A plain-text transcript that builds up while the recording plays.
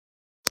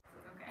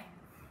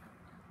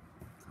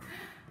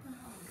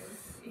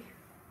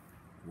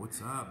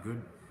What's up?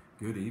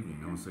 Good evening.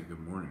 I almost said good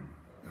morning.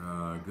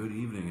 Good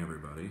evening,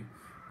 everybody.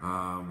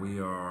 We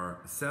are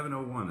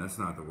 7:01. That's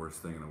not the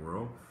worst thing in the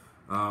world.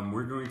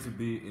 We're going to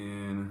be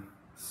in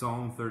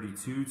Psalm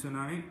 32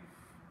 tonight.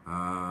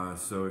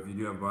 So if you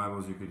do have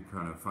Bibles, you could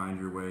kind of find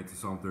your way to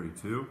Psalm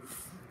 32.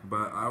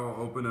 But I will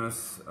open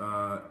us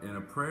in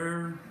a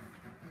prayer,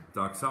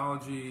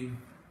 doxology.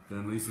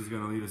 Then Lisa's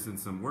going to lead us in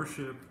some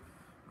worship,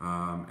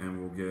 and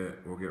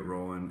we'll get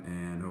rolling.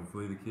 And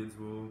hopefully the kids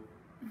will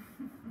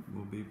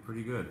be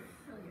pretty good.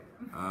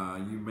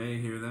 You may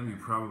hear them. You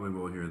probably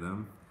will hear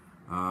them.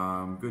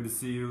 Good to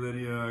see you,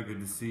 Lydia. Good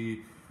to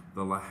see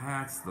the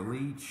Lahats, the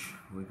Leech.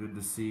 Really good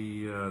to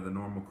see the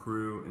normal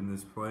crew in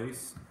this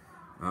place.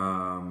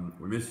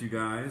 We miss you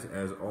guys,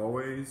 as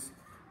always.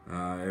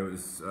 It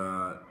was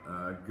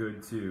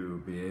good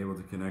to be able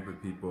to connect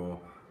with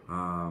people.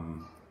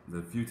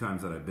 The few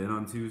times that I've been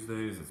on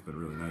Tuesdays, it's been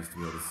really nice to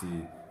be able to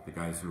see the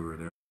guys who were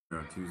there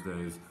on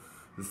Tuesdays.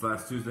 This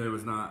last Tuesday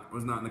was not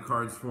in the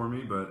cards for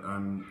me, but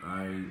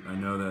I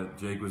know that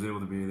Jake was able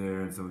to be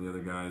there, and some of the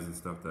other guys and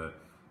stuff that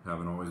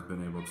haven't always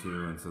been able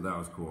to, and so that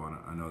was cool. And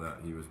I know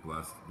that he was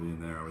blessed being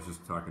there. I was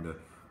just talking to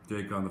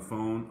Jake on the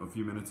phone a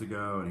few minutes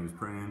ago, and he was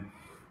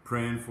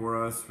praying for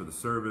us, for the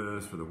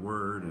service, for the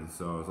word, and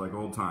so it was like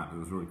old times. It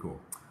was really cool.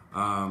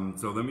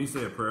 So let me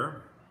say a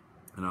prayer,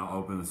 and I'll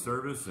open the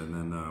service, and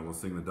then we'll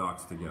sing the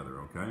docs together,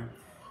 okay?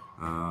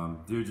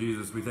 Dear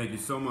Jesus, we thank you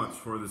so much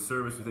for this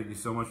service. We thank you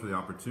so much for the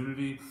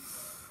opportunity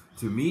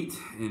to meet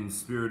in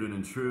spirit and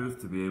in truth,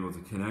 to be able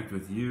to connect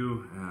with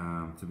you,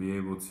 to be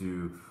able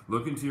to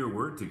look into your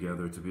word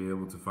together, to be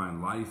able to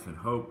find life and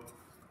hope,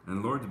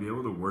 and Lord, to be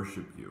able to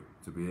worship you,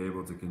 to be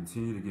able to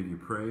continue to give you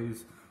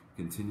praise,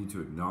 continue to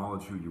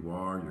acknowledge who you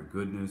are, your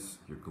goodness,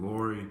 your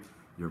glory,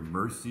 your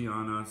mercy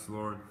on us,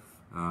 Lord.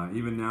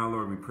 Even now,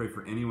 Lord, we pray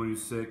for anyone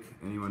who's sick,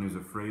 anyone who's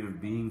afraid of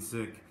being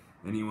sick,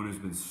 anyone who's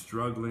been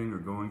struggling or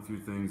going through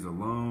things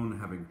alone,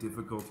 having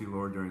difficulty,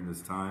 Lord, during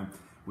this time.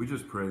 We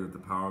just pray that the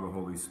power of the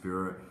Holy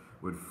Spirit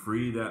would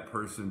free that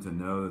person to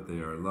know that they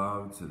are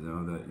loved, to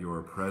know that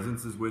your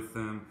presence is with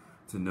them,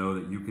 to know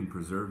that you can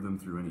preserve them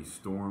through any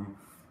storm,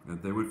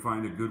 that they would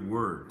find a good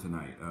word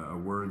tonight, a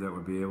word that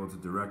would be able to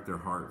direct their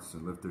hearts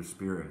and lift their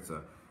spirits,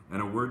 and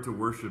a word to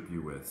worship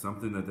you with,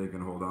 something that they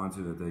can hold on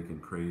to, that they can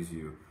praise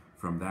you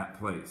from that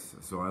place.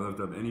 So I lift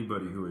up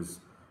anybody who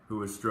is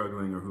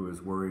struggling or who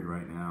is worried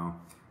right now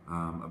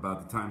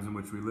about the times in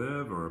which we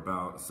live or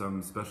about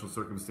some special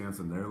circumstance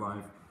in their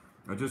life.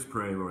 I just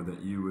pray, Lord,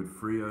 that you would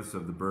free us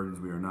of the burdens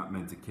we are not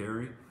meant to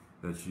carry,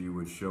 that you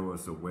would show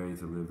us a way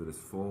to live that is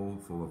full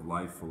of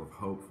life, full of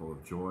hope, full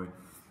of joy.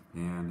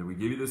 And we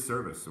give you this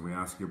service, and we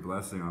ask your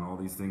blessing on all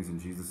these things in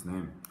Jesus'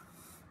 name.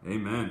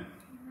 Amen.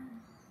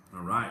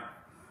 All right.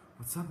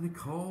 What's up,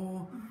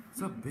 Nicole?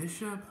 What's up,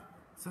 Bishop?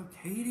 What's up,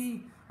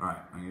 Katie? All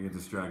right, I'm going to get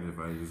distracted if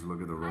I just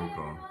look at the roll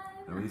call.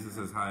 Elisa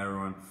says, hi,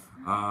 everyone.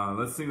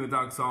 Let's sing the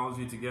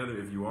doxology together.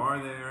 If you are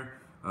there,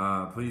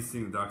 please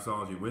sing the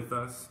doxology with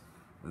us.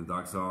 And the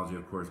doxology,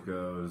 of course,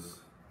 goes,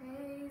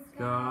 Praise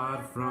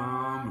God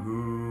from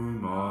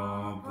whom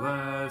all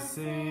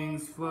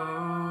blessings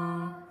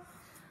flow.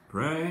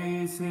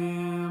 Praise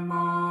him,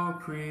 all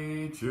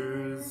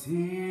creatures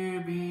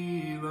here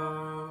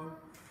below.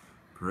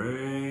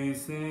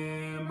 Praise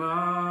him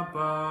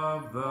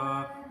above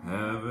the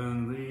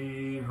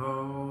heavenly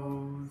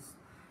host.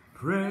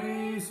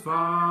 Praise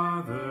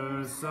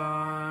Father,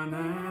 Son,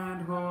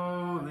 and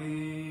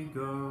Holy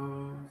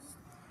Ghost.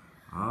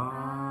 Amen.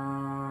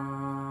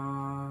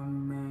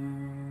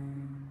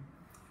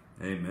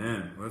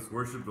 Amen. Let's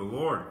worship the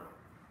Lord.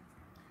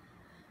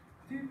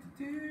 I'm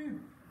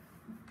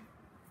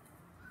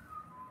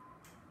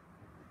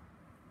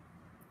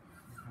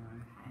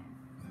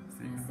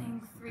gonna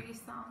sing 3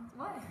 songs.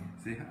 What?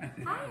 Say hi.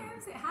 Hi,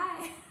 Aaron. Say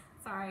hi.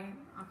 Sorry,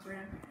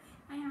 awkward.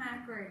 I am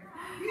awkward.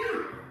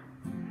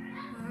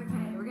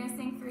 Okay, we're gonna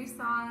sing 3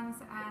 songs.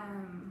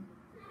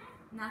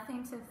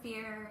 Nothing to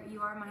fear.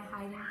 You are my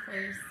hiding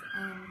place,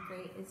 and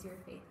great is your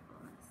faithfulness.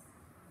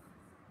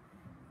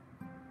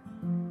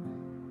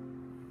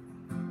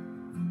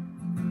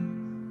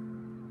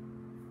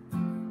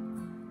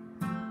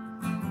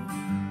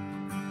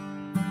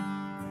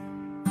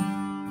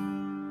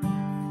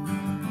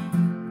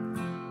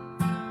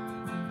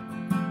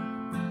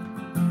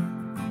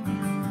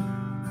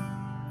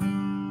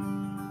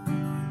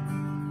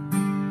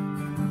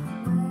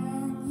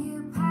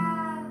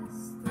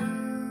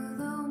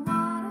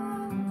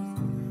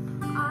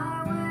 I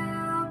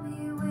will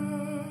be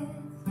with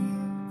you.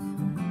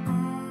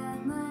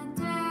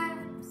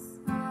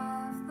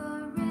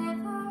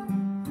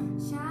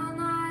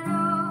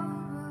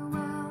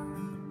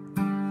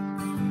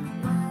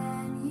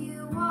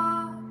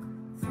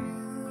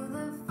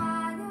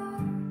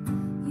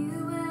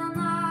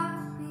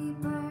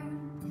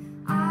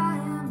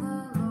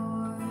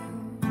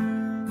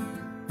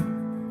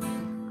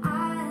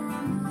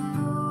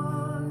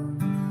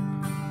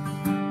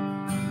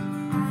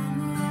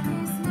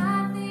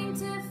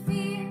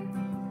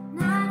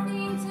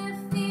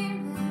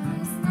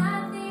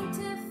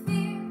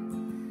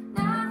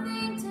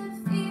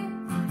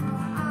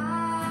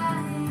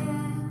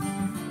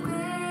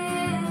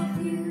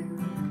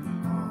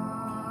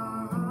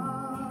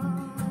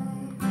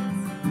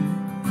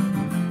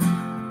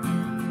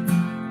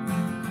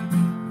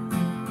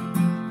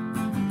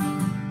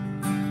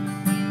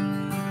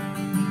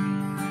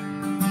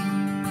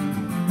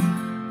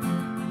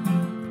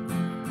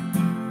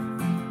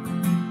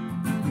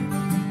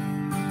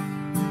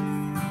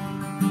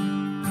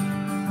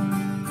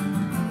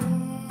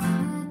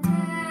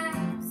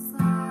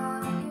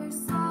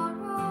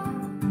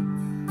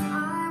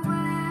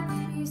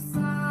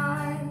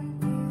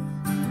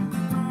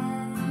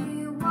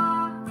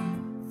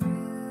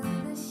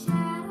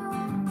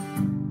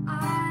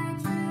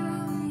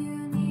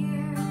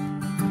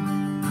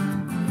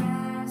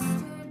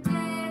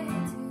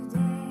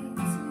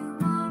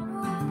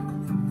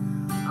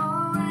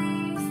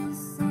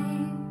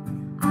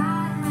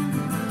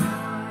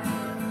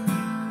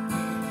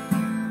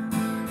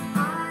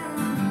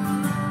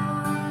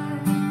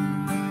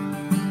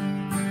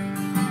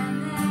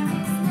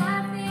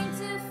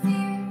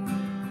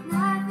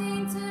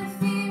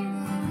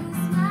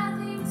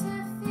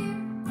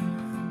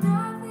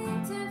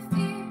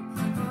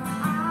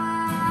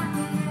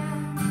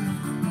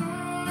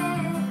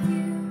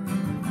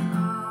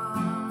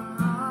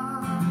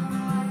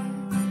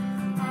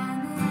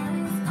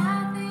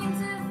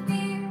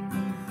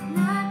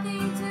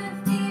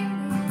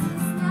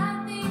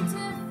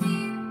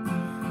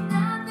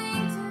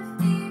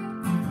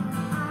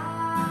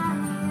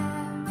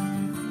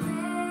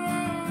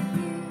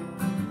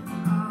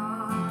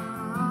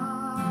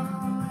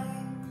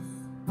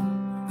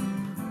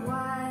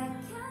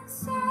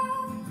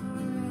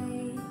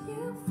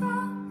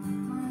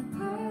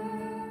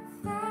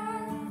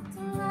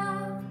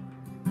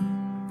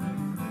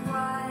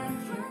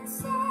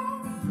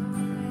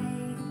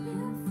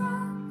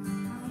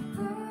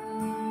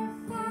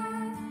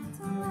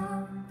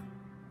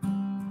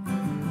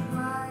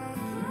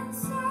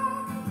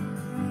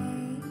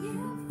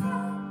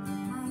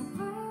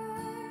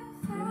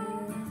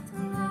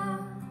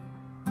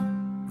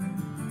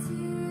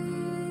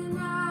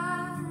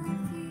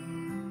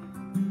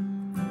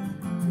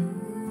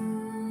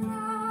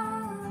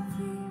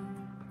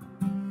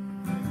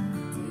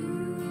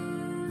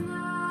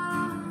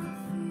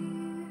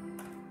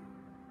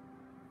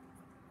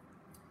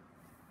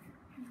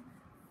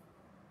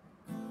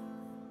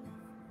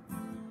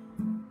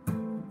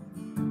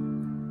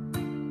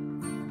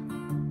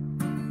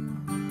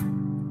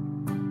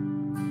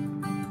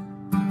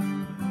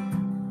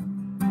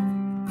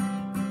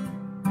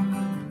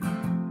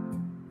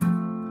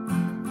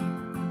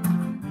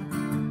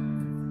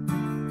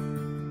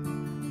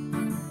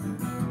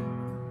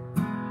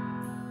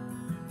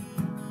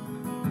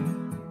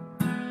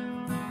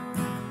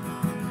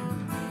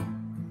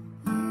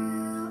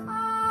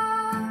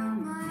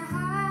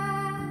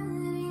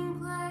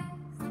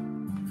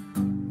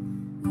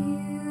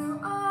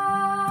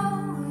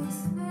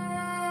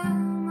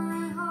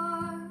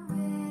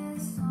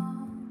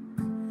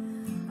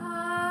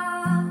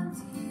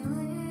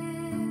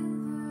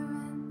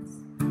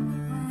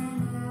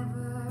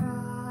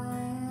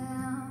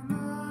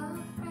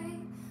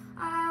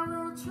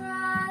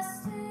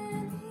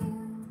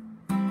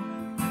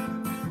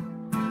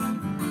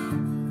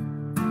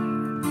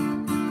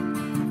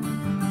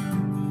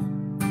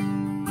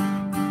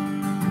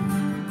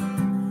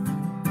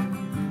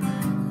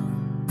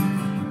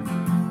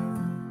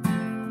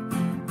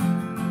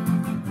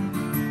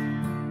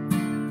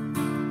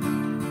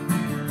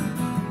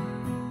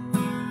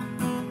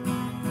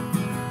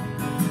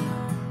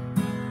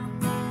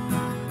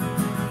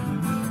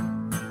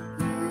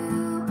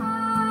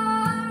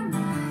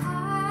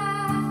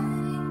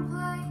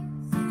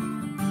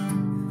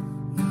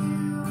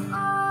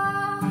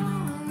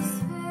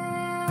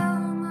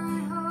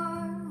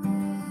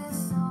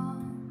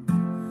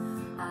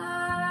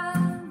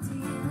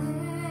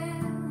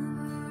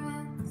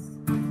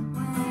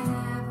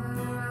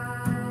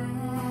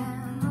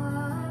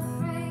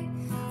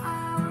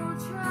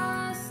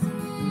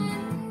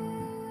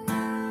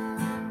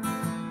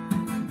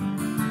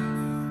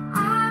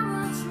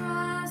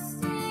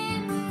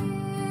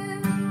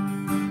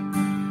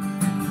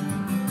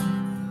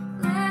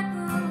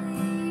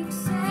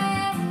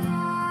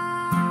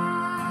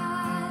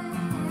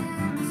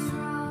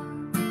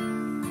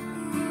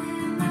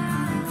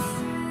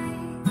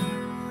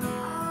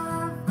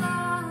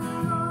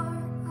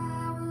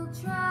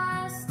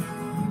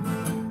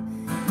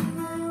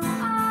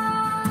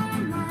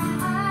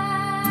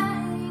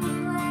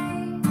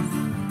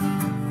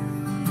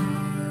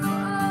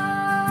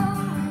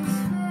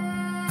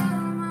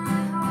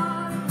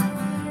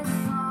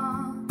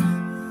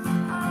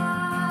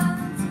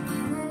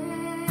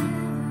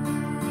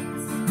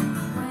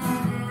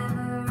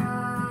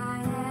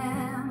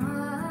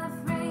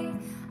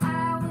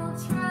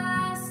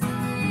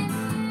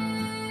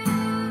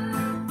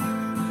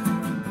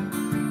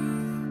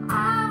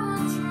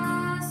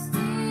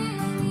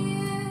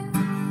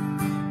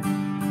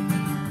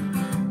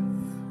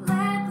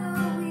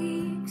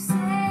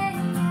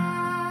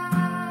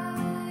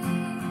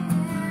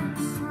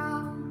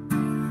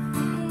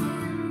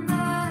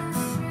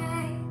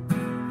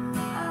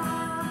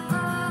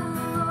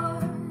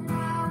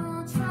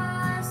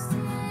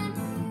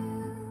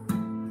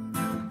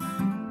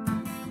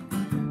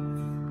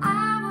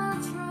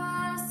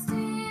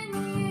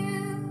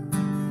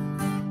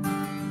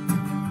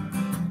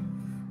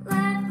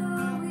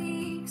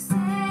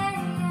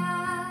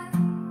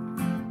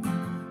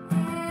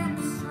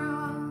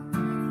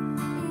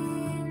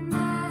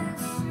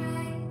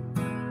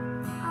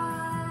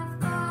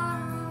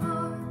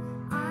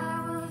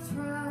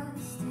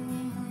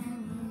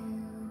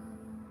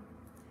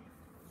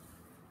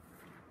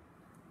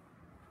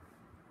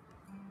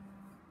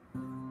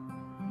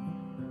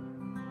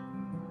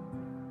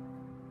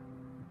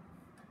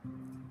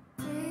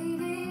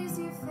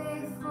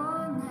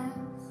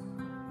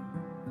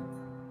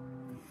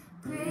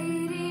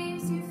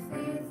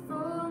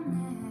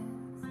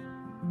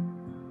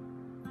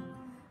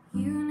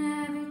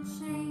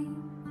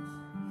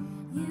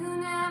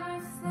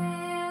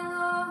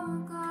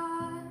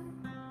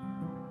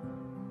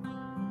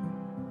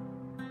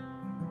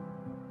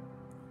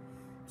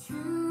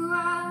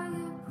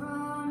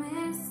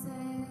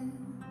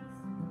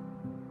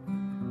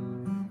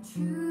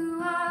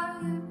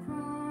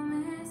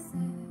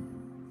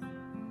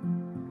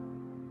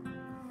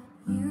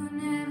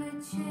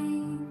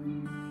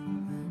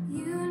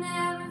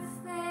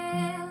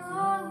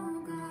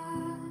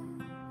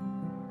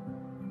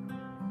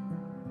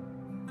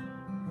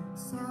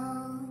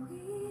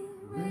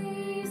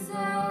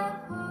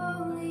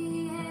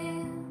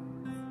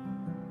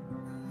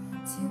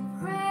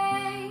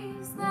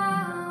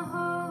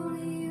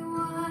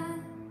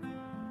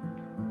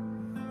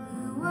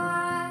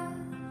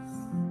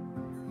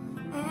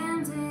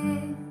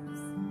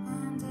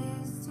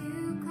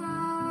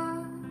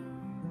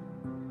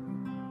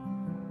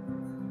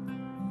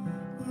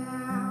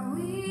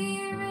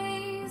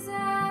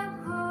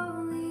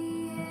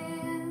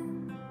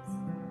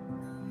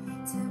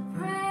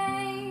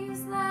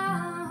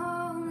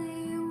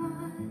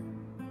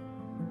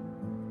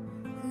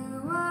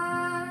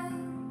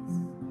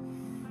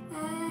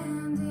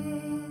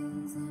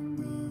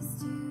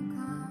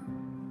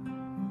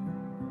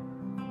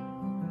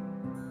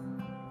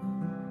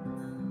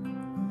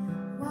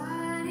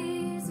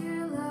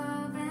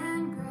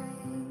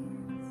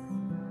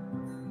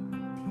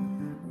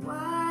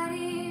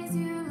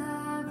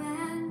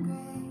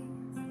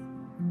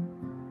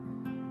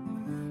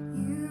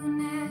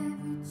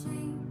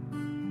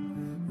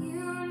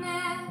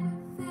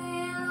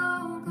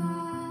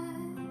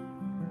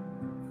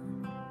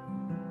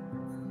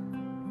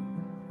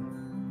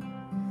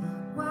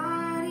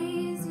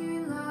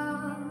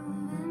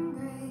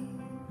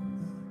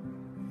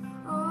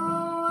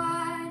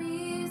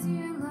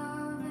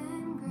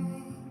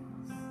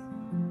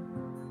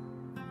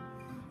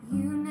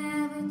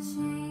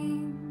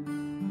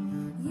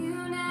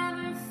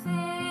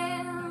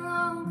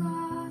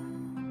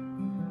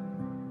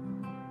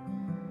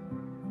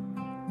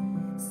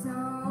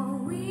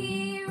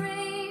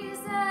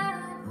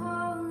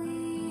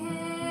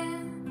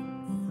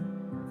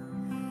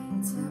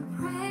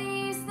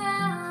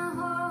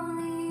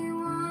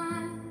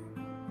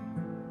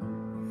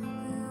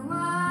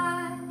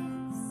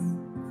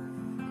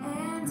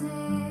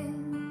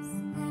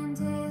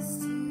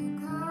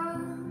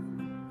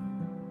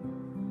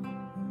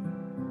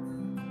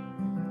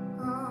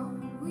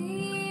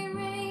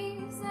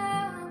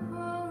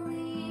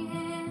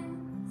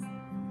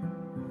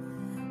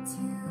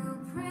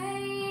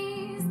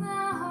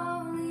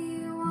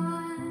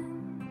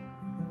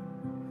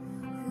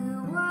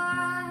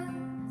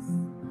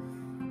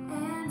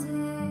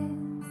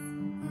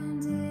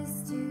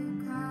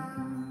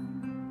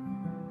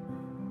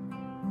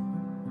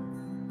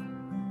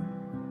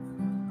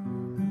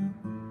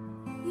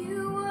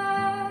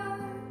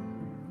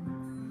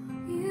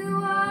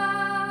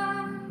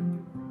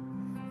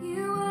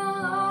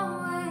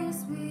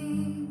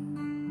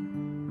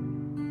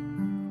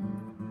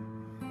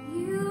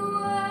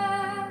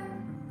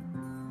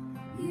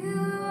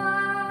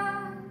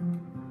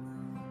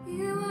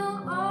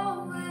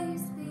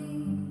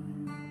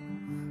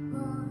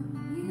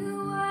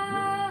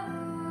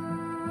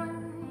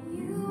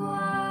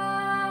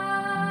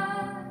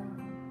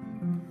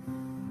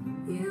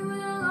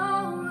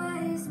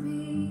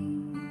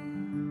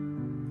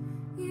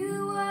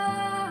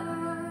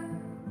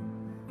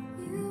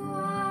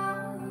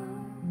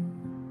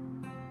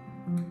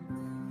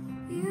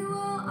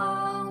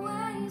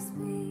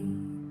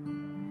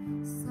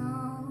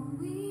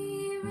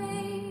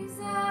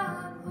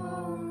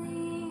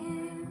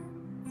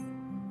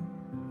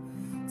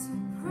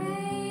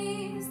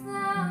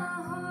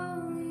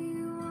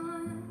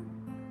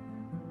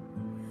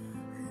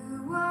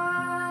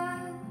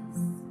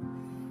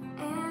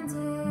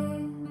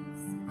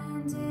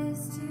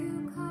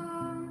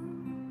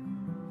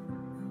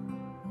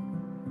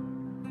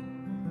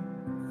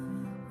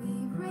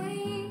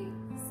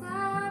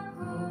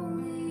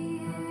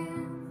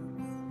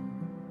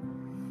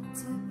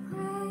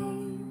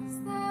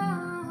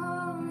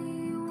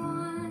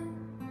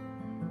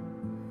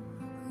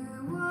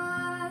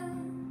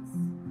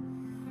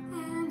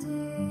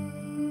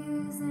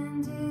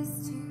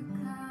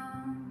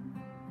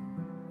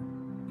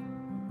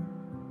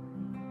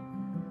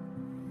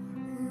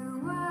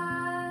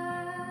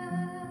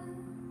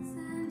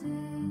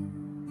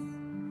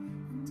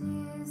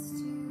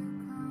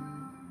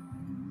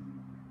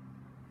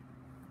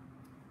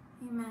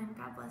 Amen.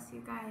 God bless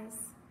you guys.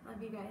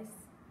 Love you guys.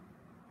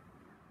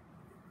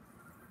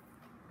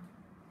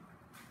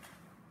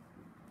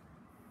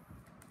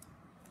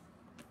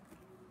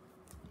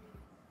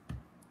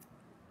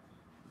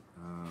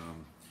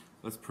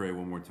 Let's pray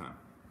one more time.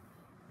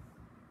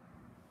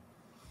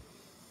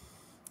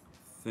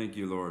 Thank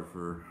you, Lord,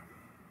 for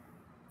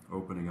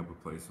opening up a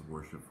place of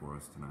worship for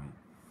us tonight.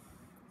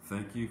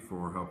 Thank you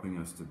for helping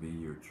us to be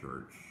your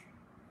church,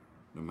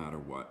 no matter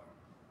what.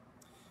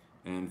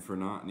 And for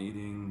not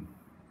needing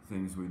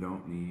things we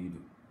don't need,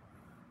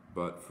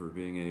 but for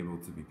being able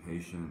to be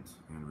patient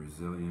and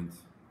resilient,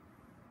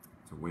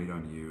 to wait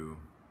on you,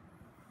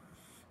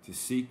 to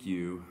seek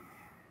you.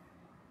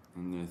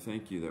 And I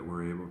thank you that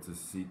we're able to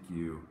seek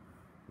you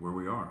where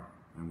we are,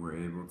 and we're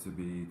able to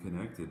be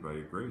connected by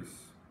your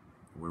grace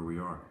where we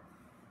are.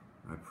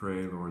 I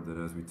pray, Lord, that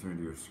as we turn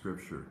to your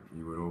scripture,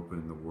 you would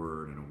open the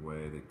word in a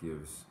way that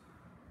gives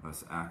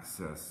us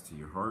access to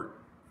your heart,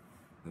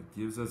 that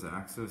gives us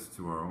access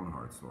to our own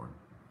hearts, Lord.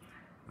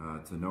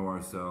 To know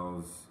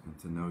ourselves and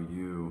to know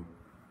you,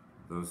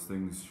 those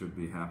things should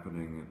be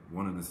happening at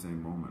one and the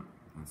same moment.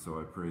 And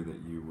so I pray that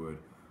you would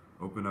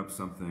open up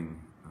something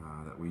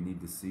that we need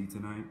to see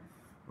tonight,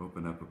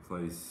 open up a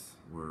place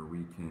where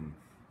we can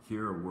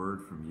hear a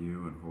word from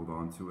you and hold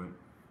on to it,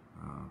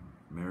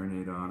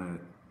 marinate on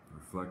it,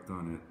 reflect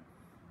on it,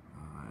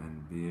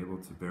 and be able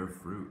to bear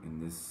fruit in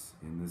this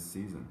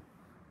season.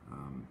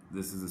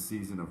 This is a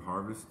season of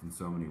harvest in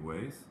so many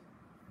ways,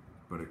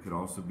 but it could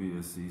also be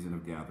a season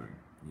of gathering.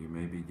 You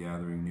may be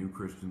gathering new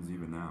Christians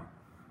even now,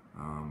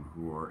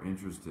 who are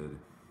interested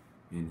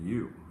in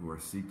you, who are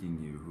seeking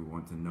you, who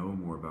want to know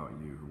more about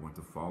you, who want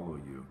to follow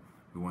you,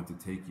 who want to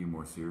take you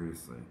more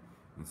seriously.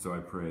 And so I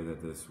pray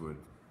that this would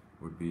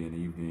be an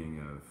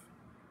evening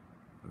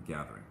of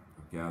gathering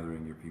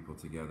your people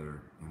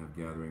together, and of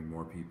gathering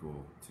more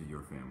people to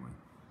your family.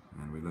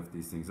 And we lift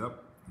these things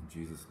up in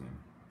Jesus' name.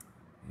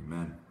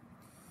 Amen.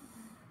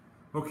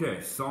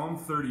 Okay, Psalm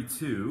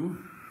 32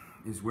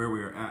 is where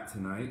we are at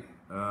tonight.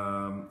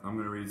 I'm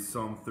going to read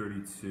Psalm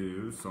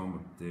 32, Psalm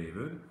of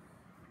David.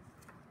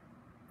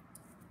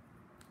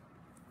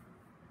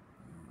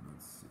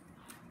 Let's see.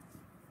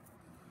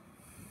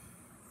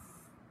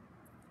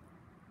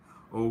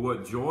 Oh,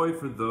 what joy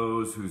for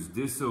those whose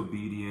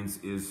disobedience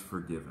is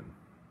forgiven,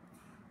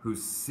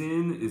 whose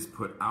sin is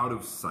put out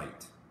of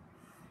sight.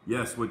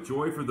 Yes, what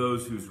joy for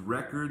those whose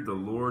record the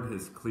Lord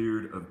has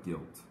cleared of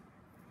guilt,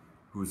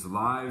 whose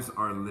lives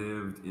are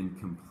lived in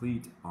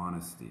complete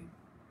honesty.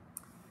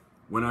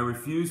 When I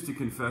refused to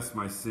confess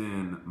my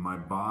sin, my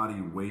body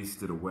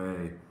wasted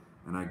away,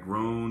 and I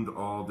groaned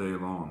all day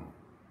long.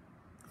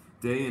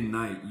 Day and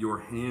night, your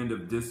hand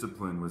of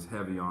discipline was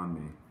heavy on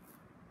me.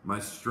 My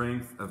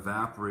strength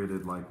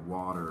evaporated like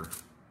water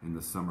in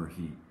the summer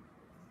heat.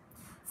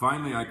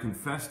 Finally, I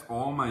confessed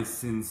all my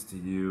sins to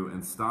you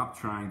and stopped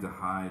trying to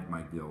hide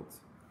my guilt.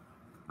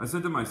 I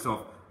said to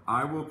myself,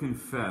 I will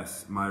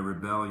confess my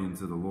rebellion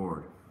to the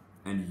Lord,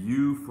 and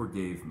you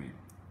forgave me.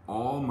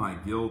 All my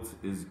guilt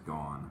is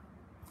gone.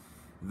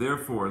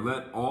 Therefore,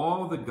 let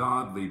all the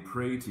godly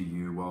pray to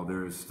you while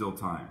there is still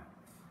time,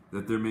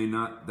 that they may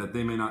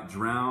not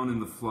drown in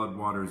the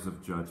floodwaters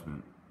of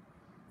judgment.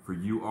 For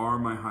you are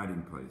my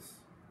hiding place.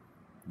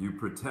 You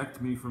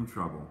protect me from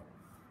trouble.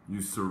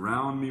 You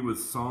surround me with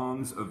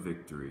songs of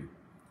victory.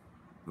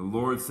 The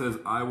Lord says,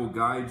 I will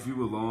guide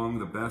you along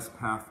the best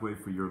pathway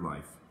for your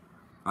life.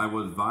 I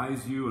will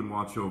advise you and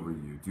watch over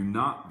you. Do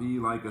not be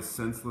like a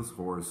senseless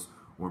horse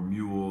or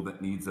mule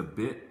that needs a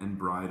bit and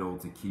bridle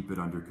to keep it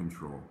under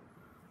control.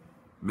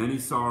 Many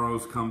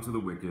sorrows come to the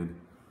wicked,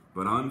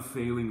 but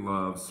unfailing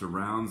love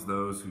surrounds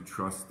those who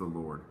trust the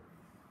Lord.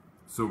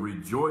 So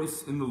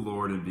rejoice in the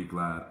Lord and be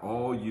glad,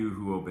 all you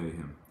who obey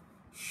him.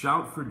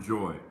 Shout for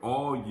joy,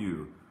 all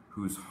you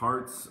whose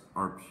hearts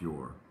are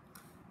pure.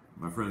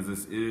 My friends,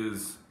 this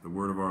is the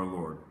word of our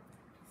Lord.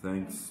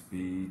 Thanks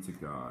be to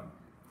God.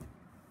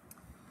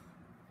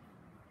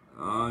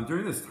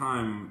 During this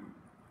time,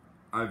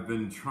 I've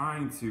been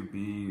trying to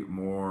be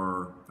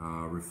more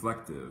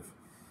reflective.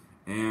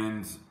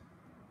 And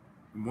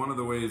one of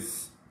the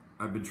ways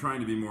I've been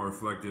trying to be more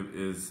reflective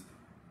is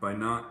by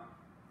not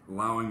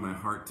allowing my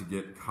heart to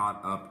get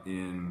caught up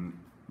in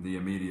the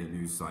immediate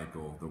news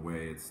cycle the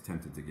way it's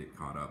tempted to get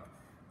caught up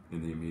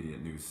in the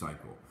immediate news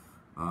cycle.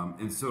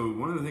 And so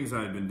one of the things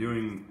I had been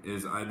doing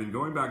is I'd been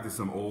going back to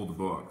some old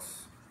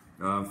books,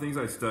 things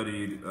I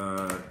studied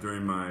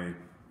during my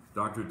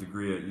doctorate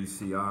degree at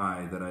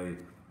UCI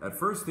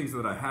things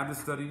that I had to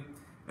study,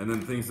 and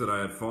then things that I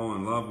had fallen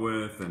in love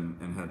with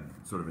and had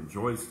sort of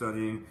enjoyed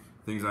studying,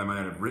 things I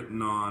might have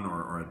written on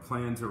or had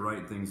planned to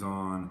write things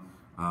on.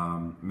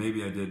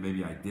 Maybe I did,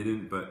 maybe I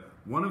didn't, but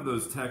one of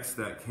those texts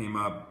that came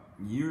up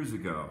years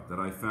ago that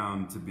I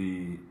found to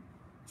be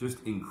just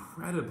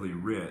incredibly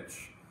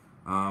rich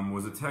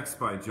was a text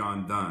by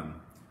John Donne,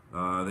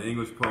 the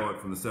English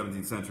poet from the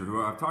 17th century,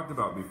 who I've talked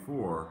about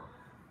before.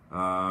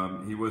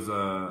 He was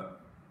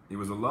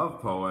a love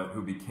poet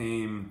who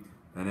became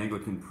an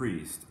Anglican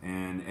priest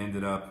and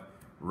ended up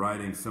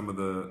writing some of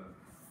the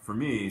for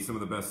me, some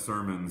of the best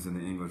sermons in the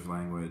English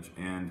language,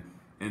 and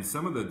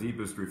some of the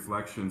deepest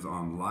reflections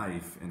on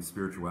life and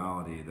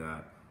spirituality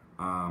that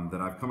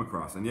I've come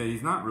across. And yeah,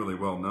 he's not really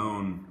well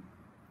known.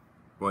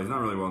 Well, he's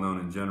not really well known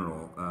in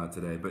general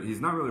today, but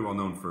he's not really well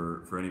known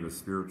for any of his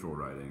spiritual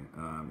writing.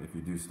 If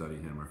you do study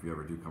him, or if you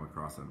ever do come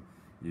across him,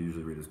 you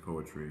usually read his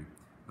poetry,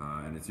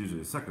 and it's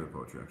usually secular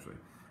poetry, actually.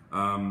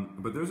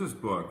 But there's this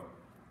book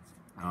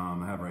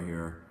I have right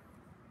here.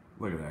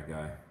 Look at that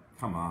guy.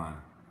 Come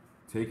on.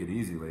 Take it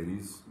easy,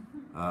 ladies.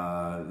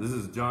 This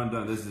is John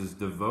Donne. This is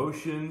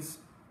Devotions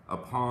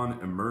Upon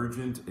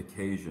Emergent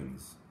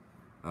Occasions.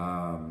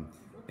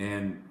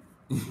 And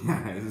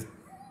yeah,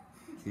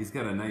 he's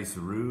got a nice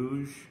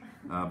rouge.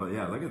 But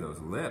yeah, look at those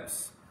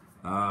lips.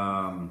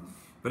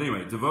 But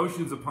anyway,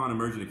 Devotions Upon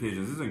Emergent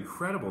Occasions. This is an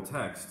incredible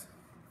text.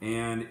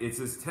 And it's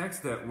this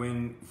text that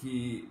when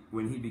he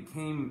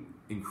became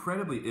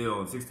incredibly ill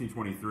in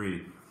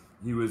 1623,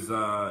 he was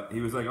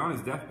like on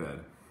his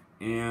deathbed,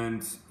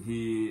 and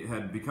he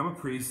had become a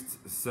priest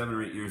 7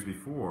 or 8 years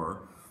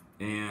before,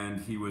 and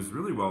he was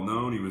really well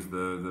known. He was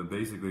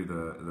basically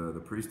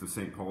the priest of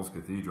St. Paul's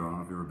Cathedral. I don't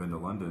know if you've ever been to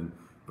London,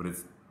 but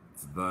it's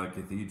the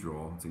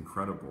cathedral. It's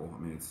incredible.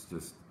 I mean,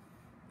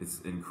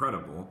 it's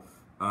incredible.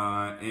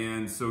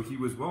 And so he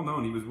was well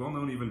known. He was well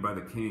known even by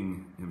the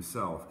king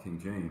himself, King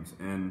James.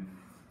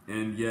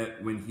 And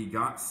yet when he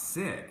got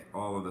sick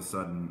all of a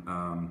sudden,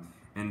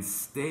 and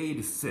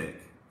stayed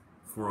sick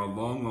for a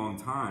long, long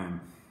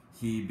time,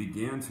 he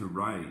began to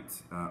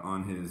write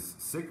on his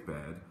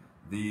sickbed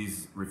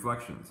these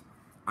reflections.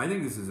 I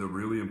think this is a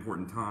really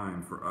important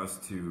time for us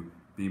to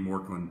be more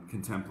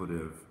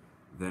contemplative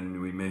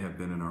than we may have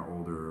been in our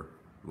older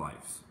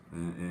lives,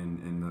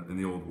 in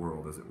the old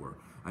world, as it were.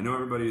 I know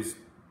everybody's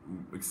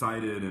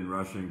excited and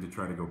rushing to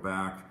try to go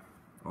back,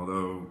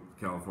 although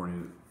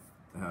California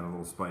had a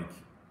little spike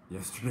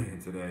yesterday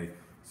and today.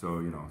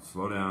 So,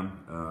 slow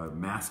down,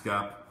 mask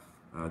up,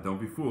 don't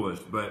be foolish.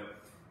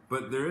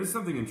 But there is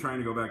something in trying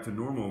to go back to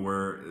normal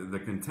where the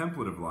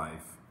contemplative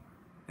life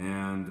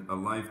and a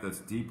life that's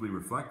deeply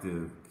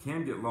reflective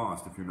can get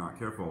lost if you're not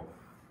careful.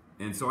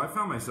 And so I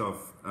found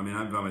myself going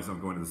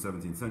to the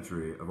 17th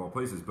century of all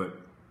places,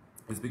 but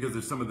it's because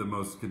there's some of the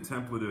most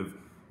contemplative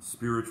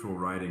spiritual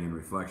writing and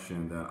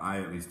reflection that I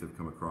at least have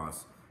come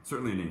across,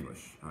 certainly in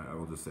English. I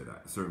will just say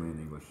that, certainly in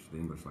English, the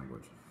English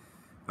language.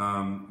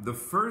 The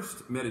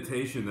first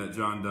meditation that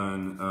John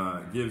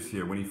Donne gives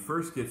here, when he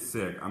first gets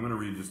sick, I'm going to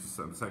read just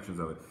some sections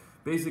of it.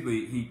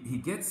 Basically, he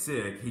gets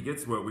sick. He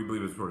gets what we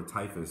believe is sort of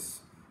typhus,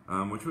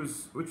 which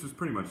was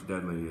pretty much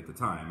deadly at the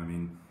time. I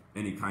mean,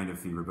 any kind of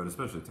fever, but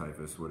especially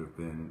typhus, would have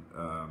been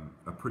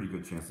a pretty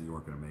good chance that you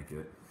weren't going to make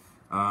it.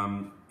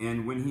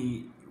 And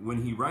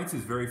when he writes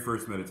his very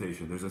first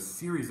meditation, there's a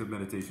series of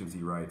meditations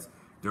he writes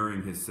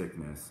during his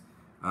sickness,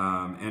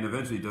 and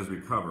eventually he does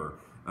recover.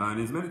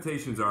 And his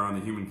meditations are on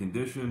the human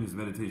condition. His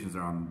meditations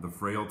are on the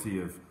frailty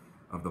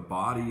of the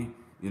body.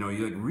 He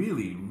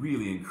really,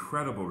 really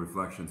incredible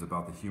reflections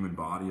about the human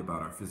body,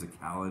 about our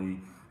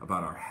physicality,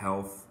 about our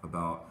health,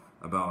 about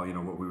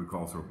what we would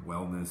call sort of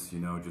wellness.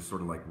 Just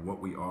sort of like what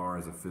we are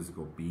as a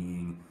physical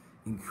being.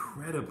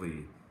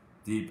 Incredibly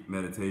deep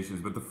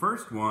meditations. But the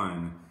first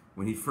one,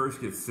 when he first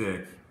gets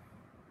sick,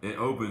 it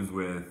opens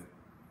with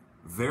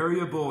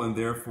variable and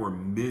therefore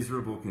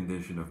miserable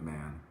condition of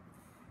man.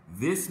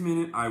 This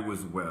minute I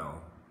was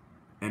well,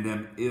 and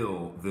am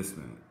ill this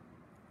minute.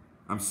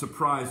 I'm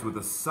surprised with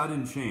a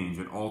sudden change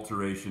and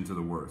alteration to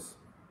the worse,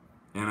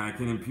 and I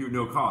can impute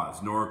no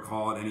cause, nor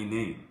call it any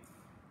name.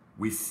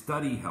 We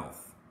study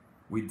health.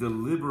 We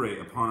deliberate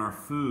upon our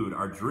food,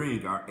 our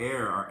drink, our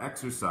air, our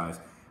exercise.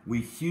 We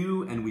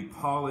hew and we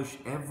polish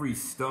every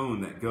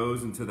stone that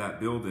goes into that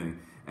building,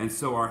 and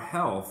so our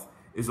health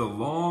is a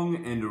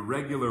long and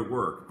irregular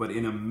work, but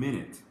in a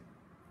minute,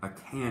 a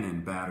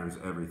cannon batters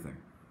everything,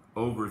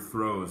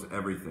 overthrows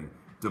everything,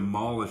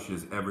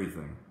 demolishes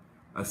everything.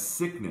 A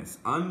sickness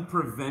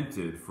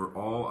unprevented for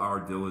all our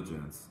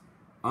diligence,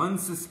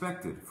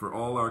 unsuspected for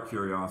all our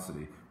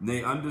curiosity,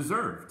 nay,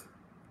 undeserved,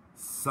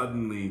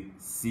 suddenly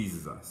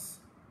seizes us,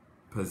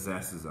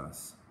 possesses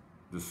us,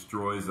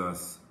 destroys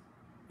us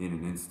in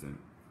an instant.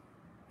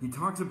 He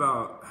talks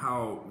about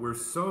how we're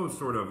so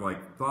sort of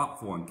like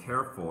thoughtful and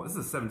careful, this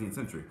is the 17th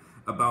century,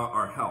 about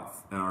our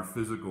health and our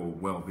physical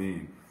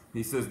well-being.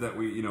 He says that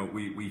we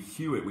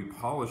hew it, we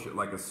polish it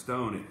like a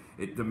stone.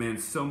 It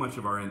demands so much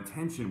of our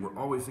attention. We're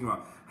always thinking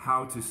about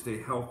how to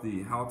stay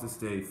healthy, how to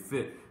stay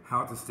fit,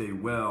 how to stay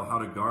well, how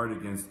to guard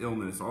against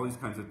illness, all these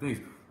kinds of things.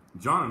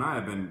 John and I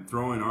have been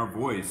throwing our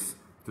voice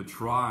to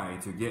try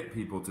to get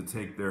people to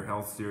take their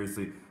health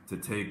seriously, to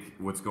take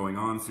what's going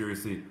on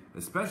seriously,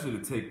 especially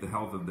to take the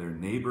health of their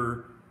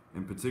neighbor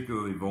and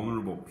particularly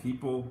vulnerable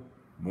people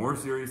more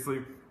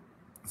seriously.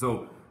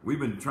 So we've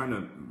been trying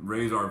to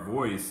raise our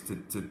voice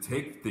to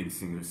take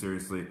things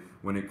seriously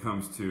when it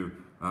comes to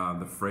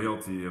the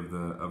frailty of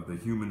the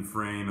human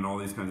frame and all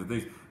these kinds of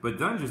things. But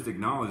Donne just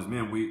acknowledged,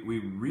 man, we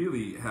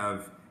really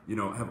have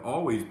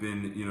always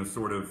been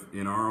sort of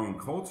in our own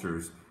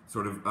cultures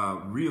sort of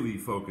really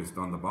focused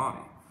on the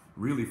body,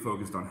 really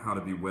focused on how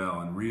to be well,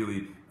 and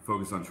really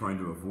focus on trying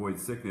to avoid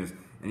sickness.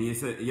 And he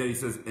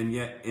says, and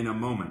yet in a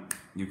moment,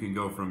 you can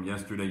go from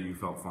yesterday you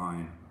felt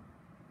fine,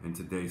 and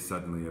today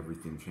suddenly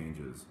everything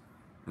changes.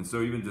 And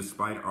so even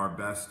despite our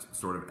best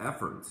sort of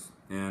efforts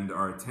and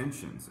our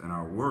attentions and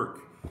our work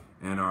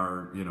and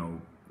our,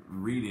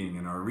 reading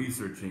and our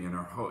researching and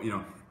our whole,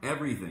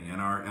 everything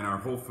and our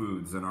Whole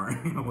Foods and our,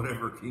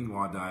 whatever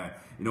quinoa diet,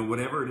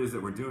 whatever it is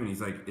that we're doing,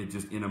 he's like, it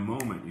just in a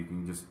moment you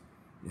can just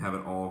have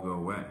it all go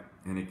away.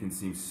 And it can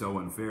seem so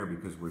unfair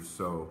because we're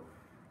so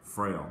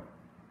frail.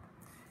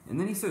 And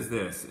then he says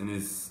this in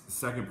his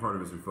second part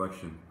of his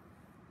reflection.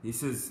 He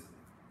says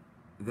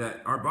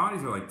that our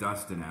bodies are like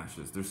dust and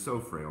ashes. They're so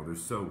frail, they're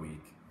so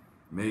weak.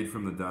 Made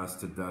from the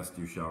dust, to dust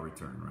you shall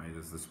return, right?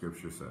 As the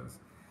scripture says.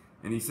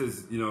 And he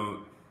says,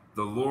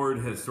 the Lord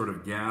has sort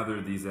of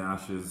gathered these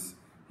ashes.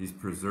 He's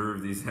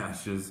preserved these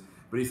ashes.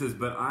 But he says,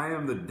 but I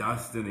am the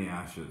dust and the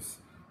ashes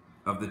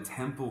of the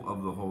temple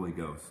of the Holy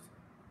Ghost.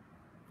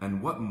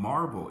 And what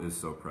marble is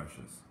so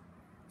precious?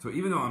 So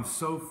even though I'm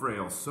so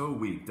frail, so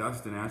weak,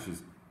 dust and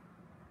ashes,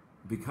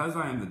 because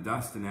I am the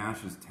dust and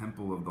ashes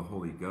temple of the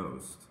Holy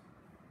Ghost,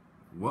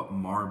 what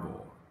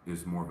marble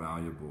is more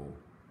valuable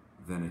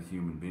than a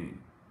human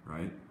being,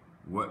 right?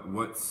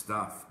 What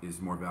stuff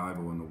is more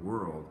valuable in the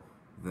world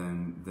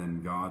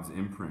than God's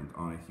imprint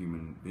on a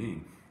human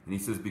being? And he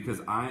says,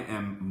 because I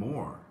am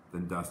more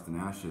than dust and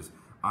ashes.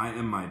 I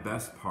am my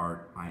best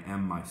part. I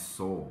am my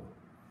soul.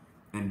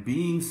 And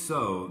being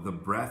so, the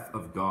breath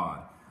of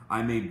God,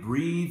 I may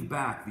breathe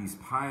back these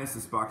pious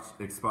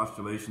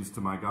expostulations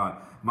to my God.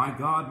 My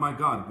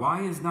God,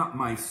 why is not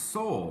my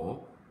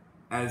soul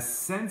as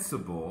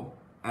sensible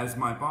as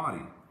my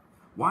body?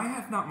 Why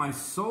hath not my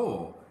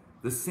soul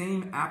the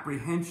same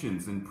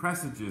apprehensions and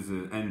presages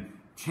and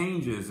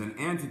changes and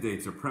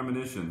antidates or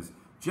premonitions,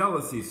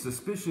 jealousies,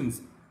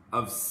 suspicions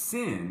of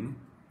sin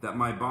that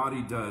my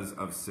body does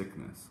of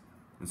sickness?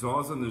 And so all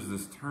of a sudden there's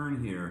this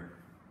turn here,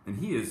 and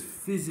he is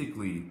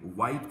physically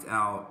wiped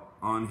out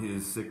on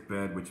his sick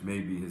bed, which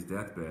may be his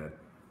deathbed,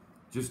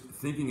 just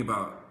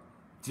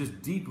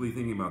deeply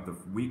thinking about the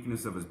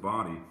weakness of his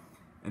body.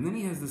 And then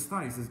he has this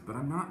thought. He says, but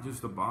I'm not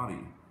just a body.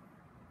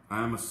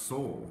 I am a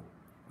soul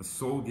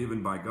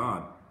given by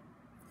God.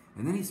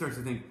 And then he starts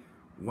to think,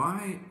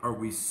 why are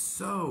we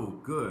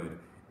so good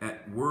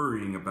at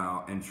worrying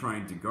about and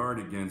trying to guard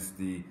against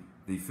the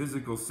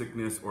physical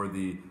sickness or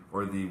the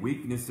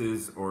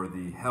weaknesses or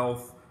the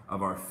health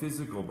of our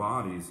physical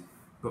bodies,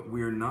 but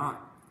we're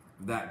not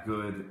that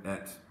good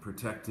at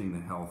protecting the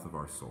health of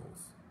our souls?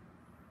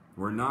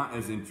 We're not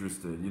as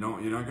interested. You're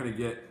not going to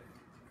get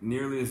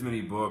nearly as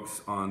many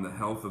books on the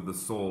health of the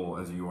soul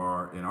as you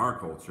are in our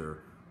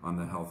culture on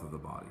the health of the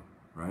body,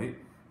 right?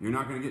 You're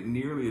not going to get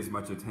nearly as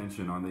much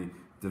attention on the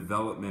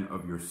development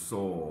of your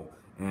soul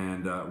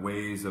and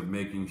ways of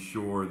making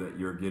sure that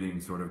you're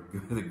getting sort of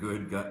the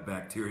good gut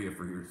bacteria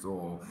for your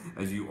soul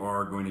as you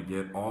are going to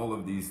get all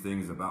of these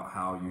things about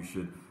how you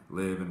should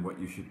live and what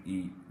you should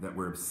eat that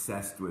we're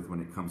obsessed with when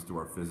it comes to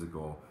our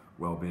physical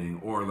well-being,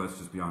 or let's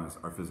just be honest,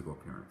 our physical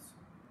appearance.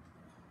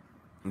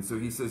 And so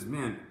he says,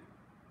 man,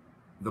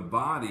 the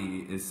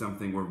body is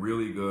something we're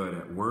really good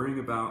at worrying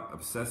about,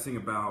 obsessing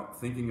about,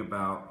 thinking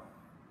about,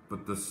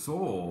 but the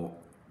soul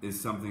is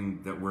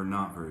something that we're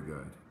not very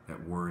good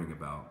at worrying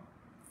about,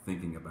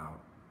 thinking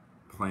about,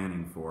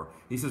 planning for.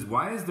 He says,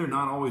 why is there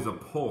not always a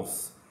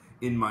pulse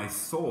in my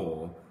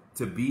soul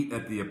to beat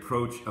at the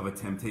approach of a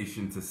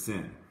temptation to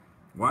sin?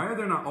 Why are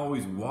there not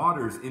always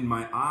waters in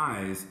my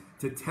eyes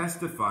to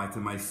testify to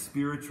my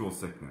spiritual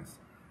sickness?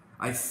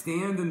 I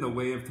stand in the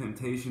way of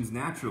temptations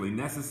naturally,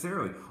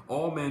 necessarily.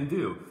 All men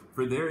do.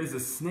 For there is a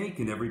snake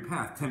in every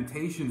path,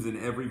 temptations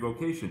in every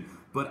vocation.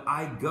 But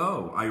I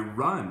go, I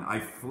run,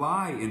 I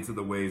fly into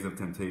the ways of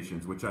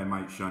temptations, which I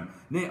might shun.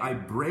 Nay, I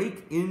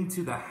break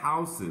into the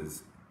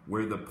houses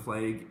where the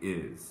plague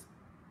is.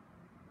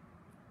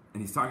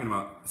 And he's talking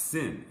about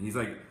sin. He's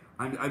like,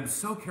 I'm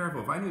so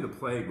careful. If I knew the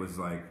plague was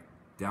like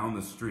down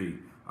the street,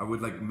 I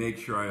would like make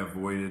sure I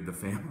avoided the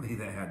family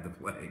that had the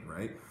plague,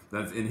 right?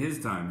 That's in his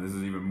time. This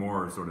is even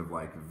more sort of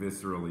like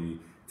viscerally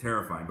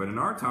terrifying. But in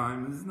our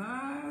time, it's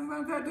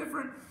not that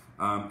different.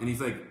 And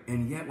he's like,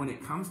 and yet when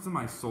it comes to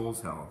my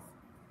soul's health,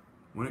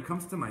 when it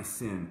comes to my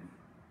sin,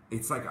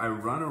 it's like I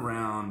run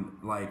around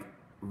like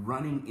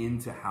running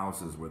into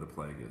houses where the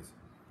plague is,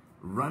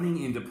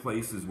 running into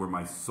places where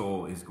my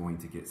soul is going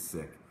to get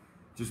sick,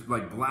 just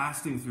like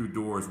blasting through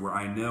doors where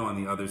I know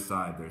on the other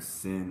side there's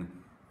sin,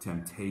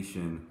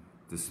 temptation,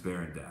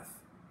 despair, and death.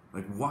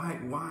 Like,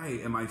 why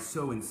am I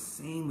so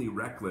insanely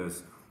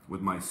reckless with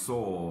my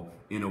soul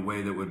in a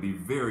way that would be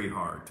very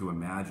hard to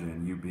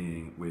imagine you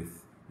being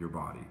with your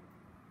body?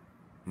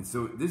 And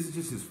so this is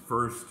just his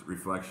first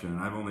reflection.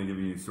 I've only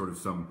given you sort of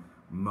some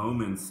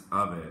moments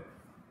of it.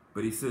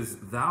 But he says,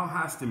 thou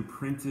hast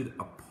imprinted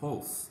a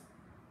pulse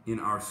in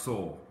our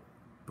soul,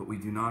 but we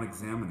do not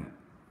examine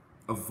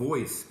it. A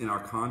voice in our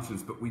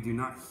conscience, but we do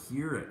not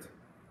hear it.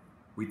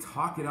 We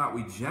talk it out,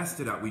 we jest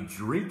it out, we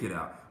drink it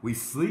out, we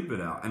sleep it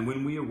out. And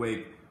when we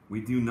awake, we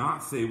do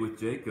not say with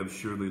Jacob,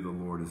 surely the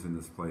Lord is in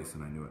this place,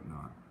 and I knew it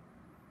not.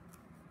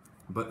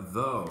 But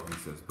though, he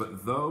says,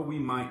 but though we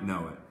might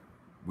know it,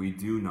 we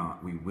do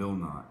not, we will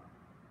not.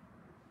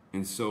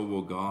 And so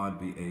will God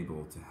be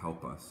able to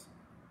help us.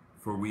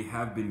 For we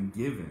have been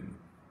given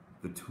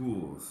the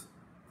tools,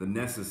 the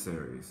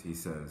necessaries, he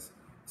says,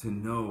 to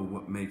know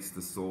what makes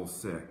the soul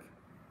sick.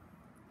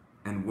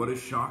 And what a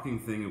shocking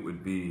thing it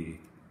would be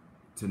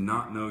to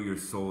not know your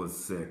soul is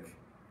sick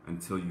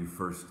until you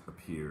first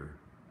appear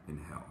in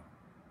hell.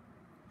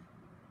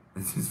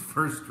 That's his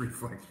first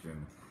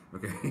reflection.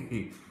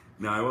 Okay.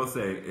 Now, I will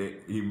say,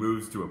 he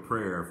moves to a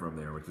prayer from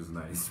there, which is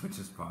nice, which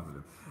is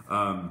positive.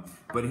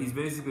 But he's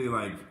basically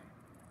like,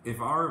 if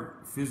our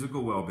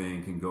physical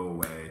well-being can go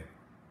away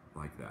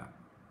like that,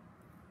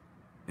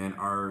 and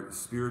our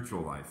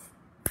spiritual life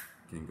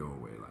can go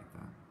away like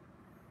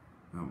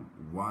that,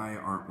 why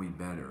aren't we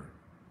better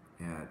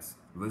at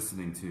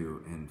listening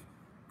to and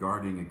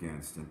guarding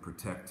against and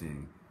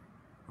protecting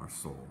our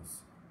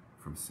souls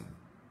from sin?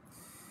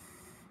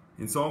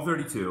 In Psalm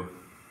 32,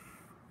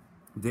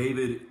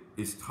 David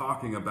is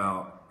talking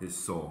about his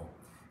soul.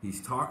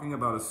 He's talking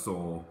about a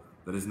soul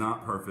that is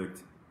not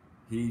perfect.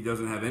 He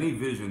doesn't have any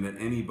vision that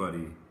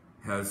anybody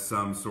has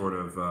some sort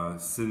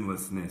of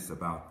sinlessness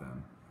about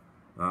them.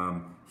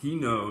 He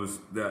knows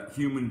that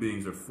human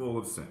beings are full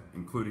of sin,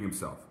 including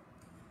himself.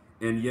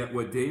 And yet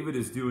what David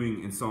is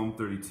doing in Psalm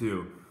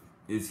 32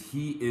 is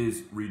he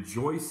is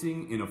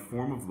rejoicing in a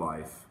form of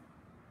life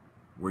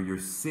where your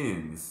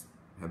sins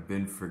have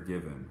been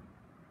forgiven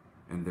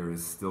and there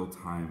is still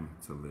time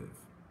to live.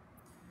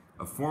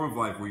 A form of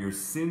life where your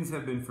sins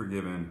have been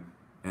forgiven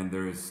and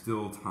there is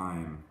still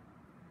time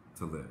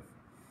to live.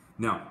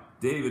 Now,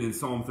 David in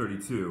Psalm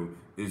 32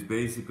 is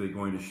basically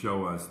going to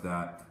show us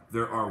that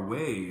there are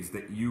ways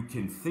that you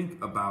can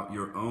think about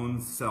your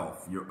own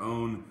self, your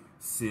own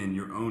sin,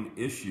 your own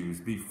issues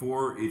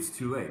before it's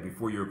too late,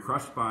 before you're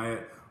crushed by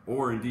it,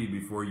 or indeed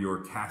before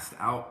you're cast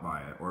out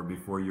by it, or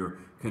before you're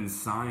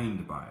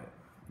consigned by it.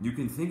 You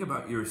can think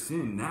about your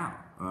sin now.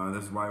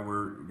 That's why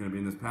we're going to be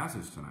in this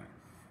passage tonight.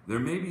 There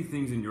may be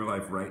things in your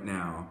life right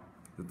now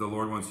that the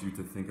Lord wants you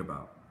to think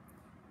about,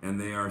 and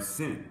they are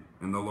sin,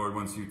 and the Lord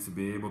wants you to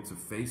be able to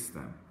face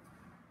them.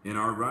 In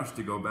our rush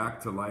to go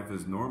back to life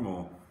as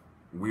normal,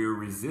 we're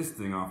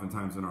resisting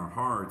oftentimes in our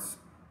hearts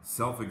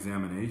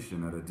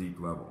self-examination at a deep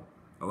level.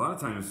 A lot of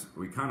times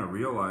we kind of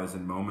realize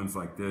in moments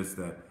like this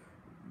that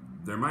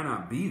there might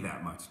not be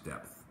that much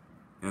depth,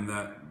 and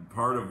that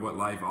part of what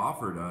life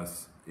offered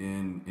us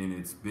in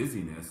its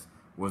busyness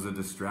was a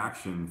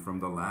distraction from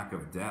the lack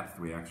of depth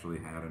we actually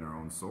had in our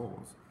own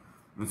souls.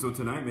 And so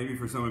tonight, maybe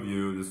for some of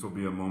you, this will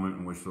be a moment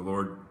in which the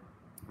Lord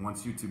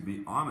wants you to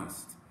be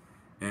honest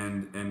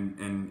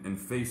and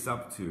face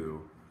up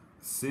to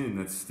sin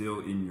that's still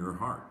in your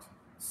heart,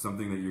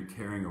 something that you're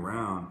carrying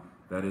around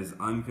that is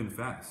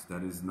unconfessed,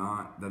 that is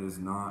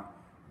not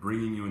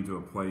bringing you into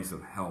a place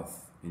of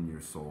health in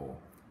your soul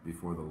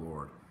before the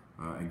Lord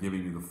and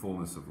giving you the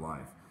fullness of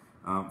life.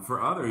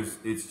 For others,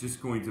 it's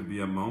just going to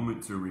be a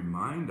moment to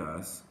remind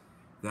us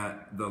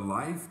that the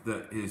life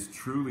that is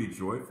truly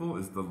joyful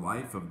is the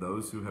life of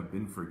those who have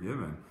been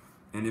forgiven.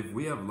 And if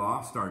we have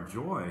lost our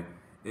joy,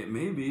 it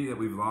may be that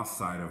we've lost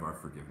sight of our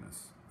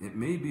forgiveness. It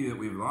may be that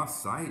we've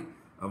lost sight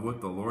of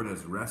what the Lord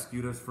has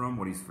rescued us from,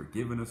 what he's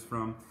forgiven us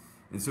from.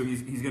 And so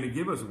he's going to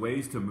give us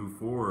ways to move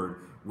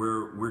forward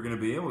where we're going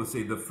to be able to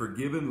say the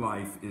forgiven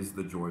life is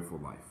the joyful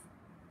life.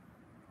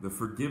 The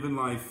forgiven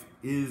life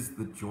is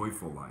the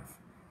joyful life.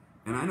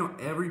 And I know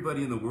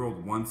everybody in the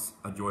world wants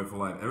a joyful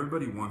life.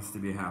 Everybody wants to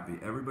be happy.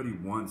 Everybody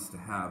wants to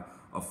have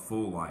a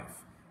full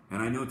life.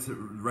 And I know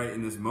right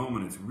in this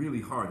moment, it's really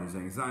hard. There's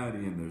anxiety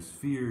and there's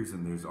fears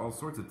and there's all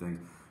sorts of things.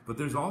 But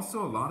there's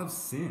also a lot of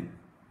sin.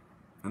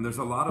 And there's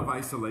a lot of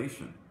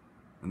isolation.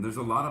 And there's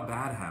a lot of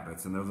bad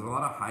habits. And there's a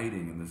lot of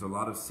hiding. And there's a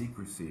lot of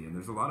secrecy. And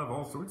there's a lot of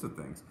all sorts of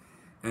things.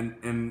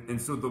 And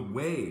so the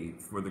way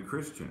for the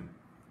Christian,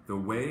 the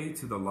way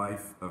to the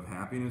life of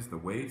happiness, the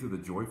way to the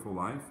joyful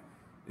life,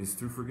 is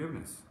through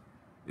forgiveness,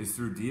 is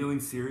through dealing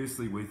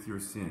seriously with your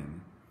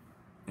sin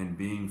and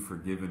being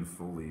forgiven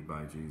fully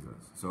by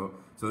Jesus. So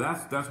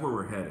that's where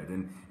we're headed.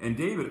 And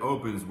David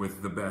opens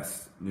with the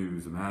best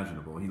news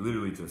imaginable. He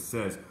literally just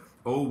says,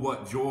 "Oh,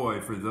 what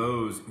joy for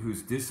those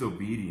whose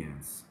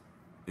disobedience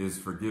is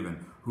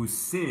forgiven, whose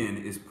sin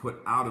is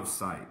put out of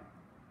sight.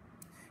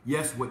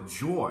 Yes, what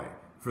joy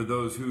for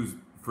those whose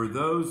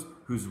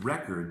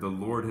record the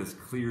Lord has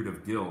cleared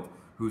of guilt,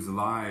 whose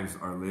lives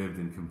are lived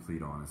in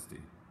complete honesty."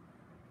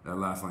 That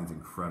last line's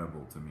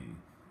incredible to me,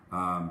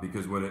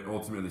 because what it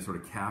ultimately sort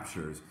of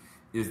captures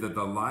is that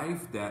the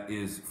life that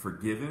is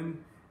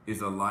forgiven is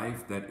a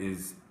life that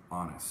is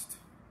honest.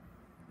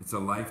 It's a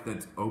life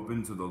that's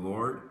open to the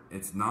Lord.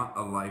 It's not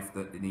a life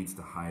that it needs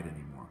to hide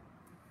anymore.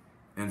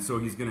 And so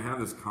he's going to have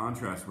this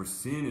contrast where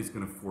sin is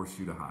going to force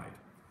you to hide.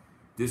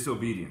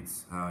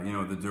 Disobedience,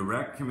 the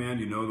direct command,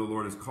 the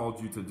Lord has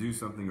called you to do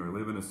something or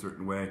live in a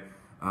certain way,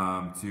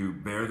 to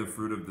bear the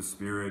fruit of the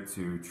Spirit,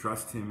 to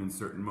trust him in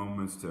certain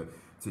moments, to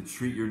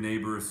treat your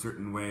neighbor a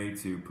certain way,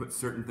 to put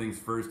certain things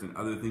first and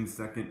other things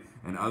second,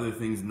 and other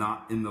things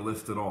not in the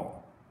list at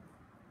all.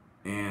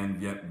 And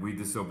yet we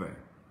disobey.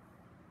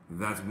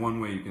 That's one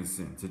way you can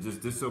sin, to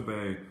just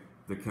disobey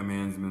the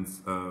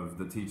commandments of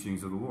the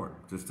teachings of the Lord,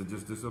 just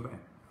disobey.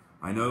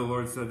 I know the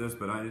Lord said this,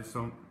 but I'm just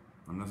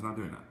not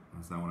doing that.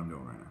 That's not what I'm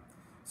doing right now.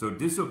 So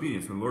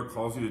disobedience, when the Lord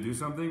calls you to do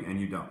something and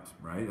you don't,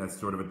 right? That's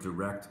sort of a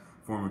direct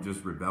form of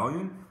just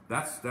rebellion.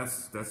 That's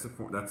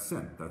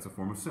sin. That's a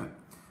form of sin.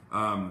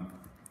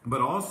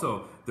 But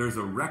also, there's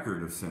a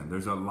record of sin.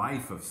 There's a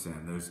life of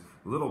sin. There's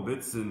little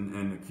bits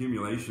and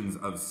accumulations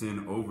of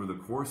sin over the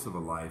course of a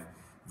life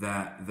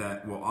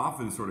that will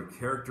often sort of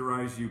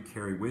characterize you,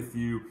 carry with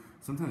you.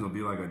 Sometimes it'll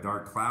be like a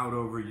dark cloud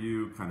over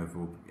you, kind of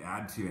will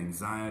add to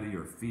anxiety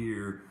or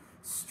fear,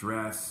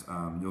 stress.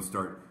 You'll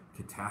start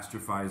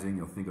catastrophizing.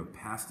 You'll think of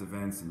past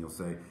events and you'll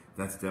say,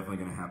 that's definitely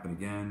going to happen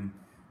again.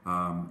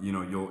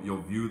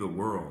 You'll view the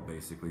world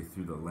basically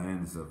through the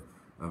lens of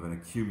an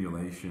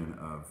accumulation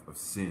of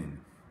sin.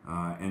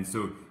 And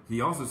so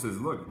he also says,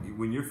 look,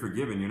 when you're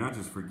forgiven, you're not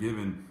just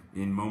forgiven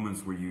in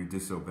moments where you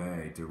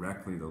disobey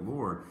directly the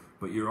Lord,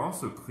 but you're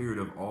also cleared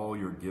of all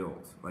your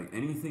guilt. Like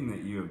anything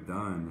that you have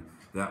done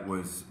that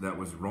was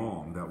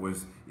wrong, that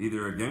was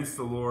either against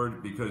the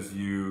Lord because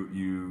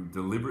you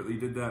deliberately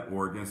did that,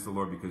 or against the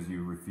Lord because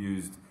you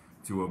refused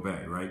to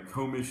obey, right?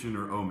 Commission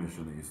or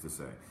omission, they used to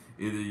say.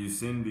 Either you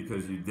sinned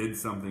because you did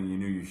something you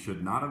knew you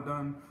should not have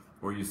done,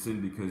 or you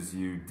sinned because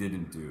you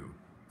didn't do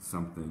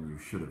something you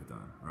should have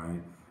done,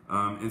 right?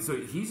 And so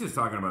he's just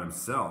talking about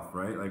himself,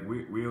 right? Like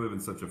we live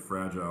in such a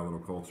fragile little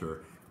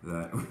culture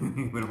that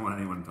we don't want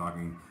anyone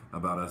talking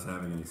about us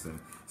having any sin.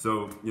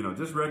 So,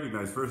 just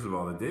recognize, first of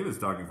all, that David's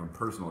talking from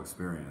personal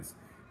experience.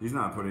 He's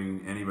not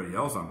putting anybody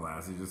else on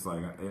blast. He's just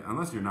like,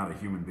 unless you're not a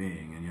human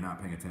being and you're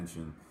not paying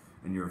attention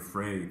and you're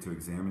afraid to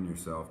examine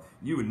yourself,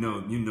 you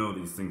know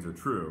these things are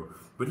true.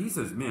 But he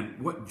says, man,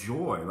 what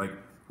joy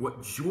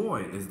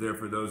is there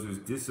for those whose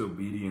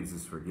disobedience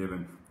is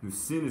forgiven, whose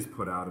sin is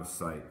put out of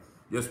sight.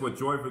 Yes, what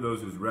joy for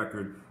those whose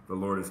record the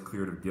Lord has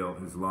cleared of guilt,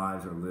 whose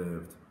lives are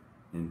lived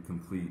in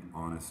complete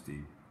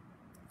honesty.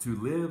 To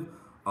live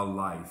a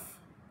life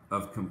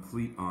of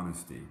complete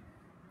honesty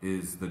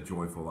is the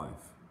joyful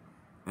life.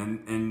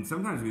 And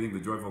sometimes we think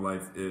the joyful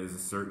life is a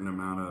certain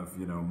amount of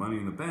money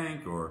in the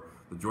bank, or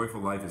the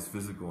joyful life is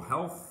physical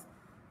health,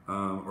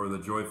 or the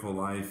joyful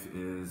life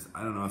is,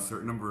 a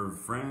certain number of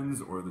friends,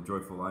 or the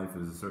joyful life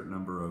is a certain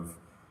number of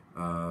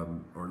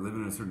or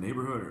living in a certain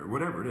neighborhood, or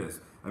whatever it is.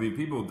 I mean,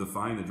 people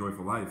define the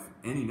joyful life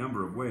any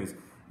number of ways.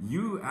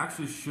 You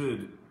actually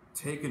should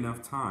take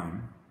enough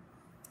time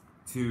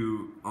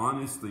to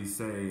honestly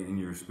say in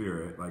your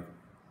spirit, like,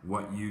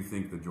 what you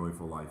think the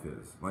joyful life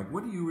is. Like,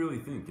 what do you really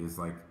think is,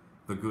 like,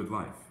 the good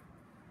life?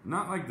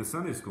 Not like the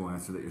Sunday school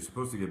answer that you're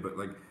supposed to get, but,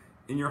 like,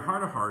 in your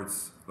heart of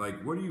hearts,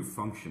 like, what do you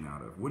function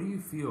out of? What do you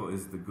feel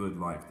is the good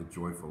life, the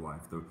joyful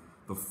life,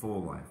 the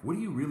full life? What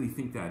do you really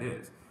think that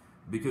is?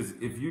 Because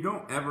if you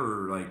don't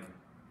ever, like,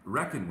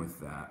 reckon with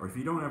that, or if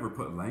you don't ever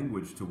put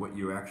language to what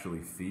you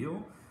actually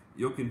feel,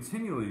 you'll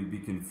continually be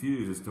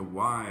confused as to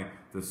why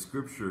the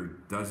scripture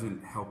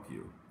doesn't help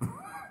you,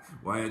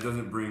 why it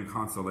doesn't bring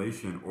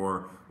consolation,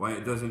 or why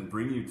it doesn't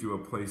bring you to a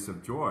place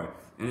of joy.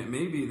 And it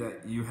may be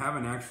that you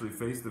haven't actually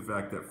faced the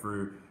fact that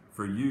for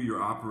you,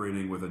 you're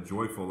operating with a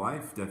joyful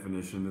life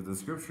definition that the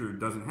scripture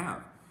doesn't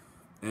have.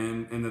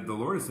 And that the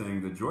Lord is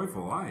saying the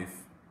joyful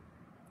life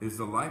is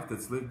a life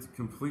that's lived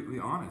completely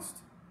honest.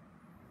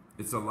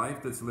 It's a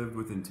life that's lived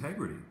with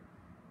integrity.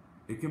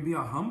 It can be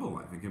a humble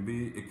life. It can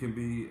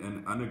be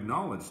an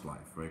unacknowledged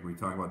life, right? We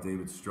talk about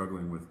David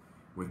struggling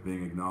with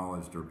being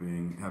acknowledged, or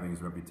having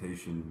his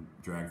reputation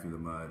dragged through the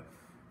mud.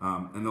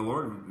 And the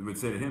Lord would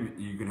say to him,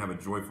 you can have a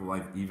joyful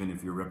life even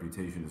if your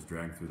reputation is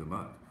dragged through the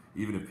mud.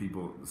 Even if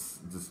people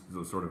just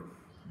sort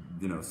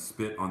of,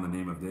 spit on the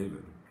name of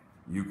David.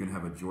 You can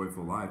have a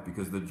joyful life,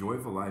 because the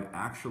joyful life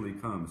actually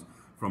comes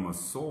from a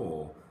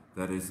soul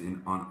that is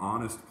in an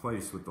honest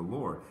place with the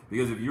Lord.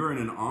 Because if you're in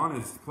an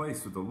honest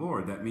place with the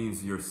Lord, that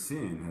means your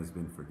sin has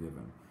been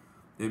forgiven.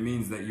 It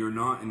means that you're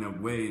not in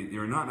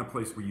a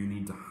place where you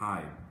need to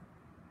hide.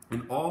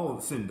 And all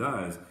sin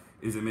does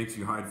is it makes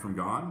you hide from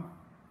God.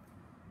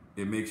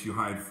 It makes you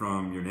hide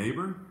from your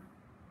neighbor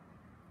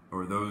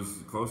or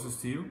those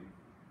closest to you.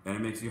 And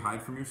it makes you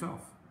hide from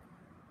yourself.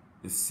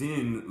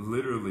 Sin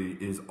literally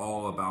is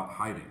all about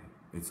hiding.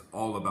 It's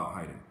all about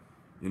hiding.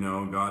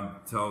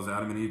 God tells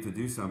Adam and Eve to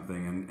do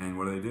something, and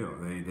what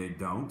do? They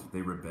don't.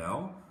 They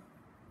rebel,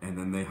 and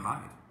then they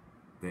hide.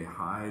 They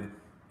hide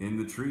in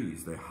the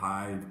trees. They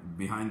hide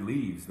behind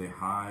leaves. They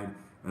hide,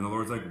 and the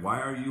Lord's like,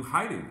 why are you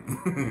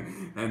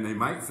hiding? And they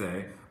might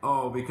say,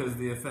 oh, because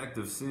the effect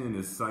of sin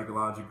is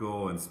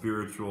psychological and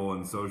spiritual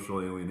and social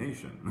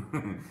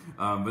alienation.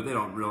 But they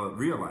don't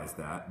realize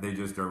that. They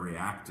just are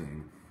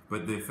reacting.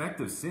 But the effect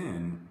of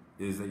sin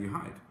is that you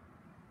hide.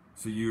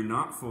 So you're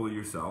not fully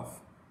yourself.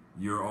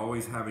 You're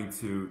always having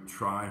to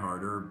try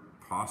harder,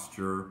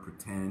 posture,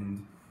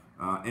 pretend,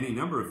 any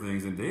number of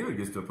things. And David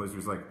gets to a place where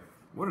he's like,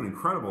 what an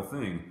incredible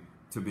thing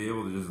to be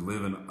able to just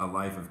live a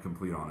life of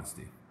complete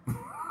honesty.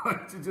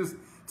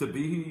 to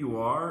be who you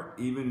are,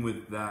 even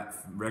with that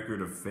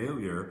record of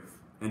failure,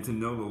 and to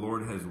know the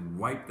Lord has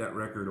wiped that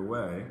record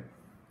away,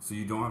 so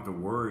you don't have to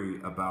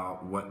worry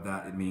about what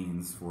that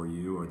means for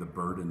you or the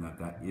burden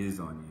that is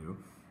on you.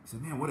 He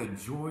said, man, what a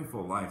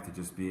joyful life to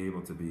just be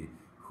able to be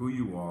who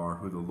you are,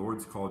 who the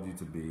Lord's called you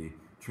to be,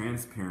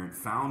 transparent,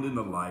 found in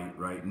the light,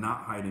 right?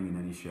 Not hiding in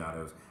any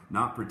shadows,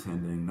 not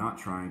pretending, not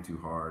trying too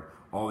hard,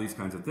 all these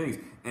kinds of things.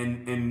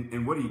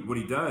 And what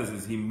he does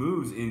is he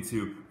moves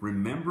into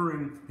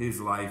remembering his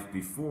life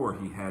before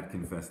he had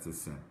confessed his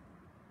sin.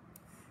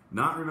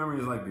 Not remembering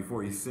his life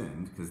before he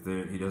sinned, because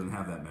he doesn't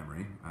have that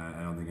memory.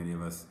 I don't think any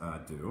of us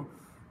do.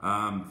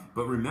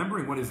 But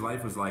remembering what his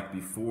life was like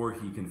before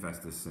he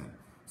confessed his sin.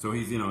 So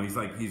he's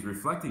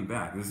reflecting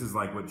back. This is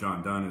like what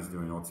John Donne is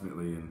doing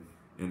ultimately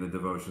in the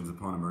devotions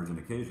upon emergent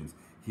occasions.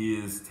 He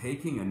is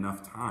taking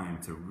enough time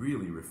to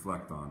really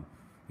reflect on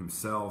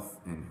himself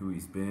and who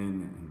he's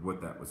been and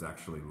what that was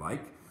actually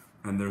like.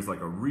 And there's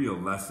like a real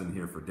lesson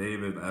here for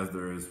David, as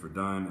there is for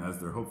Donne, as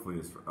there hopefully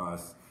is for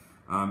us.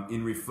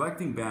 In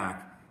reflecting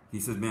back,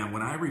 he says, man,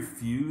 when I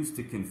refused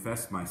to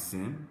confess my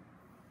sin,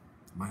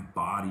 my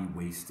body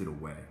wasted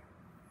away,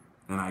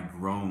 and I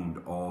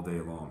groaned all day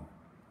long.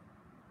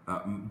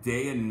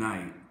 Day and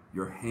night,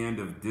 your hand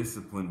of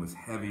discipline was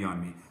heavy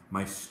on me.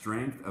 My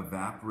strength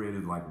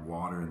evaporated like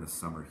water in the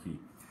summer heat.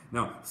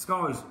 Now,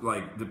 scholars,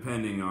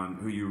 depending on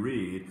who you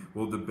read,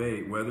 will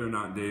debate whether or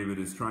not David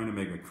is trying to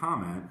make a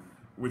comment,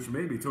 which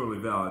may be totally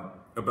valid,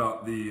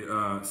 about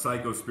the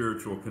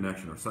psycho-spiritual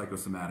connection or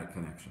psychosomatic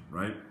connection,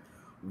 right?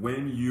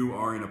 When you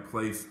are in a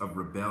place of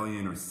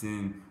rebellion or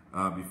sin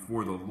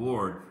before the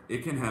Lord,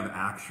 it can have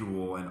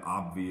actual and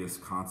obvious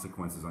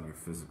consequences on your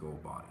physical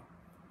body.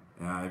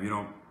 If you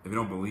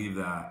don't believe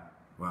that,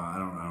 well, I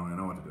don't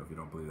know what to do if you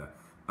don't believe that.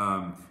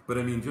 But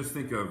I mean, just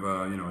think of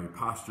your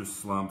posture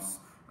slumps.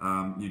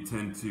 You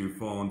tend to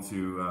fall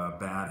into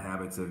bad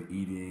habits of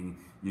eating.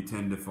 You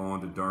tend to fall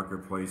into darker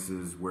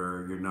places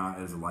where you're not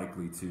as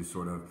likely to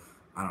sort of,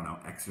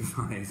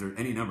 exercise or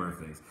any number of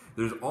things.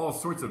 There's all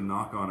sorts of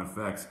knock-on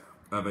effects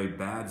of a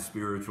bad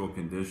spiritual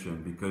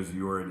condition because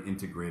you are an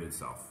integrated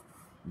self.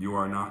 You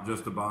are not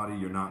just a body,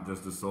 you're not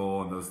just a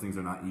soul, and those things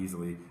are not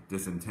easily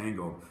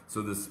disentangled.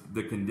 So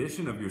the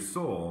condition of your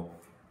soul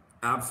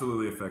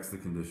absolutely affects the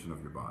condition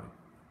of your body.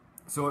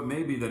 So it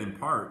may be that in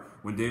part,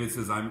 when David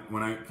says,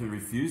 when I can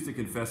refuse to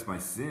confess my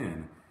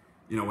sin,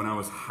 when I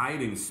was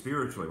hiding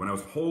spiritually, when I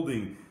was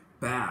holding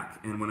back,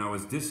 and when I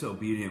was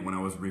disobedient, when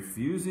I was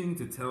refusing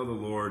to tell the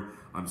Lord,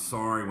 I'm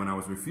sorry, when I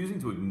was refusing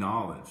to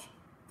acknowledge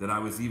that I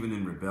was even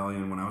in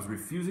rebellion, when I was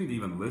refusing to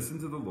even listen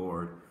to the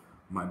Lord,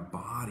 my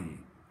body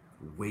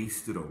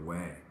wasted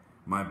away.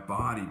 My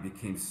body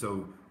became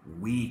so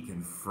weak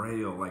and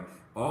frail, like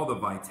all the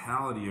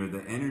vitality or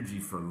the energy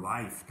for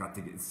life got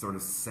to get sort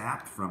of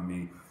sapped from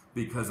me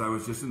because I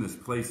was just in this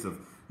place of,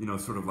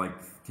 sort of like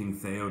King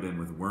Theoden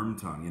with worm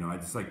tongue. I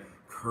just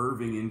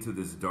curving into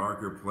this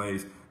darker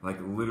place,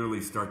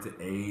 literally start to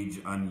age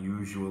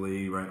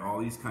unusually, right? All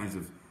these kinds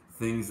of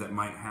things that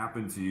might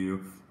happen to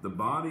you. The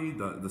body,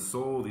 the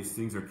soul, these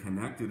things are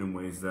connected in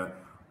ways that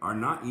are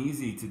not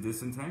easy to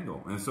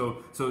disentangle. And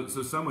so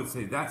some would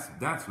say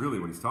that's really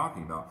what he's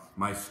talking about.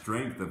 My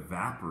strength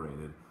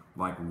evaporated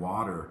like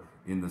water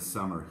in the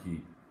summer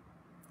heat.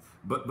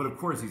 But of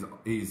course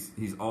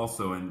he's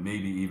also, and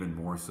maybe even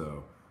more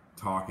so,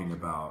 talking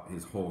about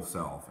his whole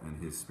self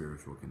and his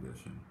spiritual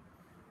condition.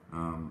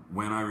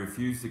 When I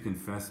refused to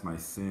confess my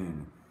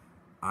sin,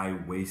 I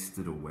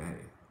wasted away,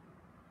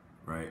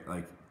 right?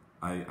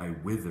 I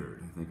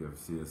withered. I think of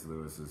C.S.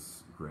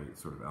 Lewis's great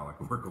sort of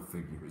allegorical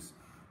figures.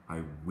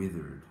 I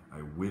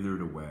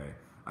withered away.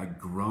 I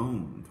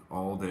groaned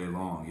all day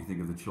long. You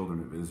think of the children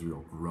of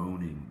Israel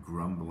groaning,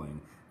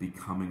 grumbling,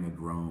 becoming a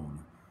groan,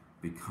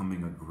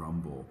 becoming a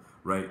grumble,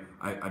 right?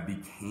 I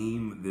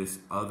became this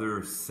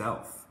other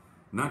self.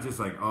 Not just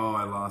I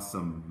lost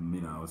some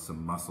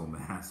muscle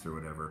mass or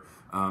whatever,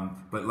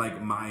 but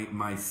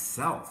my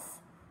self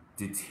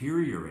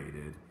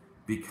deteriorated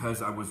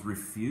because I was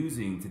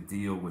refusing to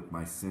deal with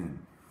my sin.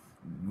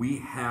 We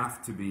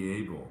have to be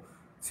able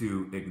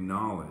to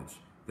acknowledge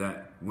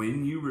that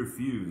when you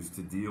refuse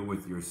to deal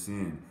with your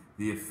sin,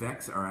 the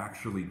effects are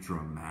actually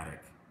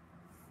dramatic.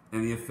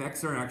 And the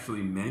effects are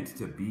actually meant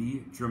to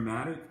be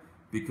dramatic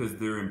because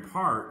they're in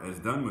part, as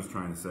Donne was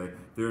trying to say,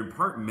 they're in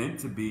part meant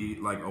to be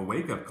like a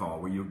wake-up call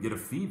where you get a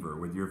fever,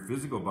 where your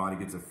physical body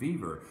gets a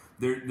fever.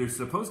 There's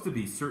supposed to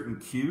be certain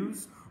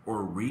cues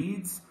or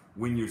reads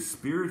when you're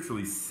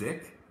spiritually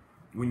sick,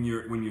 when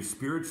you're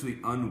spiritually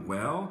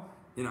unwell.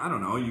 I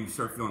don't know, you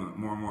start feeling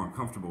more and more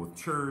uncomfortable with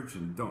church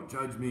and don't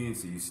judge me, and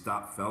so you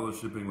stop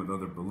fellowshipping with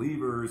other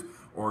believers,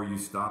 or you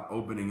stop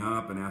opening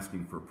up and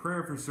asking for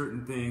prayer for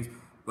certain things,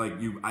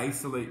 you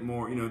isolate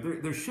more.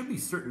 There should be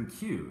certain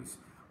cues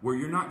where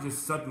you're not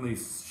just suddenly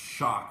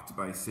shocked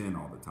by sin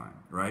all the time,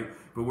 right?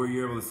 But where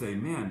you're able to say,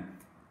 man,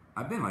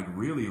 I've been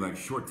really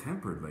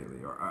short-tempered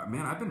lately, or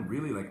man, I've been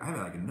really I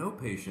have no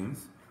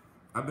patience.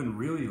 I've been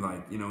really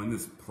in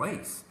this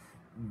place.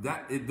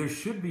 There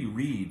should be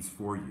reads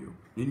for you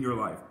in your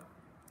life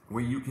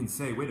where you can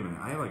say, wait a minute,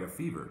 I have a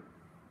fever.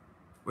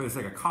 Wait, it's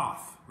like a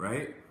cough,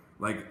 right?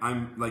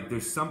 I'm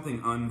there's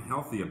something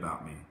unhealthy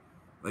about me.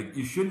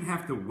 You shouldn't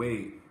have to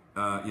wait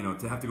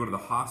to have to go to the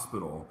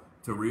hospital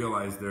to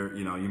realize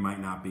you might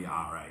not be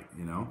all right,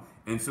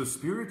 And so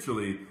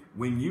spiritually,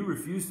 when you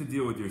refuse to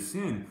deal with your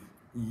sin,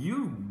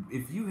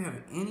 if you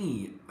have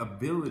any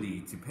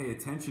ability to pay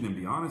attention and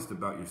be honest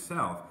about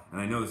yourself, and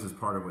I know this is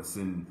part of what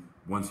sin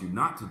wants you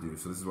not to do,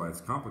 so this is why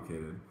it's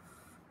complicated,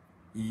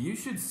 you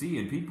should see,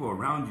 and people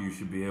around you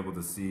should be able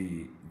to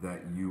see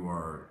that you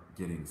are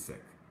getting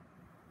sick,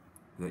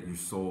 that your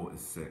soul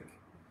is sick,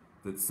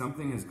 that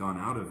something has gone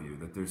out of you,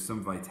 that there's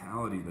some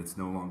vitality that's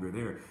no longer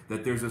there,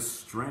 that there's a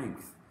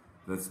strength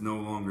that's no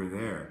longer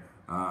there.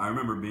 I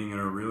remember being in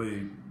a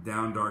really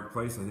down, dark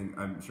place.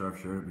 I'm sure I've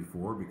shared it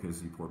before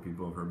because you poor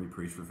people have heard me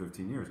preach for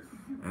 15 years.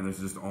 And there's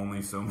just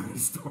only so many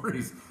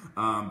stories.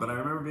 But I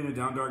remember being in a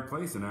down, dark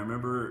place. And I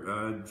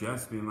remember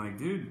Jess being like,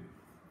 dude,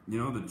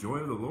 the joy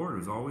of the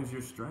Lord is always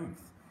your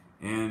strength.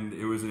 And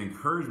it was an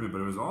encouragement,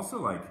 but it was also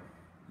like,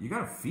 you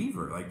got a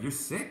fever. Like, you're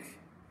sick.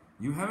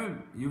 You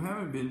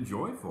haven't been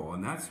joyful.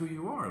 And that's who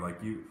you are.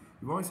 Like,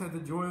 you've always had the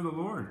joy of the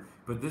Lord.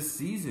 But this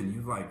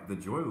season, the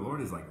joy of the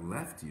Lord has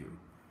left you.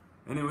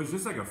 And it was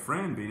just like a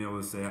friend being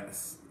able to say,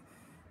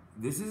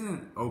 this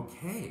isn't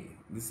okay.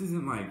 This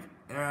isn't I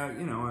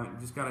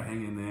just got to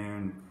hang in there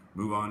and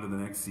move on to the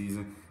next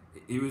season.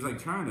 He was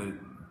trying to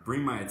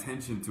bring my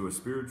attention to a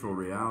spiritual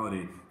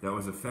reality that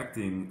was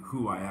affecting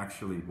who I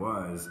actually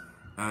was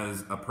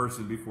as a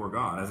person before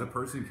God, as a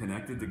person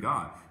connected to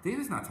God.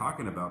 David's not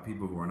talking about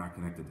people who are not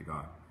connected to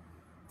God.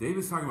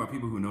 David's talking about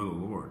people who know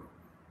the Lord,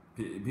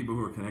 people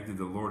who are connected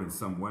to the Lord in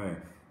some way.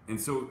 And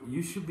so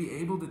you should be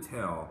able to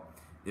tell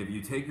if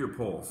you take your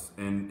pulse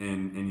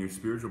and your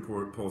spiritual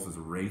pulse is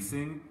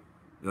racing,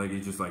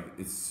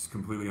 it's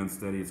completely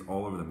unsteady, it's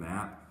all over the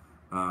map,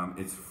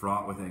 it's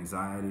fraught with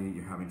anxiety,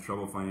 you're having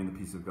trouble finding the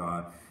peace of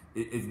God.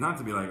 It's not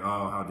to be like,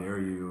 oh, how dare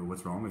you,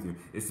 what's wrong with you?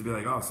 It's to be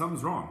like, oh,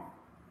 something's wrong.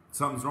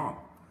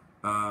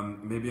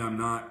 Maybe I'm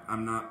not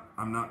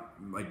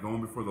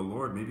going before the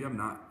Lord. Maybe I'm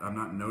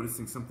not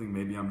noticing something.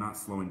 Maybe I'm not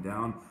slowing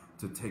down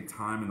to take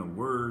time in the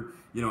Word.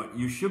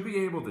 You should be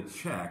able to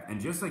check,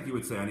 and just like you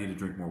would say, I need to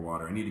drink more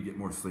water, I need to get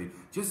more sleep,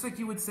 just like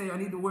you would say, I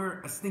need to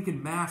wear a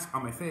stinking mask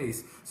on my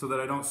face so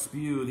that I don't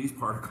spew these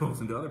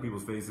particles into other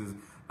people's faces,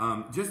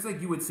 just like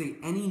you would say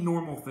any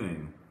normal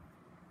thing,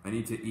 I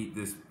need to eat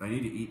this, I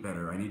need to eat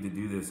better, I need to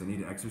do this, I need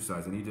to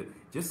exercise,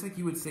 just like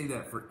you would say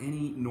that for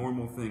any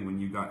normal thing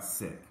when you got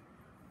sick.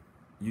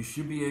 You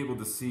should be able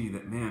to see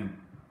that, man,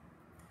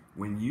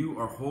 when you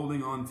are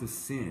holding on to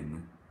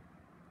sin,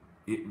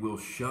 it will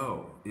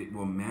show, it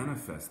will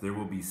manifest, there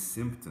will be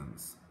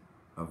symptoms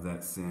of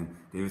that sin.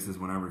 David says,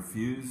 when I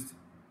refused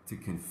to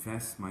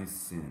confess my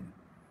sin,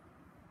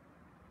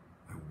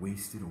 I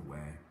wasted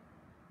away,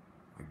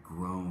 I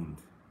groaned,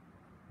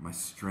 my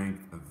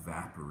strength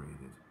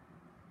evaporated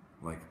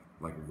like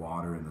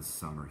water in the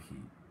summer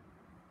heat.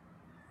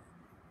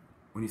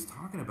 When he's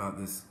talking about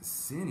this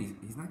sin,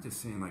 he's not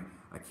just saying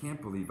I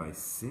can't believe I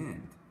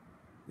sinned.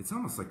 It's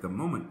almost like the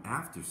moment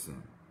after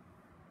sin.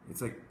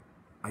 It's like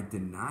I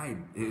denied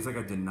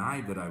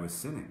that I was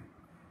sinning.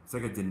 It's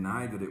like I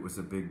denied that it was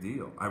a big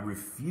deal. I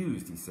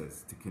refused, he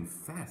says, to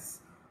confess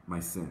my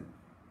sin.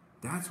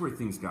 That's where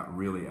things got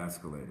really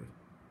escalated.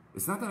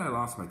 It's not that I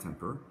lost my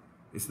temper.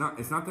 It's not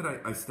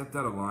that I stepped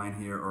out of line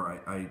here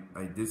or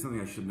I did something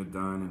I shouldn't have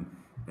done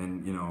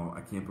and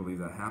I can't believe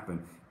that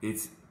happened.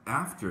 It's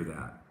after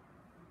that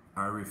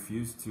I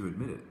refused to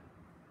admit it.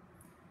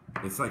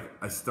 It's like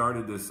I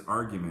started this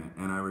argument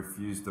and I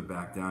refused to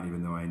back down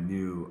even though I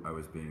knew I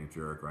was being a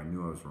jerk or I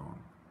knew I was wrong.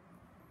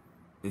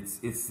 It's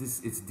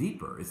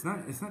deeper. It's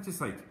not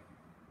just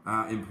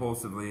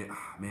impulsively,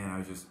 man, I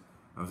was just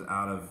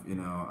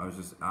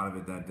out of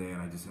it that day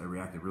and I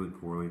reacted really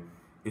poorly.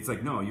 It's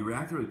like, no, you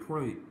reacted really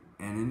poorly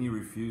and then you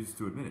refused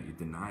to admit it. You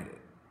denied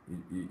it.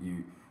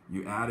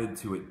 You added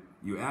to it.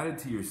 You added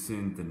to your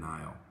sin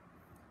denial.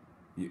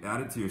 You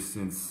added to your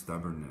sin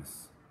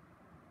stubbornness.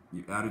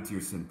 You added to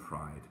your sin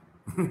pride.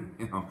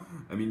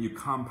 You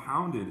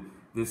compounded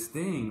this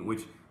thing,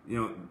 which,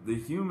 the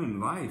human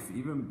life,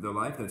 even the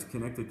life that's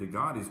connected to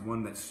God, is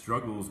one that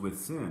struggles with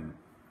sin.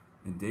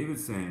 And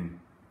David's saying,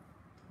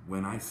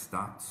 when I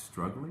stopped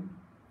struggling,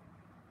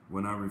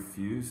 when I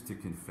refused to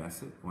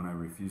confess it, when I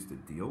refused to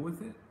deal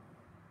with it,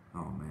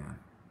 oh man,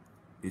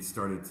 it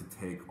started to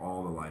take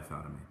all the life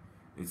out of me.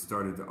 It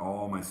started to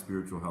all my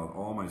spiritual health,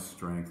 all my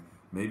strength,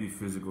 maybe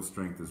physical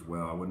strength as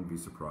well. I wouldn't be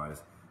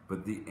surprised.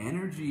 But the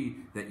energy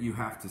that you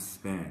have to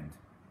spend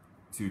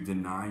to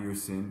deny your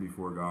sin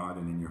before God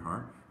and in your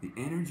heart, the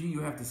energy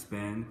you have to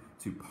spend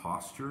to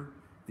posture,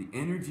 the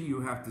energy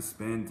you have to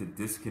spend to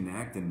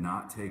disconnect and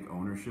not take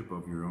ownership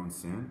of your own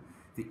sin,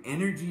 the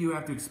energy you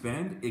have to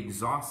expend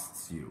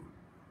exhausts you.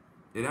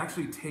 It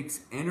actually takes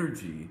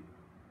energy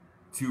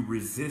to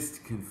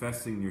resist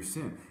confessing your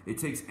sin. It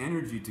takes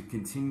energy to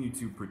continue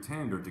to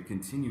pretend or to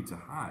continue to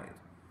hide.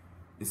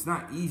 It's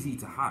not easy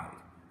to hide.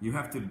 You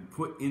have to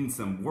put in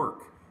some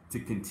work to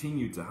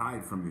continue to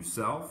hide from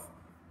yourself,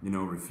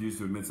 refuse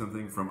to admit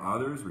something, from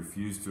others,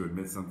 refuse to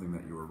admit something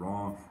that you were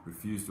wrong,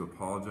 refuse to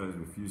apologize,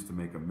 refuse to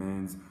make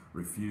amends,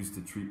 refuse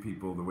to treat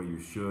people the way you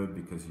should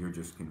because you're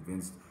just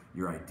convinced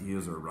your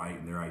ideas are right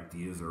and their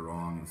ideas are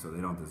wrong, and so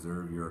they don't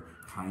deserve your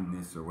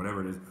kindness or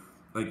whatever it is.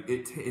 Like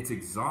it's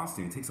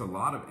exhausting. It takes a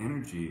lot of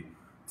energy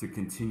to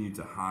continue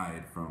to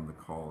hide from the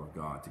call of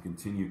God, to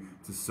continue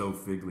to sew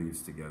fig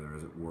leaves together,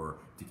 as it were,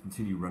 to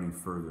continue running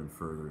further and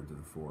further into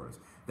the forest.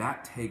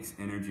 That takes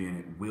energy, and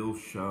it will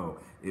show.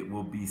 It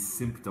will be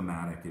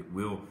symptomatic. It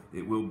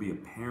will be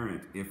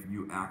apparent if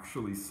you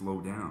actually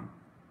slow down.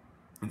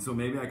 And so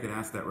maybe I could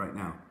ask that right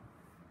now.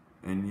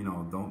 And,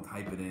 don't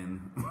type it in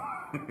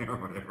or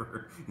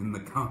whatever in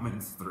the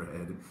comments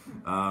thread.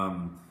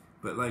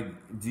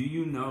 But do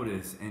you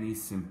notice any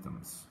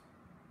symptoms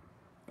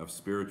of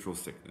spiritual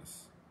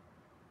sickness?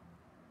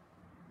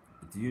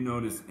 Do you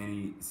notice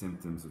any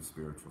symptoms of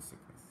spiritual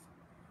sickness?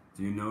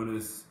 Do you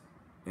notice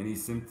any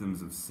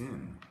symptoms of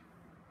sin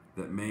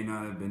that may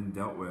not have been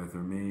dealt with, or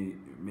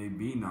may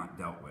be not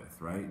dealt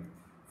with, right?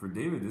 For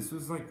David, this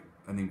was like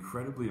an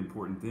incredibly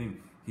important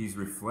thing. He's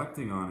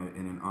reflecting on it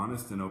in an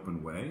honest and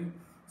open way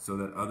so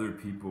that other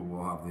people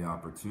will have the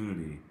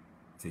opportunity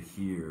to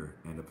hear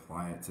and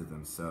apply it to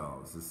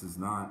themselves. This is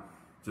not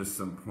just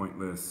some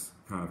pointless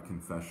kind of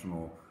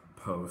confessional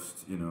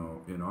post,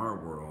 in our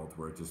world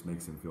where it just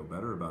makes him feel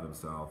better about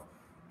himself.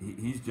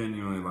 He's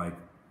genuinely like,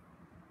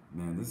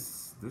 man,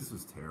 this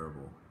was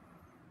terrible.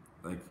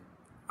 Like,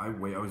 I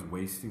was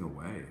wasting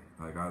away.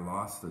 Like, I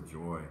lost the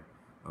joy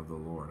of the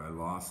Lord. I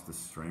lost the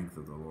strength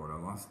of the Lord.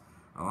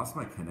 I lost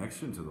my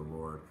connection to the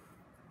Lord.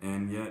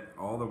 And yet,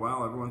 all the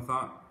while, everyone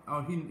thought,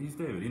 oh, he's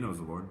David. He knows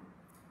the Lord.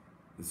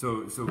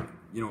 So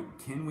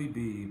can we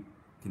be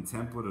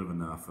contemplative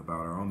enough about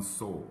our own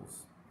souls?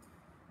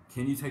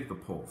 Can you take the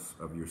pulse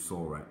of your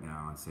soul right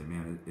now and say,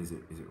 man, is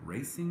it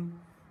racing?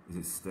 Is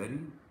it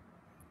steady?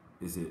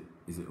 Is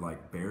it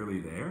like barely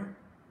there?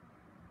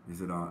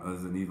 Does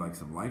it need like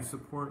some life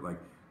support? Like,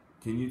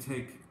 can you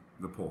take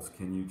the pulse?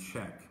 Can you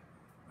check,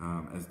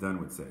 as Dunn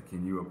would say?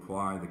 Can you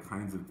apply the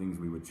kinds of things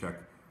we would check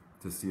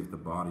to see if the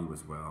body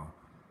was well?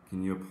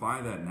 Can you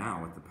apply that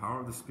now with the power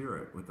of the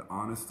Spirit, with the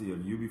honesty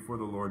of you before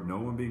the Lord, no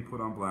one being put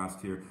on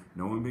blast here,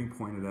 no one being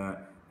pointed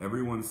at,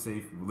 everyone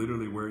safe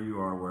literally where you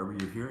are, wherever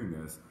you're hearing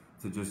this,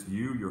 to just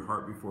you, your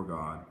heart before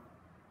God?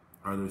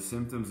 Are there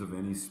symptoms of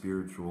any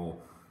spiritual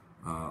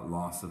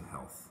loss of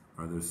health?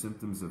 Are there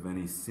symptoms of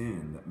any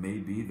sin that may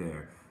be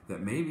there,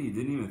 that maybe you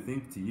didn't even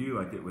think to you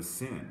like it was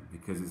sin,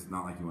 because it's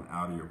not like you went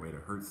out of your way to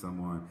hurt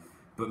someone,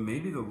 but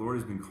maybe the Lord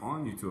has been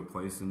calling you to a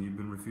place and you've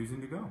been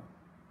refusing to go.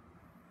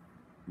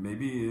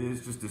 Maybe it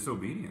is just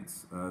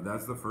disobedience.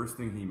 That's the first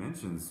thing he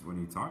mentions when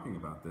he's talking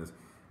about this,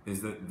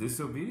 is that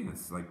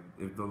disobedience. Like,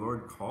 if the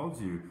Lord called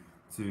you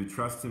to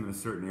trust him in a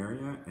certain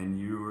area and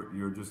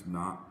you're just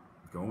not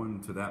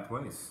going to that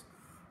place,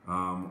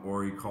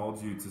 or he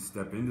called you to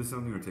step into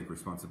something or take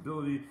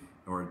responsibility,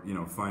 or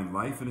find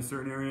life in a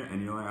certain area,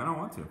 and you're like, I don't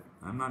want to.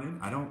 I'm not in.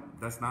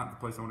 That's not the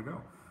place I want to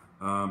go.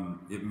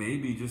 It may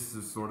be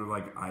just sort of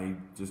like I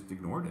just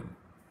ignored him.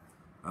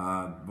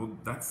 Well,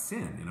 that's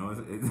sin,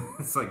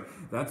 It's like,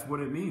 that's what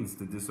it means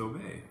to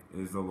disobey,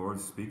 is the Lord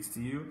speaks to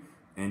you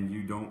and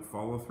you don't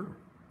follow through,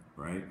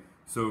 right?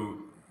 So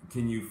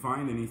can you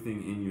find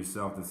anything in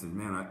yourself that says,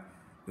 man,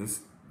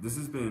 this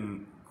has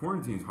been,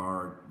 quarantine's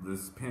hard,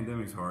 this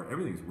pandemic's hard,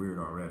 everything's weird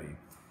already,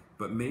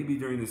 but maybe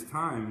during this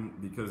time,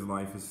 because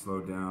life has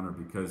slowed down, or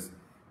because,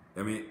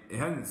 it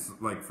hadn't,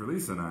 like for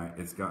Lisa and I,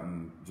 it's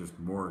gotten just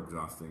more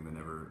exhausting than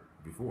ever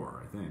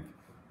before, I think.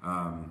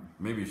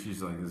 Maybe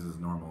she's like, this is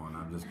normal, and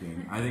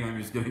I think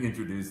I'm just getting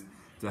introduced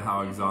to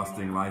how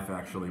exhausting life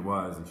actually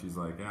was, and she's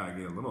like, yeah, I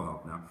get a little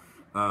help now.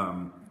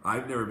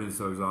 I've never been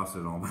so exhausted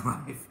in all my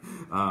life,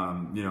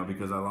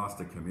 because I lost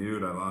a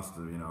commute, I lost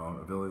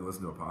ability to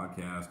listen to a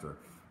podcast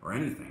or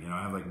anything.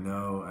 I have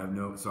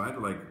no, so I had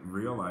to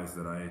realize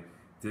that I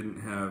didn't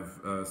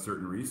have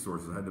certain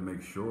resources. I had to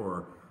make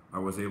sure I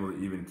was able to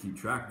even keep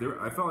track.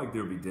 I felt like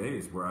there would be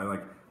days where I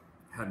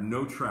had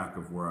no track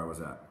of where I was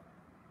at.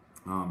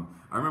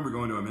 I remember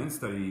going to a men's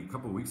study a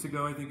couple of weeks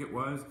ago, I think it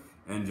was,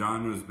 and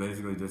John was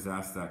basically just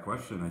asked that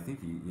question. I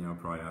think he,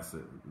 probably asked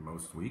it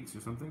most weeks or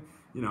something.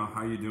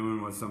 How you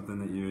doing? What's something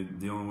that you're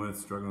dealing with,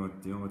 struggling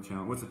with, dealing with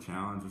challenge? What's a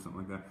challenge or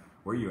something like that?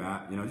 Where are you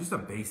at?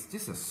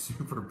 Just a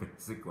super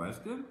basic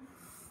question.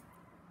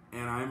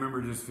 And I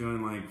remember just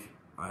feeling like,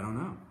 I don't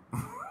know.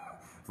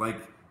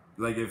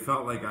 like it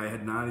felt like I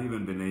had not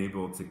even been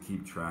able to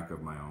keep track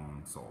of my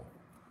own soul.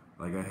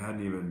 Like I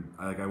didn't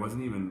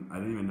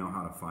even know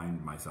how to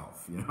find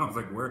myself. I was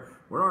like, where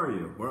are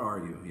you? Where are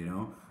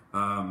you?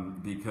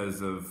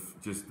 Because of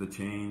just the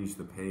change,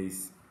 the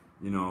pace,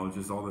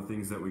 just all the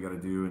things that we got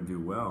to do and do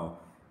well.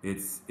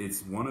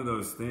 It's one of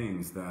those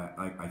things that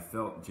I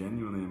felt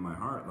genuinely in my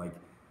heart, like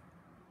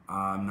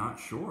I'm not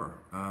sure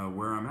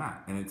where I'm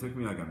at. And it took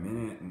me like a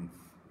minute, and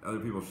other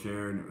people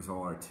shared, and it was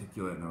all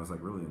articulate, and I was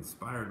really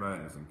inspired by it,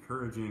 and it was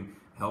encouraging,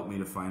 helped me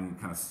to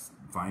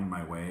find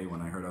my way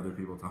when I heard other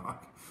people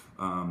talk.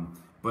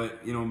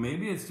 But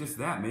maybe it's just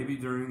that. Maybe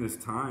during this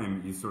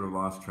time you sort of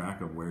lost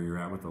track of where you're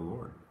at with the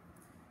Lord.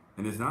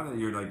 And it's not that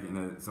you're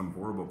in some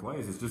horrible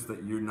place. It's just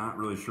that you're not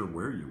really sure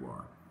where you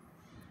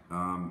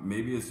are.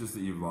 Maybe it's just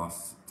that you've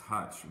lost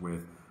touch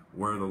with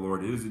where the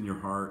Lord is in your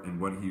heart and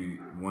what he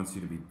wants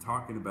you to be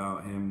talking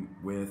about him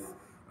with,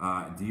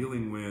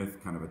 dealing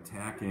with, kind of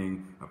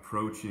attacking,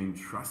 approaching,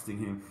 trusting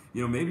him.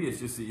 Maybe it's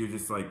just that you're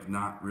just like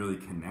not really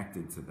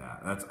connected to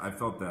that. I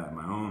felt that in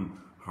my own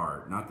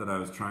heart. Not that I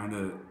was trying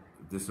to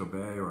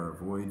disobey or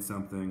avoid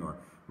something or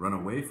run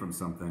away from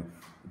something,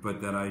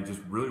 but that I just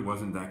really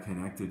wasn't that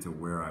connected to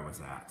where I was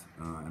at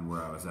and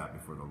where I was at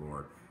before the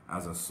Lord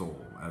as a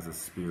soul, as a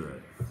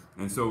spirit.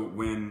 And so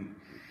when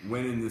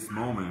in this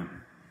moment,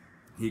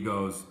 he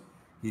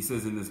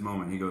says in this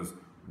moment, he goes,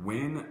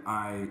 when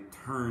I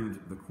turned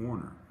the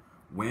corner,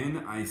 when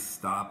I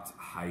stopped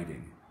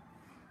hiding,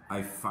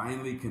 I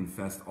finally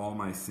confessed all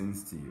my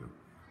sins to you.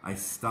 I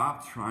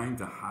stopped trying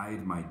to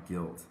hide my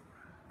guilt.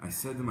 I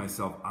said to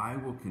myself, I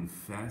will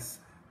confess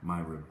my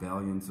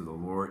rebellion to the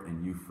Lord,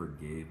 and you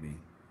forgave me.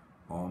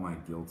 All my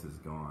guilt is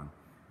gone.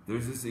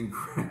 There's this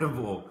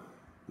incredible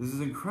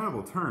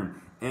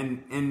turn.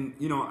 And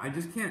I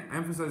just can't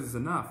emphasize this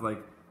enough.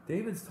 Like,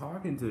 David's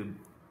talking to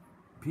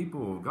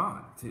people of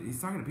God.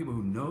 He's talking to people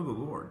who know the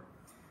Lord.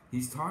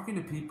 He's talking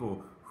to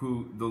people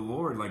who the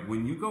Lord, like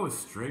when you go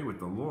astray with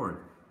the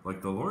Lord,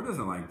 like the Lord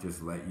doesn't like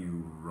just let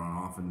you run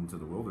off into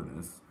the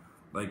wilderness.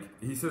 Like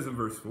he says in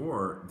verse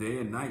 4, day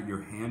and night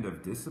your hand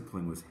of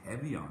discipline was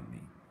heavy on me.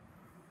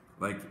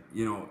 Like,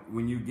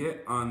 when you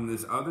get on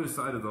this other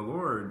side of the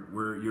Lord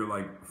where you're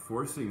like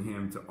forcing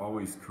him to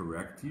always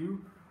correct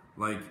you,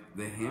 like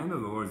the hand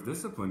of the Lord's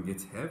discipline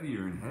gets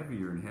heavier and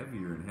heavier and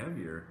heavier and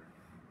heavier.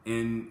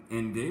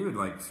 And David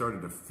like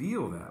started to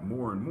feel that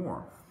more and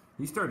more.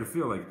 He started to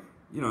feel like,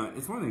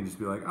 it's one thing to just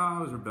be like, I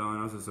was rebelling,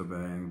 I was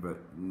disobeying,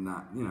 but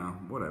not,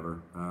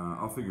 whatever.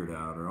 I'll figure it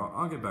out, or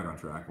I'll get back on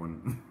track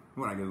when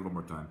I get a little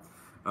more time.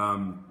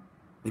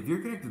 If you're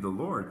connected to the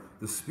Lord,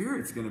 the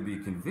Spirit's going to be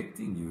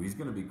convicting you. He's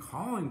going to be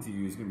calling to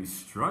you. He's going to be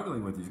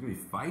struggling with you. He's going to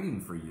be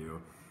fighting for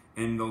you.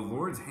 And the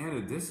Lord's hand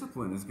of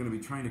discipline is going to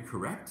be trying to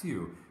correct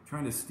you,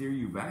 trying to steer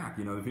you back.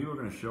 The people are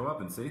going to show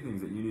up and say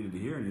things that you needed to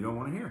hear and you don't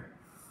want to hear.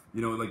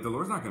 Like the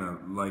Lord's not going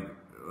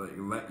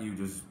to let you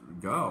just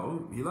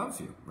go. He loves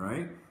you,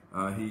 right?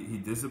 He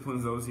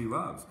disciplines those he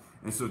loves.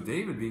 And so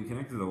David, being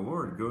connected to the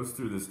Lord, goes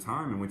through this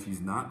time in which he's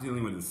not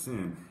dealing with his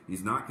sin.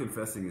 He's not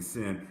confessing his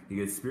sin. He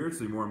gets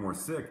spiritually more and more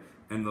sick.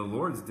 And the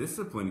Lord's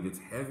discipline gets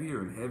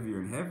heavier and heavier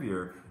and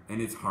heavier. And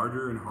it's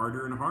harder and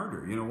harder and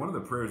harder. One of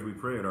the prayers we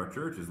pray at our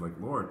church is like,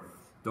 Lord,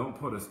 don't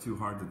put us too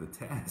hard to the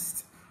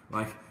test.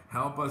 Like,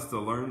 help us to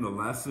learn the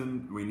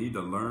lesson we need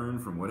to learn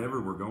from whatever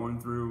we're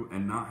going through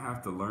and not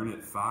have to learn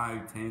it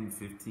 5, 10,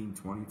 15,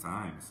 20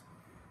 times.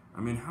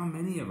 I mean, how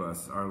many of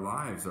us, our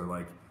lives are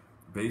like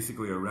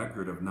basically a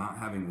record of not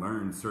having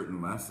learned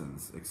certain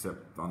lessons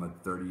except on the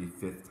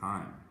 35th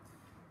time?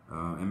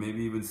 And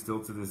maybe even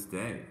still to this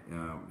day,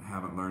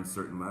 haven't learned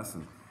certain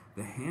lessons.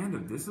 The hand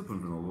of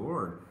discipline from the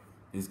Lord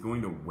is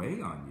going to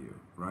weigh on you,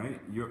 right?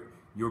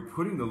 You're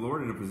putting the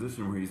Lord in a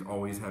position where he's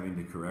always having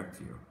to correct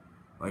you.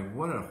 Like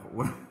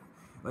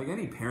like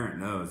any parent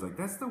knows, like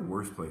that's the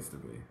worst place to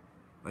be.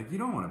 Like you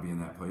don't want to be in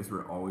that place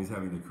where always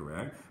having to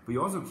correct, but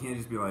you also can't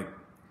just be like,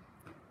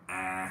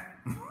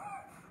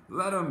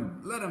 let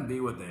them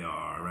be what they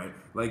are, right?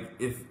 Like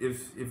if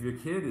your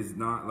kid is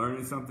not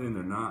learning something,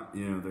 they're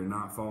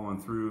not following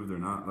through, they're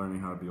not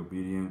learning how to be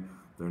obedient,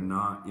 they're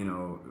not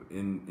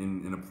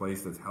in a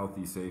place that's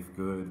healthy, safe,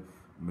 good,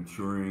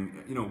 maturing,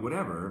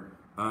 whatever.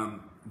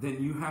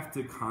 Then you have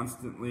to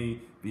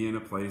constantly be in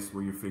a place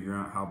where you're figuring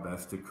out how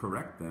best to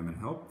correct them and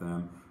help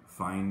them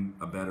find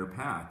a better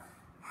path.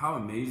 How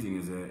amazing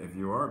is it if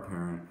you are a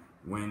parent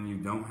when you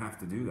don't have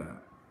to do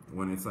that?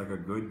 When it's like a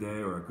good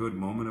day or a good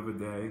moment of a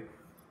day,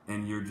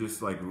 and you're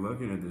just like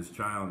looking at this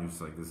child and you're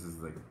just like, this is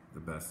like the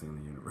best thing in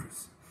the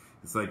universe.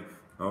 It's like,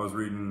 I was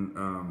reading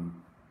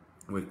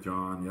with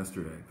John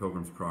yesterday,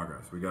 Pilgrim's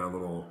Progress. We got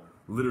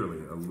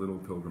literally a little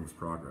Pilgrim's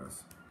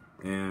Progress.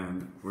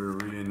 And we were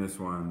reading this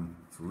one.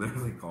 It's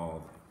literally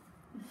called,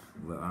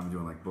 I'm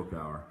doing like book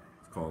hour.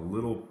 It's called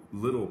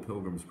Little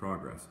Pilgrim's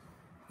Progress.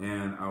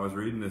 And I was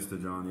reading this to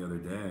John the other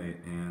day,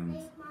 and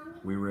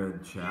we read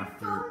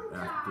chapter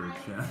after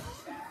chapter.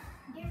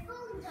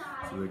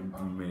 It's an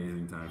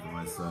amazing time for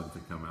my son to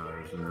come out of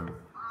his room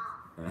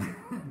and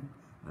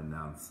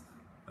announce.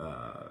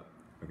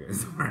 Okay,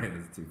 sorry,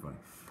 that's too funny.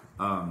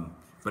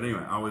 But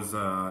anyway,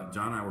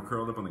 John and I were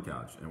curled up on the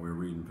couch, and we were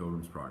reading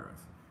Pilgrim's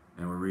Progress.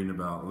 And we're reading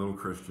about a little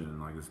Christian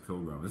and like this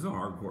pilgrim. This is a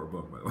hardcore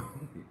book, by the way.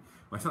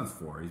 My son's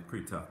 4. He's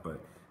pretty tough,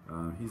 but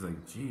he's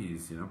like,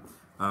 geez, So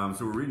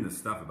we're reading this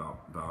stuff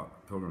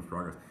about Pilgrim's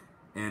Progress.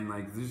 And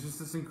like, there's just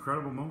this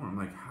incredible moment. I'm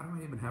like, how do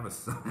I even have a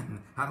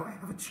son? How do I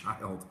have a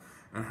child?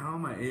 And how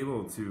am I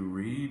able to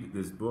read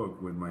this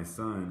book with my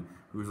son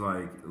who's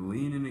like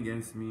leaning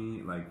against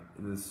me, like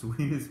the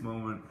sweetest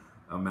moment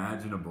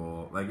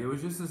imaginable? Like, it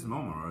was just this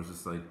moment where I was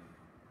just like,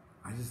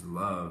 I just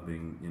love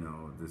being,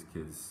 this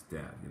kid's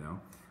dad,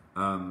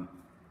 and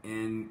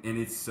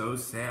it's so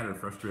sad or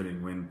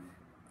frustrating when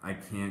I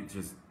can't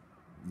just,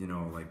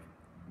 like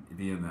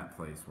be in that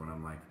place when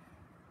I'm like,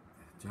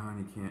 John,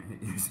 you can't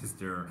hit your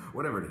sister, or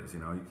whatever it is,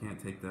 you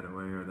can't take that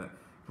away or that.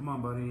 come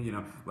on, buddy, you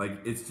know, like,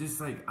 it's just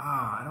like,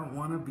 I don't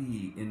want to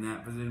be in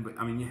that position, but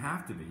I mean, you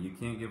have to be. You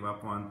can't give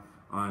up on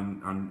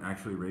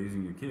actually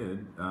raising your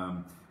kid,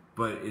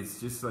 but it's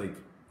just like,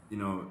 you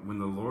know, when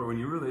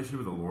your relationship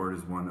with the Lord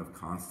is one of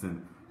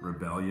constant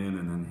rebellion,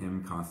 and then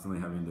Him constantly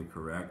having to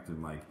correct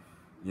and, like,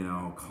 you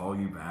know, call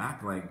you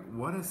back, like,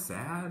 what a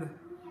sad,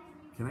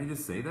 can I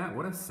just say that?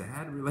 What a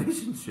sad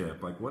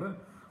relationship. Like, what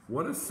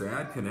a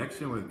sad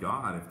connection with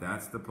God if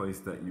that's the place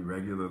that you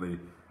regularly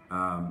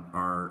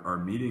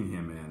are meeting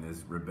Him in,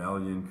 is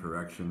rebellion,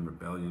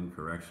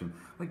 correction.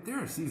 Like,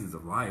 there are seasons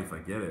of life, I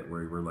get it,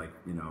 where we're like,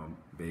 you know,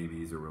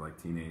 babies, or we're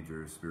like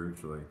teenagers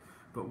spiritually.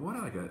 But what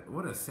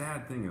a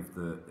sad thing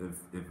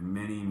if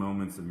many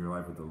moments of your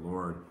life with the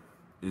Lord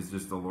is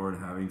just the Lord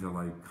having to,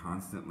 like,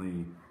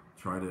 constantly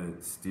try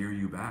to steer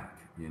you back,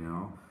 you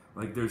know?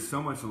 Like, there's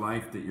so much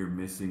life that you're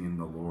missing in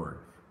the Lord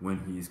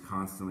when He's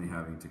constantly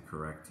having to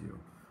correct you,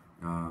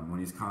 when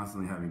He's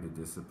constantly having to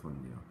discipline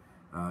you.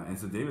 And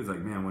so David's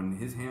like, man, when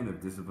His hand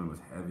of discipline was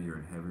heavier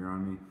and heavier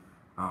on me,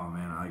 oh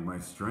man, like, my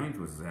strength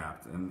was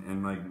zapped,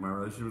 and like, my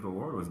relationship with the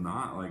Lord was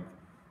not like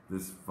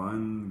this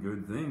fun,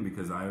 good thing,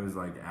 because I was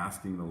like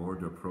asking the Lord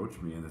to approach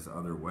me in this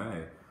other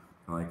way,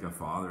 like a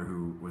father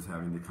who was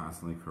having to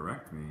constantly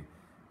correct me.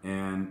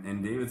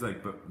 And David's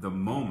like, but the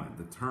moment,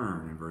 the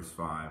turn in verse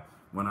 5,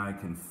 when I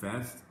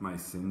confessed my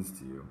sins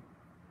to you,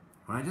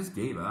 when I just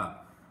gave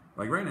up.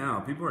 Like, right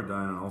now, people are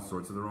dying on all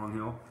sorts of the wrong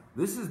hill.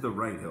 This is the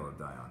right hill to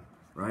die on,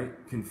 right?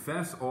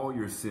 Confess all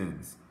your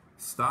sins.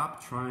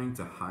 Stop trying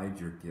to hide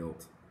your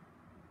guilt.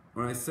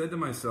 When I said to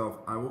myself,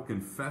 I will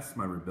confess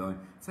my rebellion,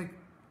 it's like,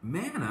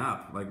 man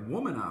up, like,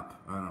 woman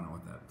up. I don't know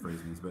what that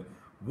phrase means, but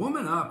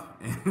woman up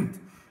and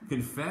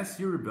confess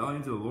your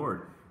rebellion to the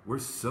Lord. We're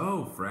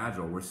so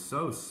fragile. We're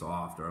so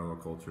soft. Our little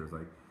culture is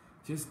like,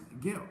 just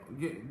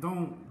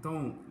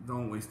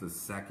don't waste a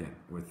second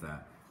with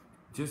that.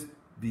 Just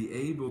be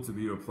able to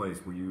be to a place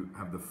where you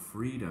have the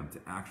freedom to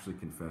actually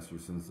confess your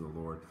sins to the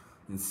Lord,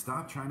 and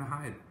stop trying to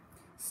hide.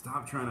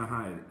 Stop trying to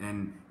hide.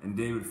 And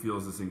David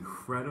feels this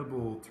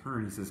incredible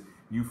turn. He says,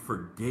 you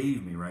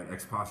forgave me, right?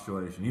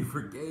 Expostulation. You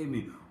forgave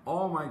me.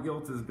 All my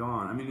guilt is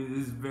gone. I mean, it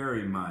is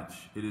very much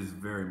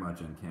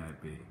and can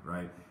it be,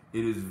 right?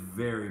 It is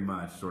very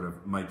much sort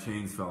of, my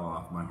chains fell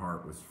off, my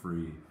heart was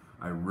free.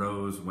 I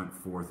rose, went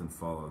forth, and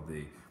followed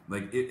thee.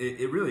 Like,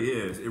 it really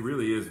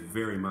is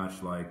very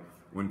much like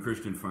when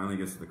Christian finally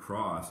gets to the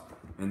cross,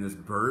 and this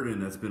burden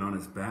that's been on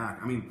his back.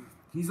 I mean,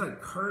 he's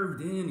like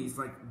curved in. He's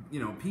like, you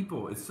know,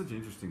 people, it's such an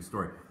interesting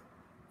story.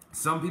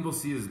 Some people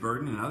see his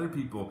burden, and other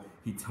people,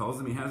 he tells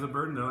them he has a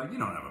burden. They're like, you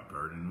don't have a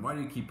burden. Why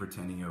do you keep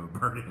pretending you have a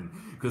burden?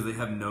 Because they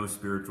have no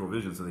spiritual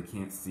vision, so they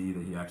can't see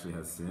that he actually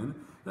has sin.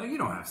 They're like, you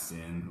don't have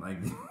sin.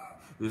 Like,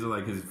 these are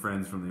like his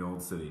friends from the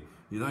old city.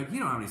 He's like, you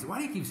don't have any sin. Why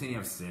do you keep saying you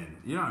have sin?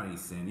 You don't have any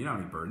sin. You don't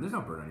have any burden. There's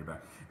no burden on your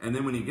back. And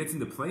then when he gets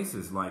into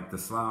places like the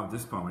Slough of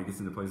Despond, when he gets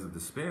into places of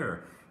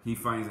despair, he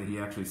finds that he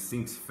actually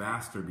sinks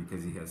faster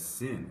because he has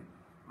sin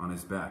on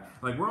his back.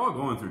 Like, we're all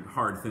going through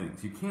hard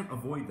things. You can't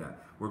avoid that.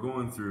 We're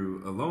going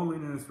through a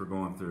loneliness. We're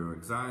going through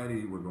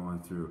anxiety. We're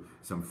going through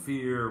some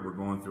fear. We're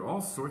going through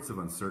all sorts of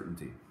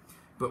uncertainty.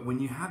 But when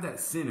you have that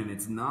sin and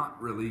it's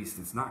not released,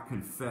 it's not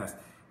confessed,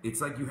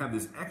 it's like you have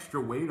this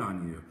extra weight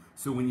on you.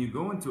 So when you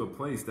go into a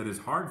place that is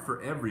hard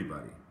for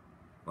everybody,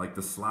 like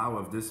the Slough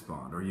of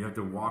Despond, or you have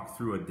to walk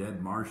through a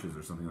dead marshes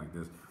or something like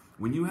this,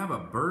 when you have a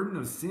burden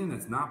of sin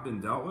that's not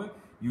been dealt with,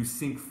 you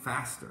sink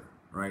faster,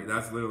 right?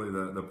 That's literally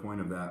the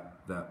point of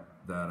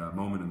that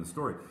moment in the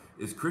story.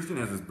 Is Christian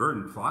has this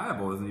burden.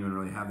 Pliable doesn't even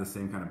really have the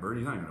same kind of burden.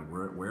 He's not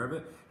even aware of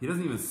it. He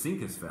doesn't even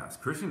sink as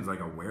fast. Christian is like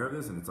aware of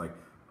this, and it's like,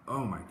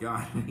 oh my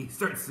God, and he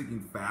starts sinking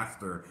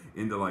faster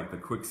into like the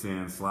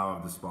quicksand, Slough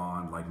of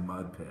Despond, like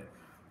mud pit.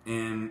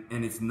 And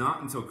it's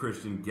not until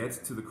Christian gets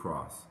to the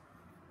cross.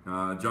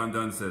 John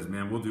Donne says,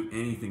 man, we'll do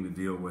anything to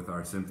deal with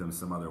our symptoms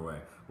some other way.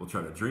 We'll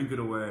try to drink it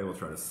away. We'll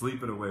try to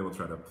sleep it away. We'll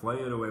try to play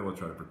it away. We'll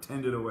try to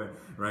pretend it away,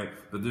 right?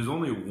 But there's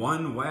only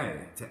one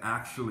way to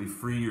actually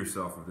free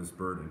yourself of this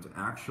burden, to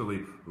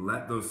actually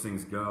let those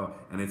things go.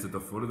 And it's at the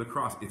foot of the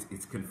cross.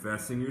 It's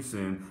confessing your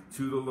sin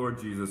to the Lord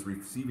Jesus,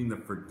 receiving the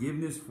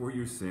forgiveness for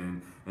your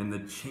sin, and the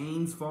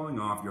chains falling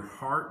off, your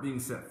heart being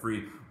set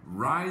free,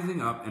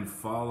 rising up and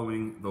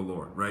following the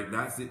Lord, right?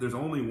 That's it. There's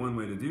only one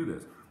way to do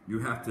this. You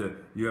have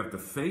to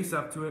face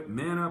up to it,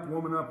 man up,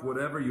 woman up,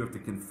 whatever. You have to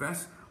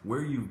confess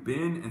where you've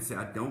been and say,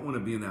 I don't want to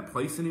be in that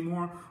place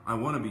anymore. I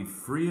want to be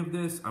free of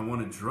this. I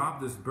want to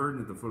drop this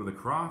burden at the foot of the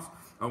cross.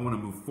 I want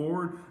to move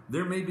forward.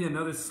 There may be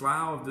another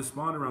Slough of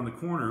Despond around the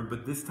corner,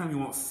 but this time you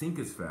won't sink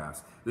as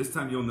fast. This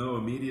time you'll know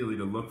immediately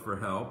to look for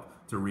help,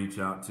 to reach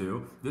out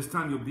to. This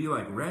time you'll be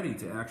like ready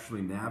to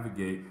actually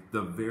navigate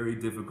the very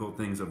difficult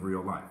things of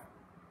real life.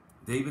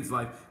 David's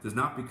life does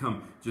not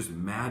become just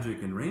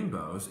magic and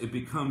rainbows. It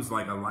becomes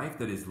like a life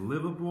that is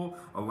livable,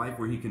 a life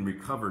where he can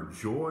recover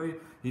joy.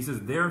 He says,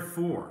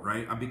 therefore,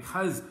 right?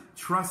 Because,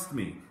 trust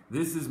me,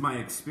 this is my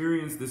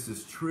experience. This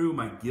is true.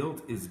 My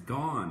guilt is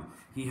gone.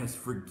 He has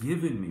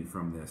forgiven me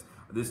from this.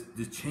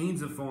 The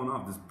chains have fallen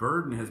off. This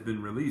burden has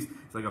been released.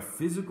 It's like a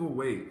physical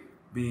weight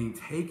being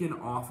taken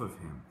off of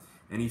him.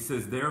 And he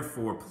says,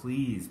 therefore,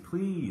 please,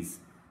 please,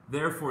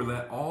 therefore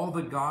let all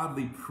the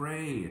godly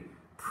pray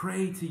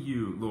to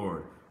you,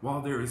 Lord,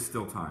 while there is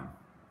still time,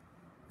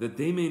 that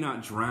they may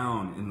not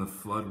drown in the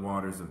flood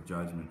waters of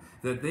judgment,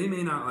 that they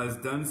may not, as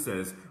Dunn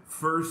says,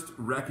 first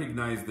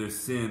recognize their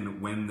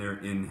sin when they're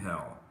in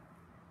hell.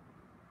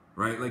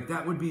 Right? Like,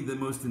 that would be the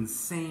most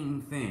insane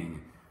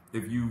thing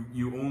if you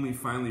only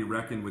finally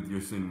reckoned with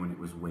your sin when it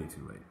was way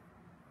too late.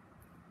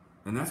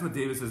 And that's what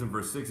David says in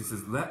verse 6. He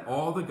says, let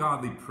all the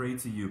godly pray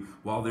to you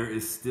while there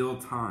is still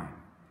time,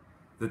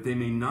 that they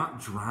may not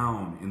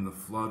drown in the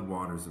flood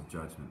waters of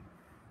judgment,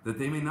 that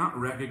they may not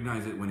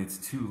recognize it when it's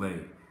too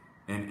late,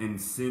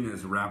 and sin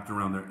is wrapped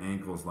around their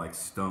ankles like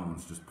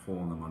stones, just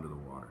pulling them under the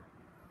water.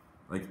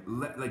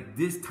 Like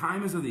this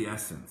time is of the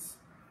essence.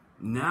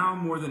 Now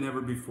more than ever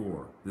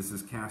before, this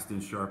is cast in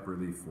sharp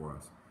relief for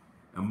us.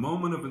 A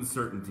moment of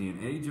uncertainty,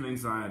 an age of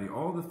anxiety,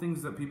 all the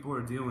things that people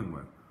are dealing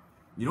with.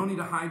 You don't need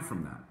to hide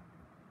from that.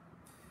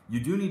 You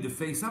do need to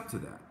face up to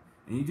that.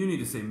 And you do need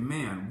to say,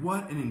 man,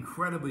 what an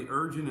incredibly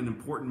urgent and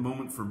important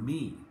moment for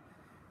me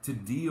to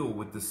deal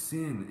with the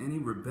sin, any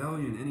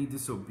rebellion, any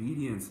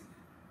disobedience,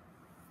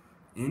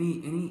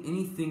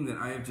 anything that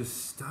I have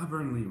just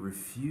stubbornly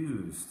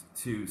refused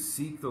to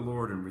seek the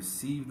Lord and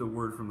receive the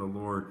word from the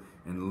Lord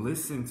and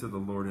listen to the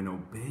Lord and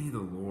obey the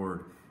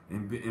Lord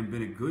and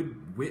been a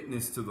good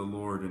witness to the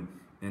Lord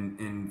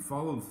and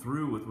followed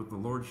through with what the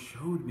Lord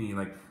showed me.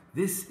 Like,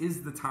 this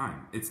is the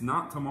time. It's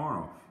not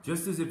tomorrow.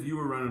 Just as if you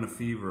were running a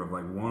fever of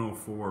like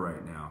 104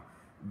 right now,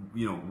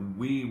 you know,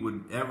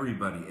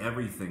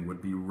 everything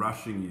would be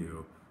rushing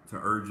you to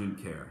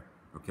urgent care,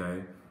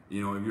 okay?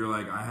 You know, if you're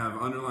like, I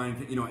have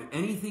underlying, you know,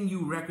 anything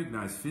you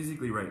recognize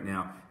physically right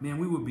now, man,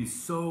 we would be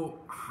so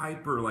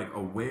hyper, like,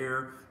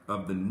 aware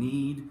of the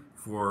need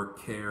for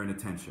care and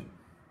attention.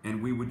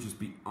 And we would just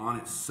be on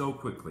it so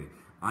quickly.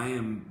 I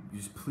am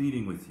just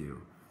pleading with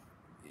you,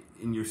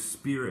 in your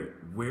spirit,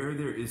 where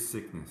there is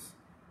sickness,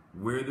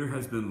 where there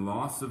has been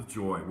loss of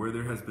joy, where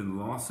there has been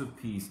loss of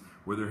peace,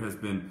 where there has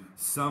been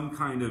some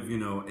kind of, you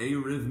know,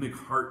 arrhythmic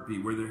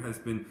heartbeat, where there has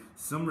been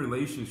some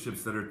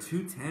relationships that are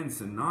too tense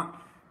and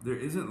there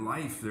isn't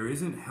life, there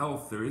isn't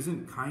health, there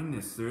isn't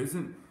kindness, there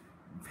isn't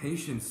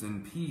patience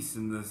and peace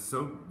and the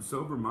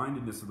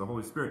sober-mindedness of the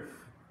Holy Spirit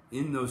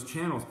in those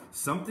channels.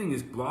 Something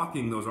is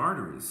blocking those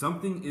arteries.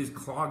 Something is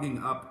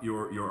clogging up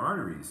your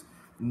arteries.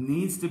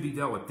 Needs to be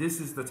dealt with. This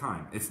is the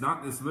time. It's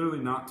literally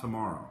not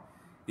tomorrow.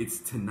 It's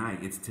tonight.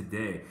 It's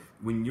today.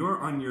 When you're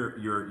on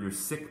your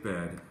sick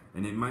bed,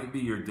 and it might be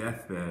your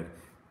deathbed,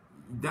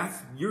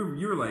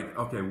 you're like,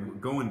 okay,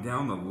 going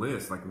down the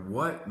list, like,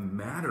 what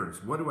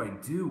matters? What do I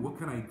do? What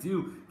can I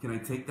do? Can I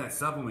take that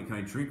supplement? Can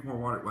I drink more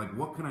water? Like,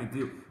 what can I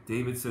do?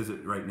 David says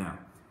it right now.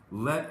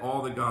 Let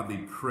all the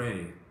godly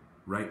pray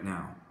right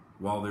now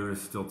while there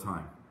is still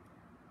time.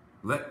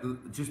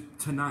 Just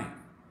tonight.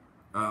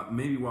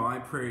 Maybe while I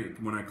pray,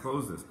 when I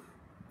close this,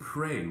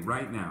 pray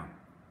right now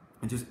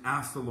and just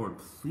ask the Lord,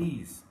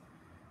 please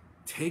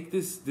take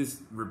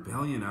this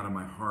rebellion out of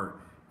my heart.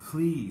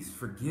 Please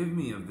forgive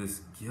me of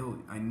this guilt.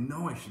 I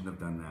know I shouldn't have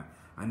done that.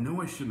 I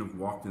know I shouldn't have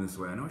walked in this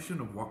way. I know I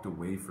shouldn't have walked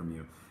away from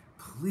you.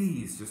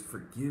 Please just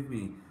forgive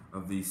me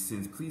of these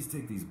sins. Please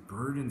take these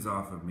burdens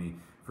off of me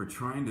for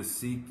trying to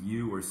seek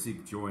you or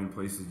seek joy in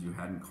places you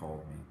hadn't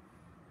called me.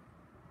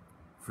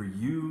 For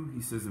you,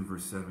 he says in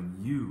verse 7,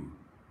 you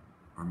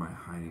are my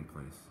hiding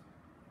place.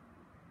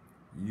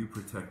 You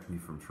protect me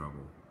from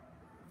trouble.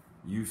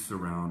 You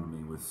surround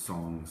me with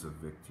songs of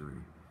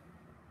victory.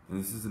 And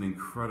this is an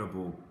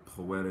incredible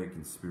poetic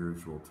and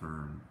spiritual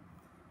turn.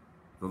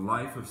 The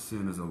life of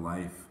sin is a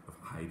life of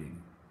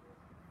hiding.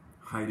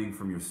 Hiding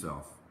from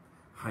yourself.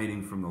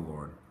 Hiding from the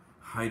Lord.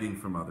 Hiding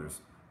from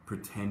others.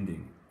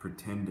 Pretending,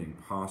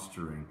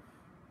 posturing,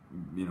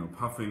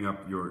 puffing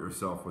up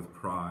yourself with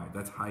pride.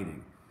 That's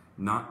hiding.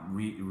 Not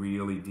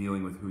really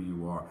dealing with who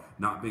you are.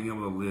 Not being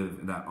able to live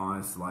in that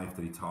honest life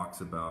that he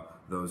talks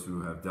about, those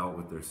who have dealt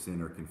with their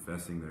sin or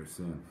confessing their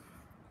sin.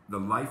 The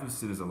life of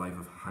sin is a life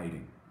of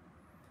hiding.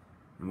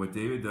 And what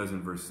David does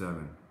in verse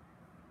 7,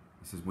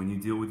 he says, when you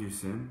deal with your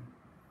sin,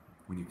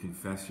 when you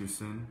confess your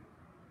sin,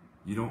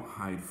 you don't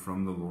hide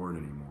from the Lord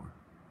anymore.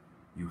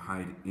 You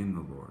hide in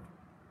the Lord.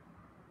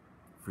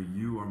 For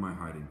you are my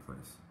hiding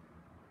place.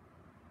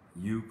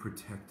 You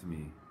protect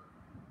me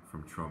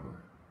from trouble.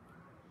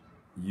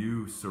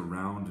 You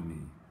surround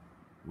me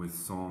with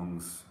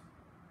songs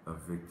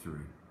of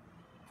victory.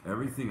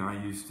 Everything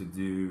I used to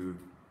do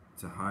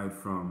to hide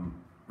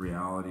from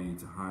reality,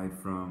 to hide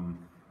from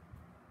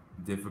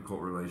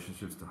difficult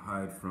relationships, to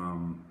hide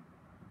from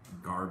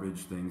garbage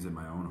things in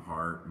my own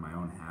heart, my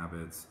own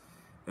habits,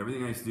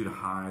 everything I used to do to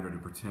hide or to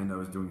pretend I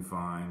was doing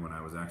fine when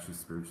I was actually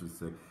spiritually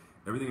sick,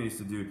 everything I used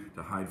to do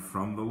to hide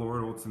from the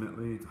Lord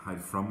ultimately, to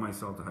hide from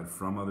myself, to hide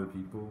from other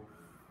people.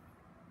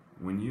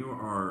 When you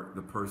are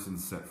the person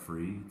set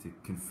free to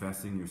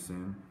confessing your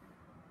sin,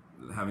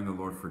 having the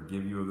Lord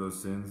forgive you of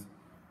those sins,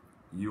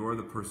 you are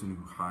the person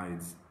who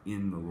hides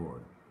in the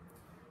Lord.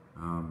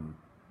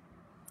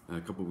 A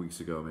couple weeks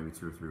ago, maybe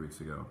 2 or 3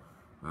 weeks ago,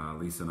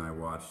 Lisa and I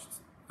watched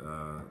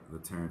the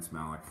Terrence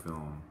Malick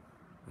film,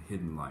 a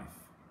hidden life.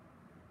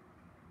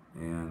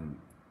 And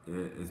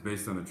it's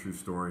based on a true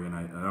story, and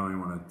I don't even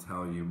want to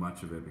tell you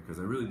much of it because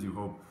I really do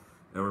hope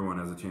everyone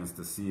has a chance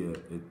to see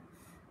it.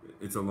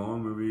 It's a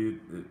long movie.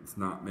 It's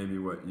not maybe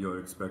what you're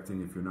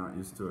expecting if you're not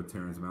used to a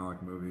Terrence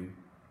Malick movie.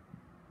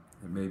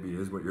 It maybe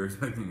is what you're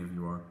expecting if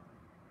you are.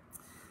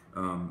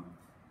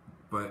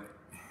 But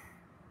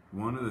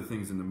one of the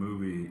things in the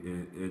movie,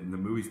 in the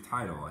movie's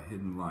title, A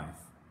Hidden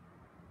Life,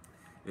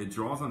 it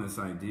draws on this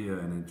idea,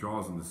 and it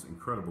draws on this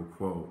incredible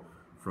quote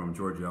from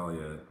George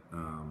Eliot,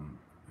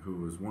 who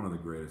was one of the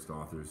greatest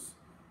authors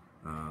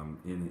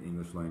in the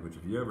English language.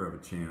 If you ever have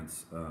a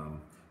chance,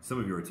 some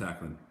of you are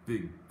tackling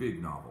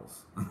big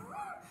novels,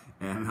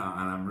 and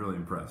I'm really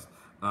impressed.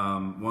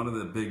 One of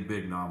the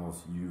big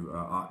novels you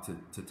ought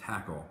to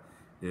tackle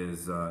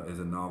is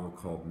a novel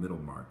called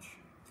Middlemarch.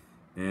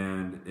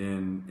 And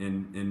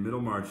in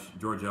Middlemarch,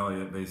 George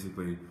Eliot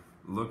basically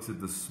looks at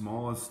the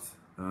smallest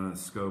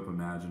scope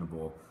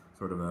imaginable,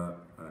 sort of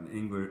an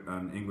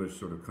English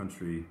sort of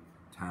country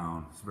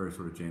town. It's very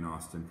sort of Jane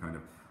Austen kind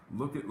of.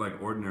 Look at like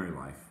ordinary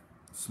life,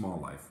 small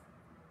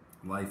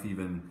life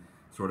even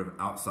sort of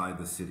outside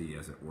the city,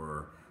 as it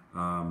were.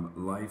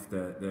 Life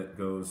that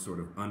goes sort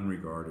of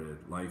unregarded,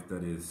 life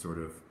that is sort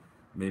of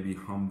maybe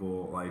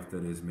humble, life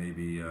that is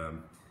maybe, I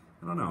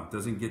don't know,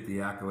 doesn't get the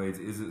accolades,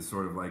 isn't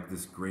sort of like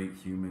this great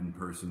human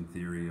person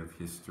theory of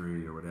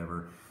history or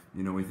whatever.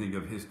 You know, we think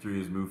of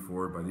history as moved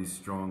forward by these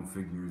strong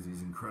figures,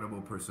 these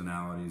incredible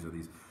personalities, or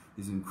these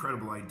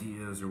incredible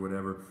ideas or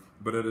whatever.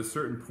 But at a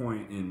certain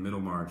point in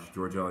Middlemarch,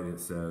 George Eliot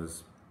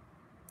says,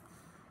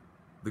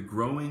 the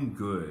growing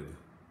good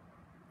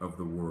of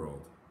the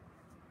world,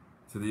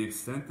 to the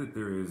extent that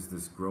there is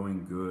this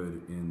growing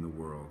good in the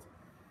world,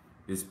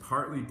 is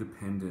partly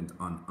dependent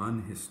on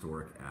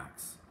unhistoric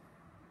acts,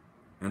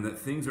 and that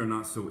things are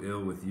not so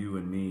ill with you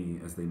and me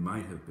as they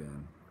might have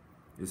been,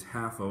 is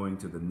half owing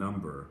to the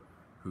number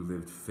who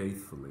lived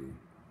faithfully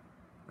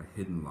a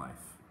hidden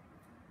life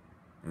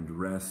and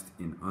rest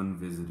in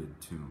unvisited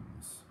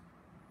tombs.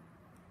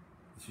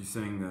 She's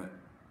saying that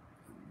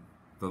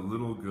the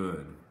little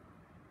good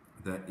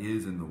that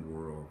is in the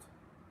world,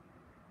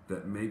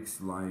 that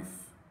makes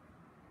life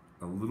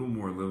a little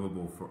more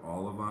livable for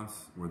all of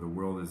us, where the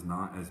world is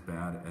not as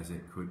bad as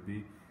it could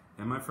be.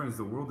 And my friends,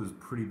 the world is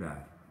pretty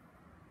bad.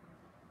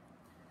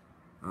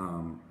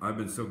 I've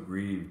been so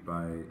grieved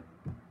by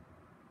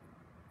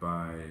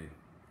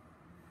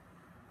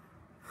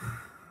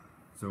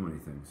so many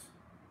things.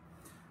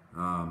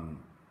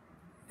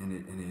 And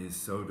it is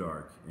so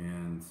dark,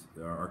 and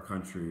our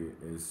country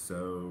is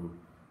so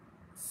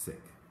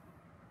sick.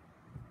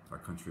 Our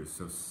country is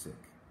so sick.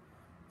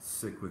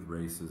 Sick with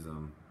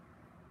racism,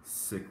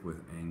 sick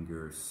with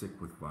anger, sick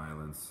with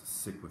violence,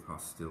 sick with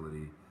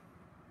hostility,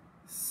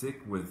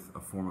 sick with a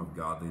form of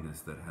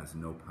godliness that has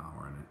no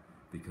power in it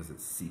because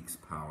it seeks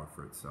power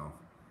for itself.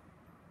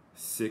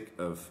 Sick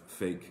of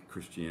fake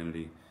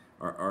Christianity.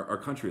 Our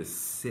country is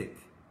sick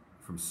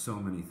from so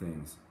many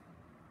things.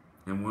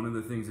 And one of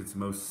the things it's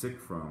most sick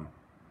from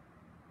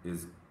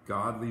is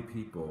godly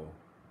people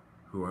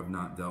who have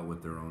not dealt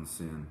with their own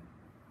sin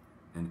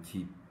and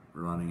keep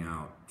running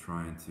out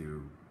trying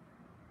to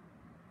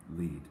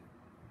lead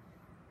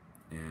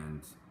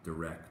and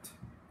direct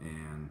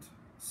and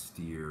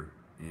steer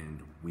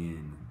and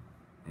win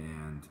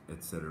and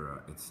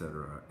etc.,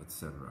 etc.,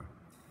 etc.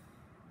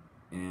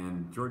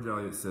 And George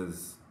Eliot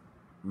says,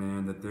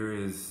 man, that there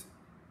is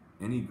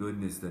any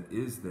goodness that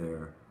is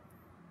there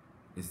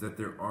is that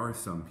there are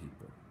some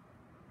people.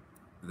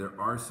 There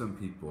are some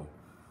people,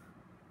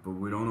 but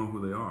we don't know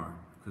who they are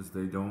because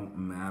they don't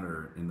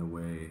matter in the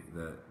way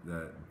that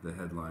the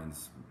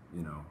headlines,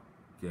 you know,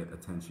 get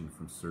attention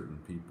from certain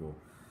people.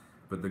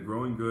 But the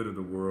growing good of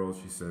the world,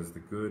 she says, the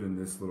good in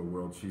this little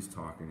world she's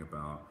talking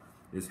about,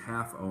 is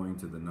half owing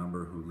to the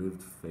number who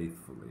lived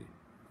faithfully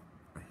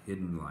a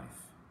hidden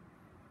life.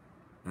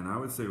 And I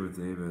would say with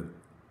David,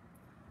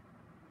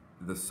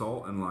 the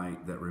salt and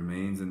light that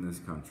remains in this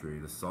country,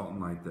 the salt and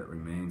light that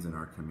remains in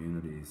our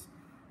communities,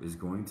 is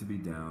going to be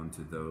down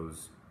to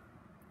those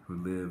who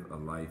live a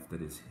life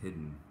that is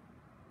hidden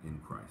in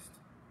Christ.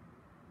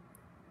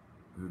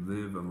 Who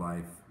live a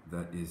life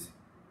that is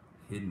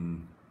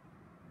hidden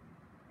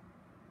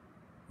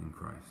in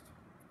Christ.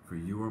 For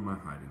you are my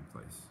hiding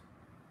place.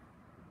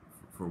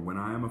 For when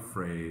I am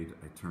afraid,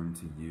 I turn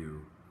to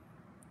you.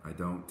 I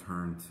don't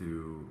turn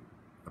to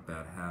a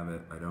bad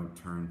habit. I don't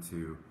turn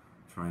to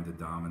trying to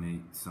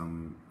dominate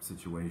some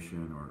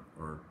situation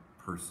or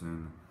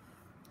person.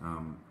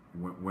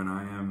 When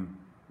I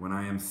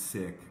am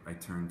sick, I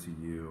turn to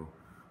you.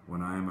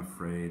 When I am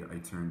afraid, I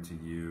turn to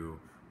you.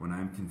 When I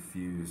am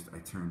confused, I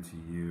turn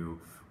to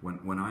you.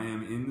 When I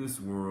am in this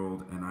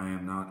world and I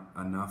am not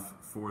enough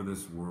for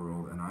this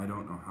world and I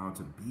don't know how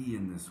to be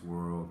in this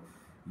world,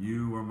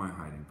 you are my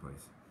hiding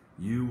place.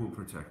 You will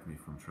protect me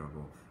from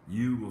trouble.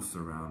 You will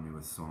surround me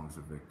with songs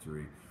of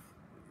victory.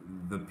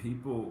 The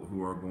people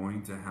who are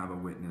going to have a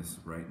witness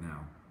right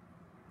now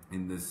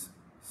in this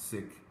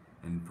sick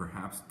and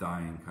perhaps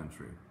dying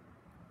country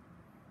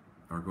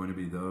are going to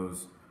be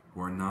those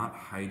who are not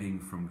hiding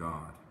from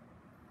God,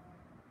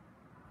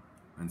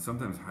 and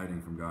sometimes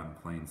hiding from God in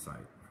plain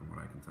sight, from what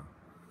I can tell.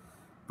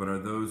 But are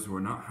those who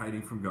are not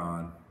hiding from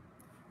God,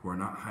 who are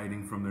not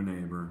hiding from their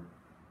neighbor,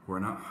 who are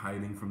not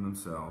hiding from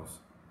themselves,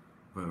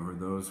 but are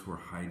those who are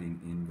hiding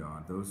in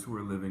God, those who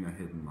are living a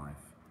hidden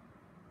life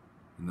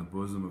in the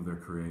bosom of their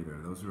Creator,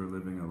 those who are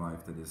living a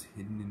life that is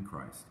hidden in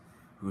Christ,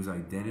 whose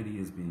identity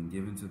is being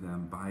given to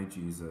them by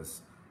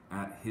Jesus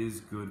at His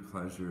good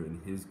pleasure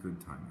and His good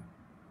timing.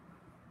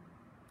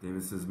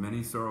 David says,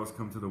 many sorrows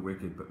come to the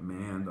wicked, but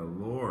man, the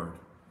Lord,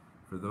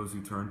 for those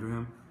who turn to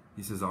Him,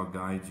 He says, I'll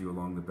guide you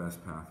along the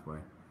best pathway.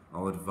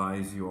 I'll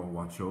advise you, I'll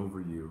watch over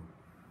you.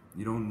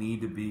 You don't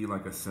need to be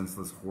like a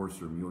senseless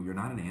horse or mule. You're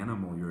not an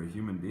animal, you're a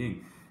human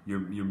being. You're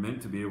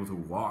meant to be able to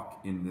walk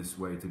in this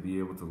way, to be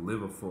able to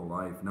live a full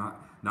life,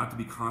 not to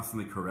be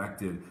constantly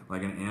corrected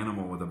like an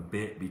animal with a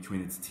bit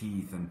between its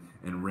teeth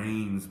and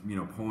reins,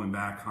 pulling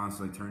back,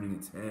 constantly turning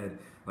its head.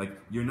 Like,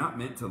 you're not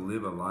meant to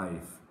live a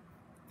life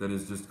that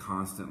is just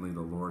constantly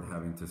the Lord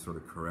having to sort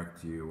of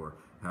correct you, or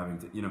having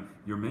to,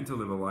 you're meant to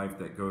live a life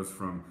that goes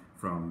from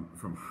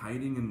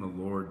hiding in the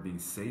Lord, being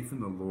safe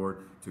in the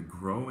Lord, to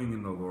growing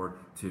in the Lord,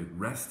 to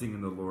resting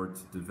in the Lord,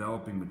 to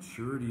developing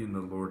maturity in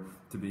the Lord,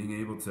 to being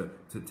able to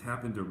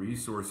tap into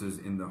resources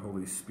in the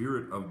Holy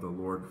Spirit of the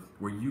Lord,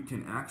 where you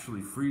can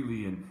actually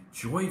freely and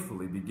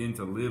joyfully begin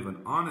to live an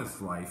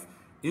honest life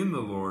in the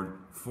Lord,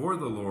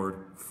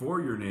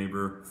 for your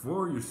neighbor,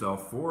 for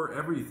yourself, for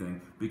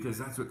everything, because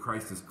that's what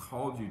Christ has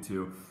called you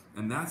to.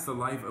 And that's the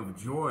life of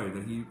joy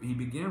that he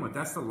began with.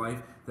 That's the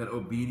life that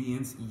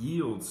obedience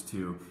yields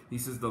to. He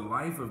says the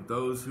life of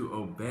those who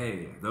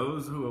obey.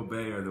 Those who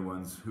obey are the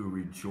ones who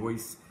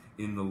rejoice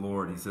in the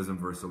Lord. He says in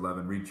verse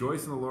 11,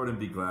 rejoice in the Lord and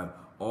be glad,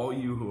 all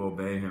you who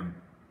obey Him.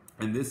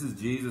 And this is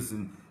Jesus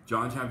in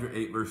John chapter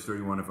 8, verse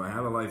 31. If I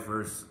have a life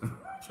verse,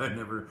 which I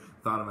never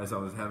thought of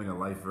myself as having a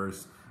life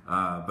verse,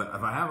 but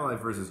if I have a life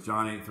verse, it's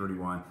John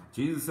 8:31.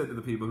 Jesus said to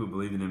the people who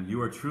believed in Him, you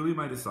are truly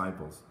my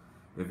disciples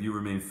if you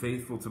remain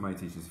faithful to my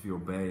teachings, if you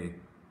obey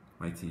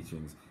my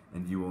teachings,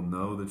 and you will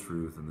know the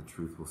truth, and the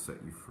truth will set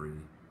you free.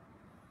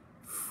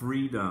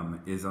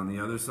 Freedom is on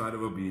the other side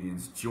of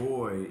obedience.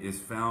 Joy is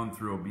found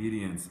through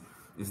obedience.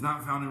 It's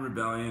not found in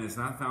rebellion. It's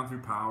not found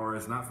through power.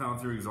 It's not found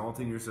through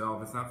exalting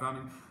yourself. It's not found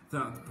in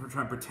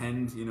trying to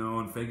pretend,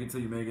 and fake it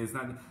till you make it. It's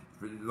not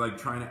like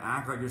trying to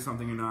act like you're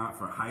something you're not,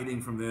 for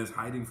hiding from this,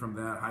 hiding from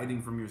that,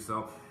 hiding from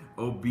yourself.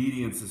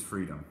 Obedience is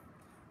freedom.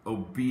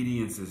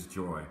 Obedience is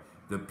joy.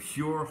 The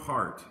pure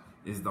heart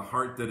is the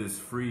heart that is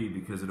free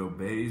because it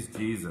obeys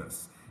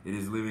Jesus. It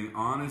is living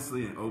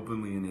honestly and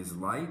openly in His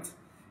light.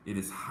 It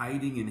is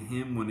hiding in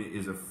Him when it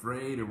is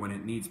afraid, or when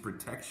it needs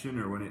protection,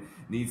 or when it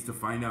needs to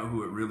find out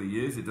who it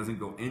really is. It doesn't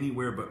go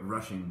anywhere but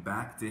rushing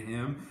back to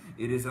Him.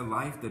 It is a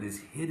life that is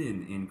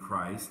hidden in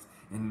Christ,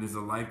 and it is a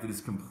life that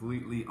is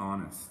completely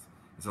honest.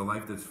 It's a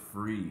life that's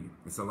free.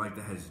 It's a life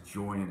that has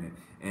joy in it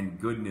and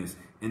goodness.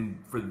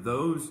 And for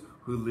those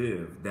who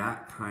live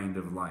that kind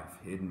of life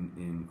hidden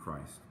in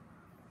Christ,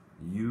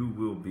 you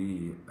will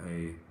be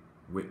a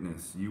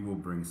witness. You will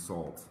bring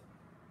salt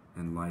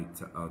and light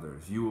to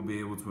others. You will be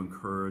able to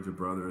encourage a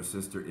brother or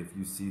sister if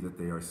you see that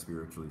they are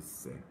spiritually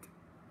sick.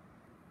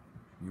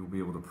 You will be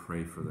able to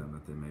pray for them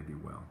that they may be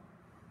well.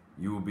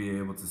 You will be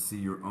able to see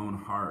your own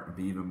heart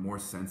be even more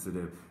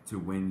sensitive to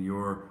when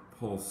your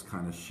pulse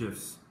kind of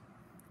shifts,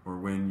 or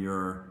when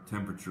your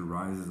temperature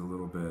rises a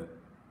little bit,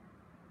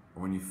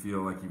 or when you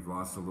feel like you've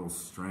lost a little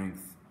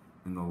strength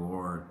in the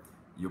Lord.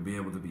 You'll be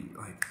able to be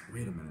like,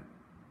 wait a minute.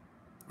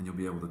 And you'll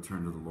be able to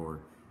turn to the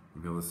Lord.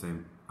 You'll be able to say,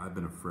 I've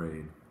been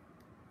afraid.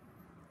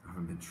 I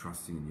haven't been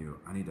trusting in you.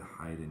 I need to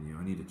hide in you.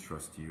 I need to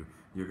trust you.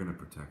 You're going to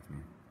protect me.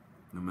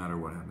 No matter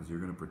what happens, you're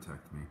going to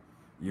protect me.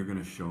 You're going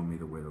to show me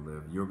the way to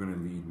live. You're going to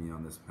lead me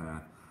on this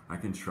path. I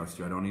can trust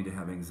you. I don't need to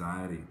have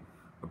anxiety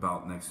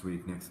about next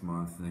week, next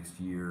month, next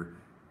year,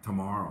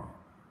 tomorrow,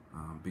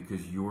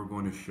 because you're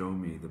going to show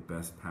me the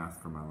best path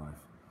for my life.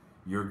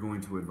 You're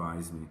going to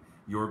advise me.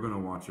 You're going to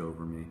watch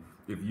over me.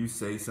 If you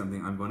say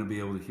something, I'm going to be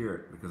able to hear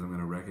it because I'm going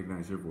to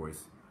recognize your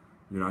voice.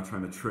 You're not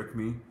trying to trick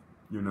me.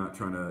 You're not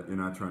trying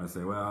to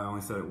say, well, I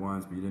only said it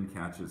once, but you didn't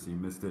catch it, so you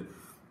missed it.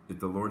 If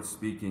the Lord's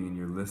speaking and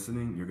you're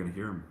listening, you're going to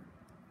hear Him.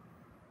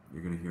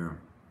 You're going to hear Him.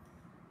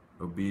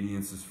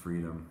 Obedience is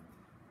freedom.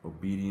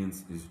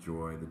 Obedience is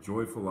joy. The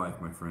joyful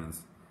life, my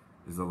friends,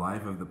 is the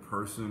life of the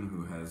person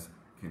who has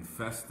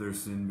confessed their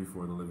sin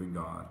before the living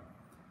God.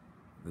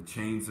 The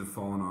chains have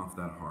fallen off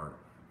that heart.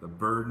 The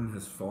burden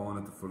has fallen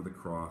at the foot of the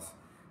cross.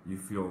 You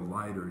feel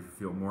lighter. You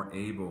feel more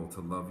able to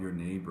love your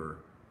neighbor.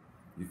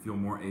 You feel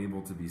more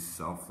able to be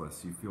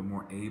selfless. You feel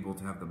more able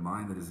to have the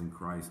mind that is in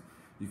Christ.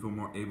 You feel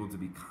more able to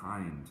be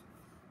kind.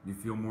 You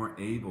feel more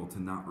able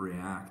to not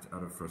react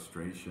out of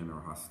frustration or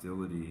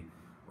hostility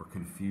or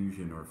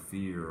confusion or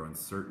fear or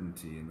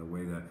uncertainty in the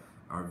way that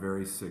our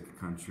very sick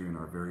country and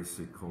our very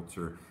sick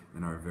culture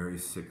and our very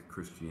sick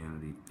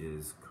Christianity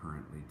is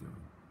currently doing.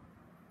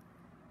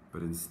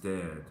 But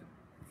instead,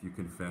 if you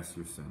confess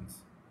your sins,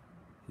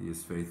 He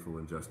is faithful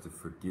and just to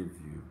forgive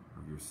you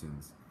of your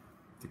sins,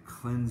 to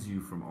cleanse you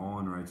from all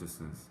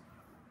unrighteousness,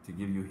 to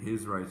give you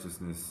His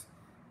righteousness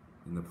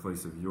in the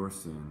place of your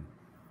sin,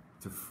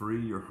 to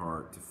free your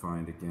heart to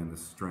find again the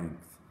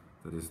strength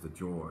that is the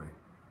joy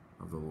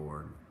of the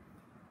Lord.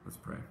 Let's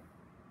pray.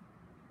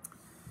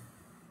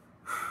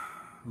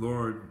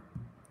 Lord,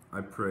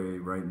 I pray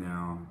right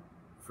now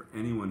for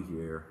anyone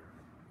here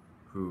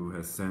who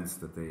has sensed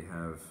that they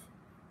have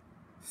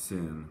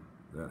sin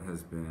that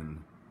has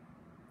been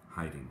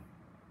hiding,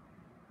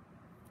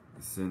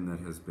 a sin that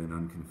has been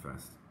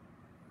unconfessed.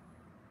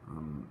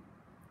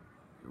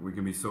 We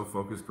can be so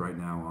focused right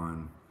now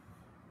on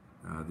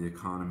the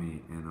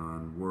economy and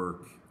on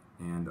work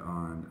and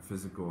on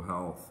physical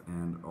health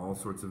and all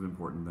sorts of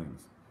important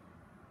things.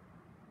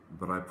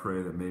 But I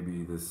pray that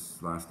maybe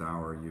this last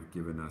hour you've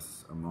given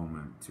us a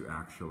moment to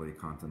actually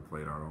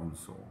contemplate our own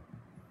soul,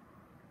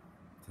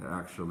 to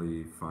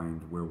actually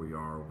find where we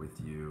are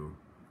with you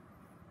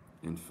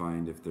and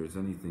find if there's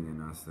anything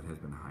in us that has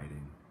been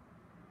hiding.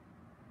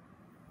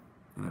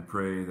 And I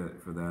pray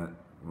that for that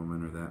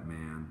woman or that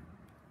man,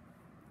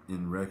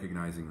 in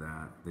recognizing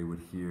that, they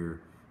would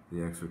hear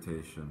the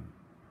exhortation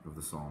of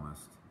the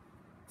psalmist.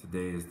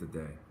 Today is the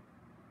day.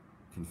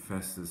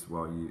 Confess this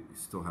while you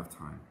still have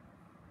time.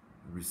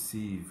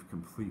 Receive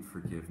complete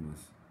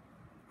forgiveness.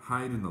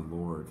 Hide in the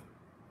Lord.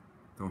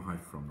 Don't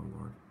hide from the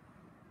Lord.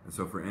 And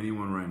so for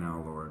anyone right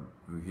now, Lord,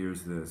 who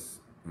hears this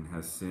and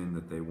has sin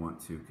that they want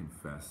to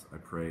confess, I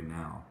pray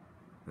now,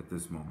 at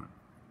this moment,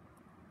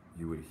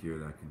 you would hear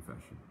that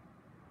confession.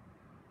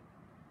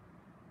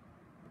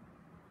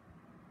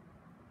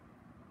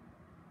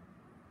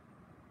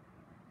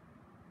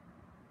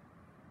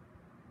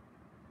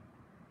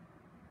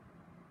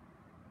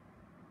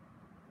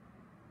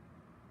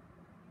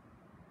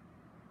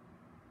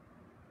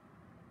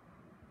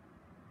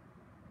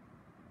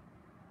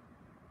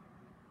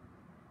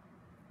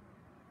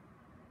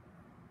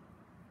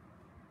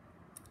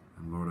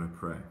 And Lord, I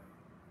pray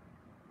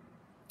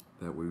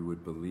that we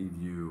would believe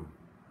you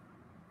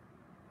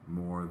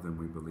more than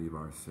we believe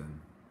our sin.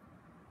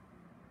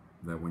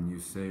 That when you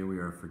say we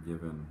are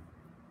forgiven,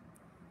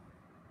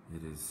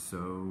 it is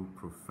so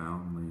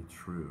profoundly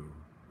true.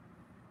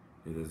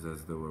 It is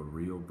as though a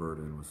real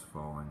burden was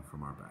falling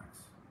from our backs.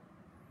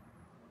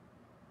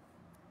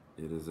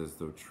 It is as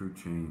though true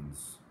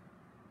chains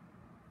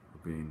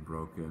were being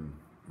broken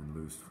and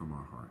loosed from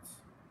our hearts.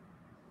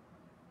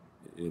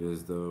 It is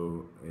as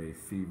though a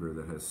fever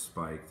that has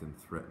spiked and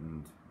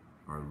threatened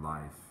our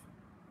life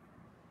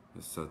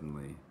has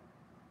suddenly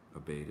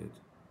abated,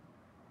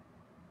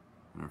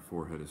 and our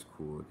forehead is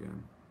cool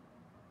again,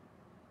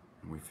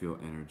 and we feel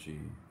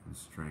energy and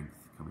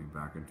strength coming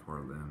back into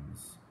our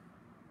limbs,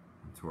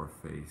 into our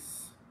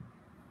face,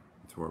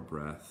 into our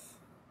breath,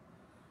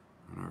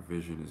 and our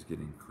vision is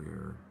getting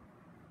clearer,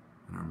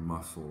 and our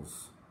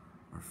muscles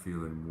are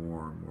feeling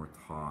more and more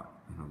taut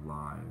and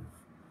alive.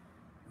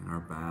 And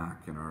our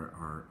back and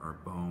our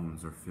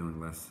bones are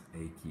feeling less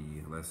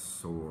achy, less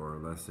sore,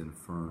 less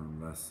infirm,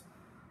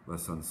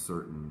 less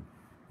uncertain.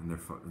 And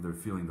they're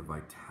feeling the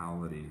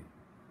vitality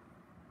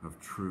of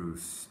true,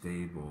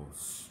 stable,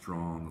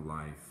 strong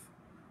life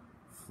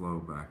flow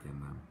back in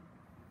them.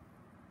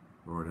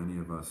 Lord, any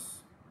of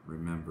us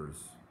remembers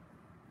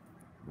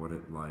what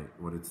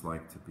it's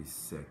like to be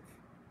sick,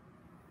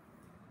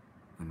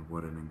 and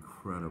what an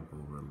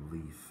incredible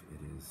relief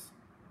it is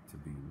to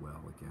be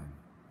well again.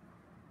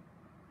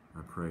 I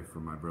pray for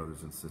my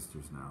brothers and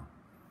sisters now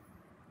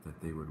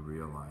that they would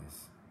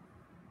realize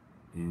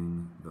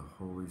in the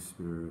Holy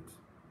Spirit,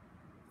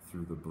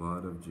 through the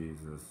blood of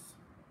Jesus,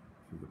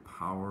 through the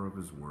power of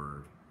his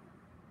word,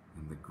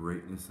 and the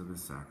greatness of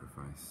his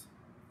sacrifice,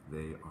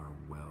 they are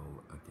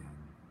well again.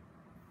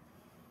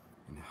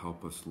 And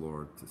help us,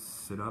 Lord, to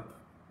sit up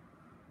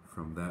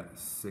from that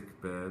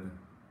sick bed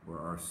where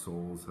our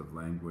souls have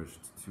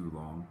languished too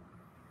long,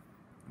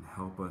 and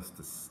help us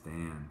to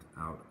stand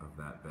out of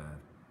that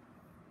bed,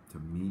 to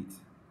meet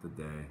the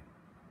day,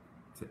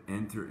 to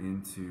enter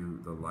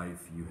into the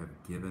life you have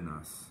given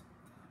us,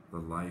 the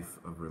life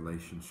of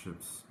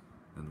relationships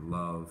and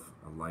love,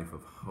 a life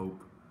of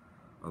hope,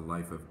 a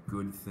life of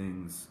good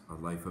things, a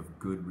life of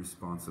good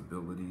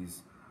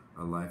responsibilities,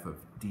 a life of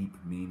deep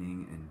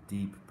meaning and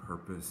deep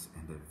purpose,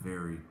 and a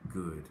very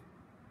good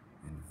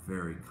and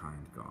very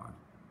kind God.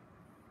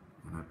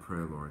 And I pray,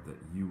 Lord, that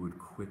you would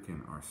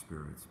quicken our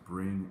spirits,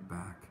 bring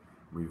back,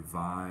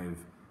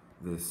 revive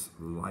this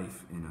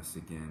life in us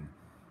again,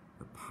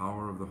 the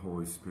power of the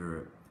Holy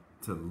Spirit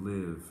to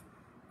live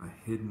a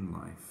hidden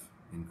life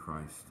in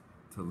Christ,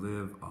 to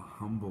live a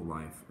humble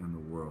life in the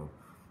world,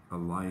 a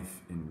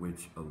life in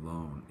which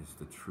alone is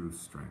the true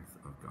strength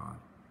of God.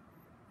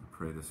 I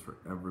pray this for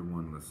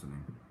everyone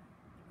listening.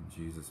 In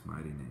Jesus'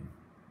 mighty name,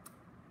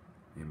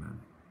 amen.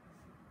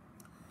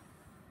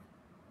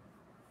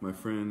 My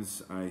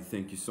friends, I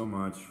thank you so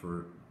much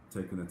for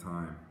taking the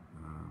time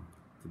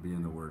to be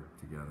in the Word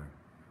together.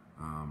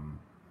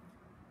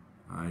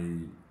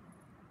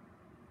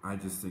 I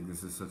just think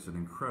this is such an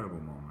incredible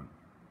moment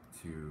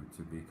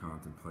to be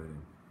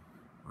contemplating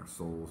our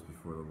souls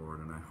before the Lord,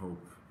 and I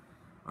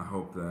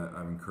hope that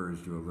I've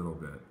encouraged you a little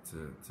bit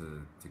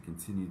to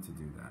continue to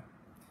do that,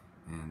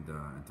 and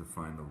to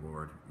find the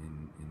Lord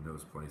in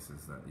those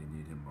places that you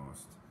need Him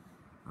most.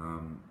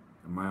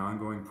 My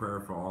ongoing prayer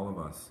for all of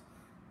us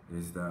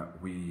is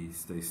that we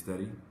stay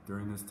steady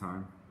during this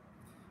time,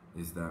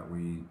 is that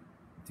we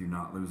do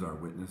not lose our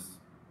witness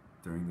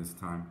during this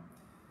time,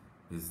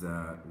 is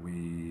that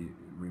we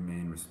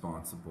remain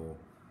responsible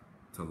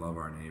to love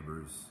our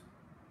neighbors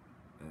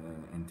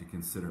and to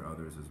consider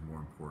others as more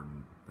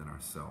important than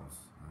ourselves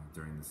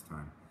during this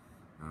time.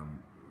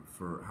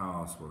 For how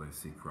else will they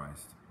see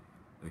Christ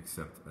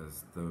except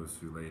as those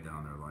who lay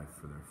down their life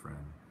for their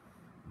friend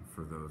and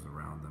for those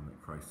around them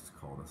that Christ has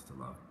called us to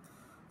love?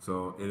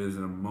 So it is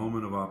a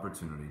moment of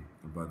opportunity,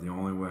 but the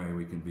only way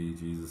we can be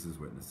Jesus'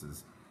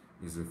 witnesses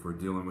is if we're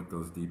dealing with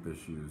those deep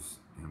issues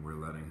and we're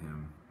letting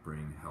him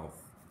bring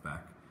health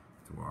back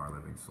to our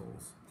living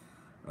souls.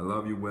 I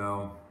love you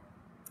well.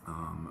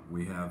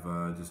 We have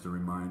just a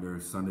reminder,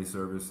 Sunday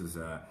service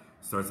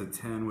starts at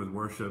 10 with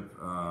worship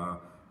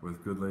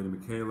with Good Lady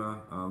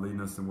Michaela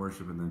leading us in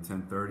worship, and then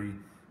 10:30,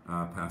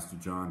 Pastor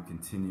John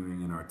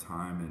continuing in our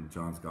time in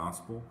John's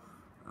Gospel.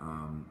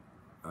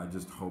 I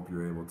just hope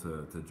you're able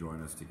to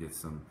join us to get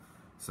some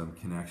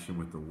connection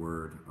with the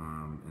Word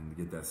and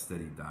get that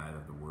steady diet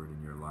of the Word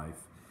in your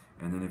life.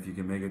 And then if you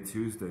can make it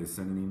Tuesday,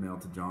 send an email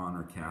to John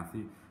or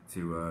Kathy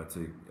to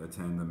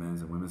attend the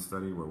men's and women's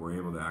study, where we're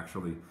able to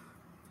actually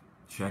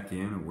check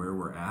in where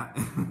we're at,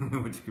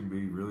 which can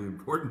be really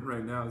important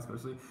right now,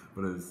 especially,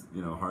 but it's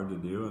hard to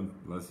do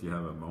unless you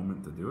have a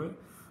moment to do it.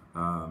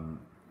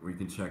 We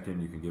can check in,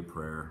 you can get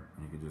prayer,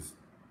 you can just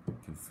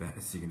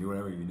confess, you can do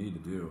whatever you need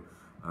to do,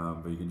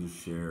 but you can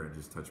just share and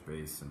just touch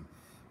base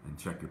and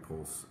check your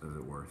pulse, as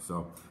it were.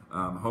 So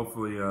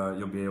hopefully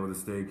you'll be able to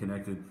stay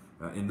connected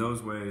in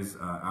those ways.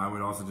 I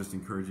would also just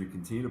encourage you to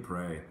continue to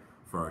pray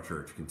for our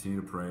church. Continue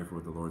to pray for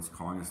what the Lord's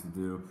calling us to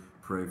do.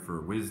 Pray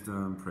for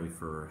wisdom, pray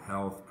for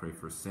health, pray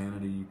for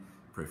sanity,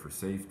 pray for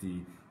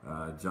safety.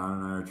 John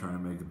and I are trying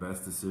to make the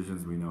best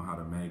decisions we know how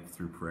to make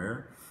through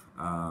prayer.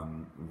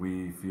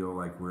 We feel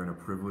like we're in a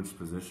privileged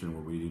position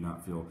where we do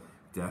not feel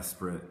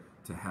desperate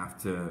to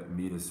have to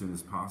meet as soon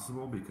as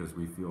possible, because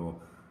we feel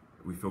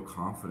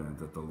confident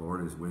that the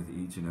Lord is with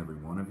each and every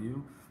one of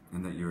you,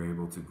 and that you're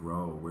able to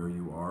grow where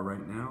you are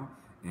right now,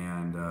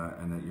 and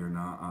that you're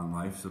not on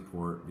life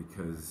support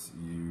because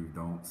you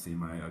don't see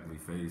my ugly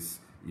face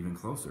even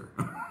closer.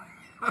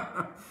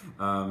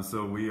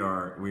 So we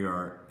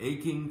are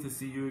aching to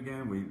see you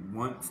again. We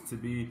want to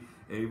be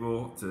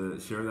able to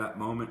share that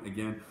moment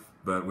again,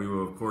 but we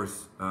will of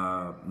course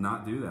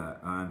not do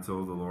that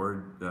until the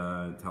Lord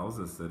tells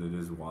us that it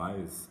is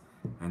wise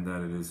and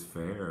that it is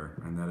fair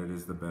and that it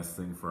is the best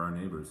thing for our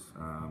neighbors,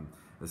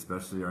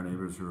 especially our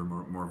neighbors who are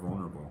more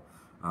vulnerable.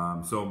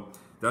 So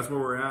that's where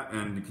we're at,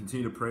 and to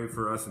continue to pray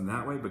for us in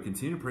that way, but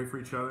continue to pray for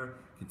each other,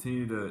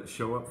 continue to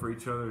show up for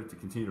each other, to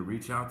continue to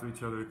reach out to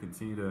each other,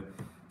 continue to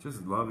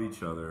just love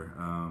each other.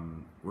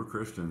 We're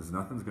Christians.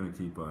 Nothing's going to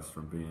keep us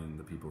from being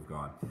the people of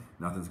God.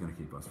 Nothing's going to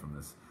keep us from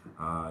this.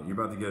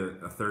 You're about to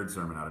get a third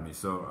sermon out of me,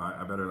 so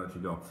I better let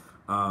you go.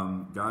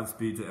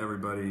 Godspeed to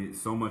everybody.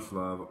 So much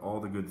love, all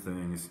the good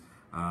things.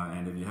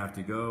 And if you have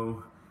to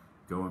go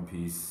in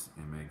peace,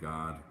 and may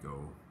God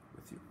go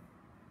with you.